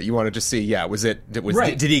kind of thing. You want to just see. Yeah,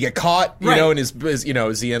 Right. did he get caught? Right. And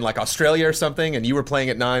is he in like Australia or something? And you were playing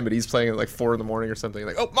at 9, but he's playing at like 4 in the morning or something.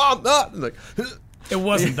 Like, oh, mom, not like. It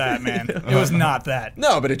wasn't that, man. It was not that.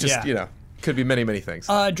 No, but it just Yeah. could be many things.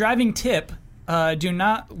 Driving tip: do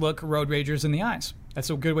not look road ragers in the eyes. That's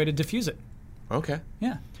a good way to diffuse it. Okay,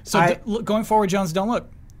 Yeah. So going forward, Jones, don't look.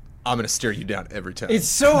 I'm going to stare you down every time. It's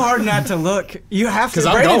so hard not to look. You have to. 'Cause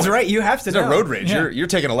I'm Brandon's going. right. You have to It's know. a road rage. Yeah. You're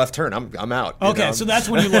taking a left turn. I'm out. Okay, so that's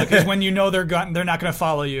when you look. Is when you know they're not going to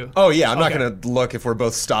follow you. Oh yeah, I'm not Okay. going to look if we're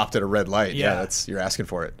both stopped at a red light. Yeah. You're asking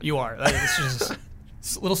for it. You are. It's just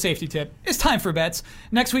it's a little safety tip. It's time for bets.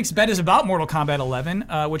 Next week's bet is about Mortal Kombat 11,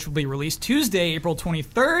 which will be released Tuesday, April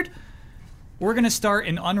 23rd. We're going to start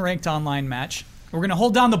an unranked online match. We're going to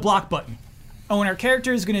hold down the block button. Oh, and our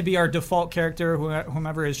character is going to be our default character,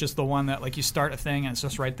 whomever is just the one that like you start a thing and it's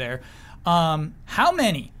just right there. How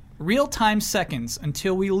many real-time seconds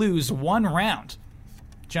until we lose one round?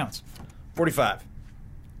 Jones. 45.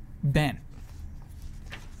 Ben.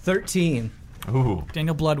 13. Ooh,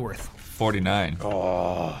 Daniel Bloodworth. 49.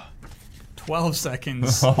 12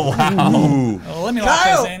 seconds. Oh, wow. Oh, let me lock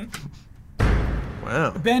Kyle! this in.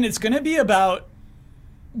 Wow. Ben, it's going to be about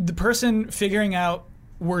the person figuring out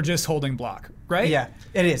we're just holding block, right? Yeah,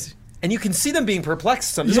 it is. And you can see them being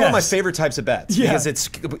perplexed. This is one of my Yes. favorite types of bets Yeah. because it's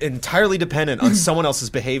entirely dependent on someone else's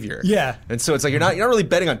behavior. Yeah. And so it's like you're not really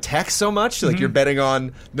betting on text so much. Like you're betting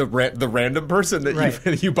on the random person that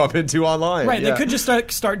Right. you bump into online. Right, Yeah. they could just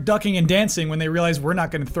start ducking and dancing when they realize we're not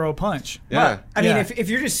going to throw a punch. Yeah. I mean, Yeah. if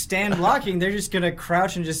you're just stand blocking, they're just gonna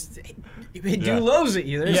crouch and just do lows at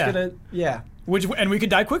you. They're just Yeah. gonna, And we could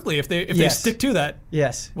die quickly if they Yes. stick to that.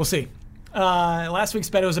 Yes. We'll see. Last week's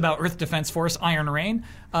bet was about Earth Defense Force Iron Rain,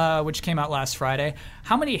 which came out last Friday.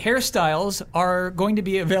 How many hairstyles are going to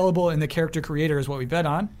be available in the character creator is what we bet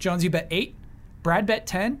on. Jones, you bet 8. Brad bet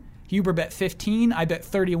 10. Huber bet 15. I bet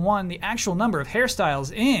 31. The actual number of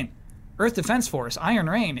hairstyles in Earth Defense Force Iron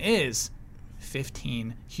Rain is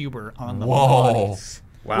 15. Huber on the money.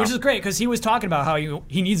 Wow. Which is great because he was talking about how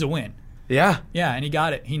he needs a win. Yeah. Yeah, and he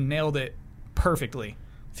got it. He nailed it perfectly.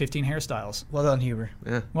 15 hairstyles. Well done, Huber.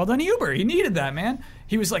 Well done, Huber. He needed that, man.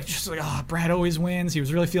 He was just like, oh, Brad always wins. He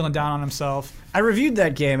was really feeling down on himself. I reviewed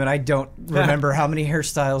that game, and I don't remember how many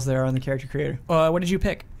hairstyles there are on the character creator. What did you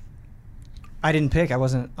pick? I didn't pick. I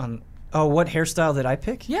wasn't on... Oh, what hairstyle did I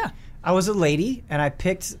pick? Yeah. I was a lady, and I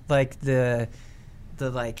picked, like, the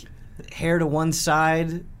hair to one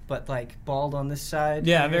side, but, like, bald on this side.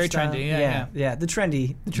 Yeah, kind of very hairstyle. trendy. Yeah. Yeah, the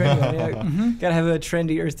trendy one. Yeah. Gotta have a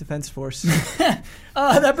trendy Earth Defense Force.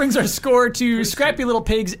 That brings our score to Scrappy Little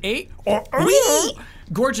Pigs 8.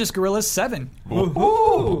 Gorgeous Gorillas 7.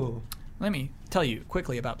 Ooh. Let me tell you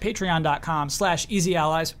quickly about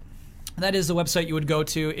patreon.com/easyallies. That is the website you would go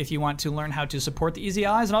to if you want to learn how to support the Easy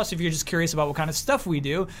Allies, and also if you're just curious about what kind of stuff we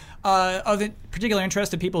do. Of particular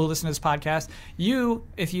interest to people who listen to this podcast,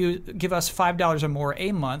 if you give us $5 or more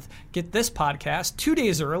a month, get this podcast 2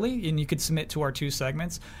 days early, and you could submit to our 2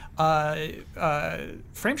 segments.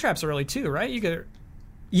 Frame Traps early too, right? You get...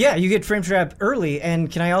 Yeah, you get Frame Trap early, and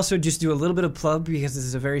can I also just do a little bit of plug because this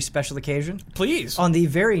is a very special occasion? Please. On the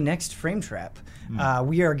very next Frame Trap,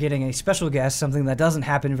 we are getting a special guest, something that doesn't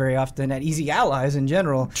happen very often at Easy Allies in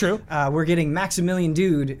general. True. We're getting Maximilian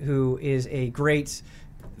Dude, who is a great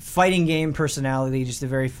fighting game personality, just a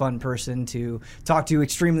very fun person to talk to,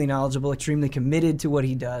 extremely knowledgeable, extremely committed to what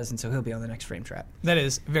he does, and so he'll be on the next Frame Trap. That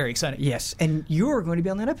is very exciting. Yes, and you're going to be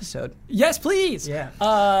on that episode. Yes, please. Yeah.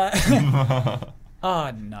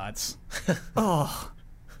 Oh, nuts. Oh.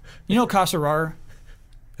 You know Kassarar?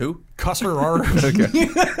 Who? Kassarar. Okay.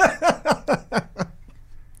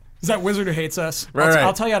 Is that wizard who hates us? Right.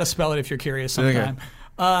 I'll tell you how to spell it if you're curious sometime.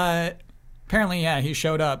 Apparently, yeah, he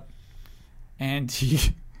showed up, and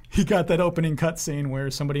he got that opening cutscene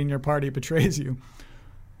where somebody in your party betrays you.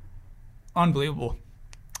 Unbelievable.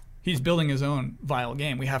 He's building his own vile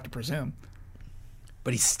game, we have to presume.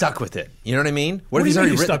 But he's stuck with it. You know what I mean? What do you mean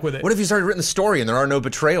he's stuck with it? What if he's already written the story and there are no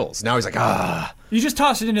betrayals? Now he's like, You just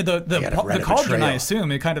toss it into the cauldron, betrayal. I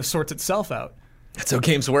assume. It kind of sorts itself out. That's how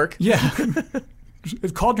games work? Yeah.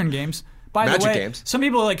 It's cauldron games. By Magic the way, games. some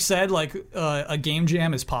people said a game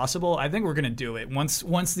jam is possible. I think we're gonna do it once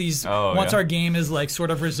our game is sort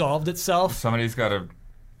of resolved itself. Somebody's got to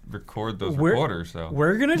record those recorders, though.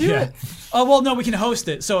 We're going to do it. Oh, well, no, we can host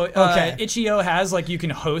it. So Okay. Itch.io has you can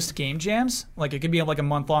host game jams. It could be a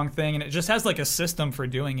month-long thing, and it just has a system for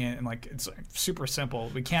doing it, and it's super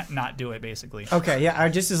simple. We can't not do it, basically. Okay, yeah,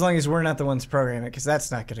 just as long as we're not the ones programming it, because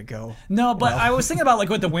that's not going to go. No, but I was thinking about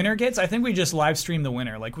what the winner gets. I think we just live stream the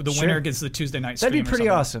winner. The winner gets the Tuesday night stream. That'd be pretty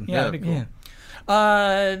awesome. Yeah, that'd be cool. Yeah.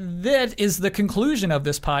 That is the conclusion of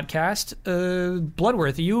this podcast.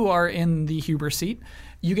 Bloodworth, you are in the Huber seat.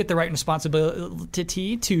 You get the right and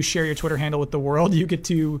responsibility to share your Twitter handle with the world. You get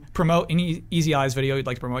to promote any Easy Eyes video you'd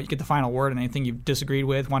like to promote. You get the final word on anything you've disagreed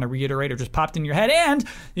with, want to reiterate, or just popped in your head. And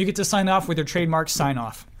you get to sign off with your trademark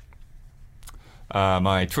sign-off.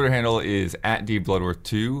 My Twitter handle is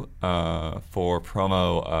 @dbloodworth2 for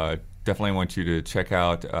promo. Definitely want you to check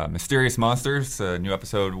out Mysterious Monsters. A new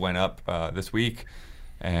episode went up this week,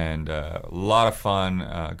 and a lot of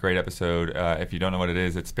fun. Great episode. If you don't know what it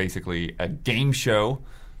is, it's basically a game show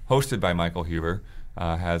hosted by Michael Huber.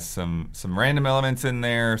 Has some random elements in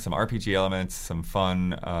there, some RPG elements, some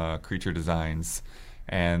fun creature designs,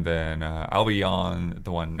 and then I'll be on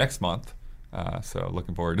the one next month. So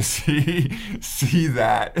looking forward to see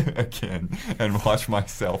that again and watch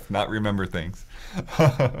myself not remember things.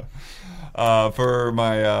 For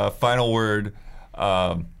my final word,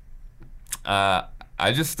 I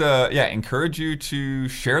just encourage you to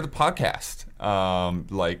share the podcast.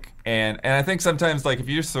 And I think sometimes if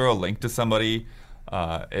you just throw a link to somebody,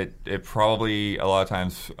 it probably a lot of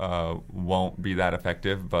times won't be that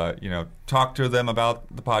effective. But talk to them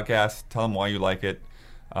about the podcast, tell them why you like it.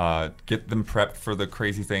 Get them prepped for the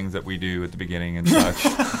crazy things that we do at the beginning and such.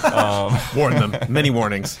 Warn them. Many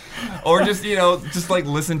warnings. Or just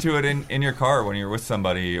listen to it in your car when you're with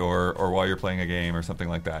somebody or while you're playing a game or something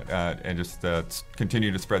like that, and just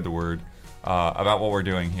continue to spread the word about what we're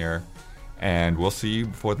doing here. And we'll see you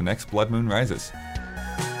before the next Blood Moon rises.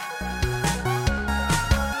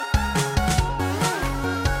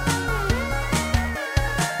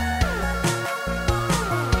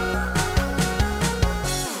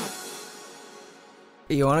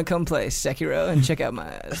 You want to come play Sekiro and check out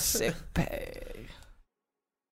my sick pay?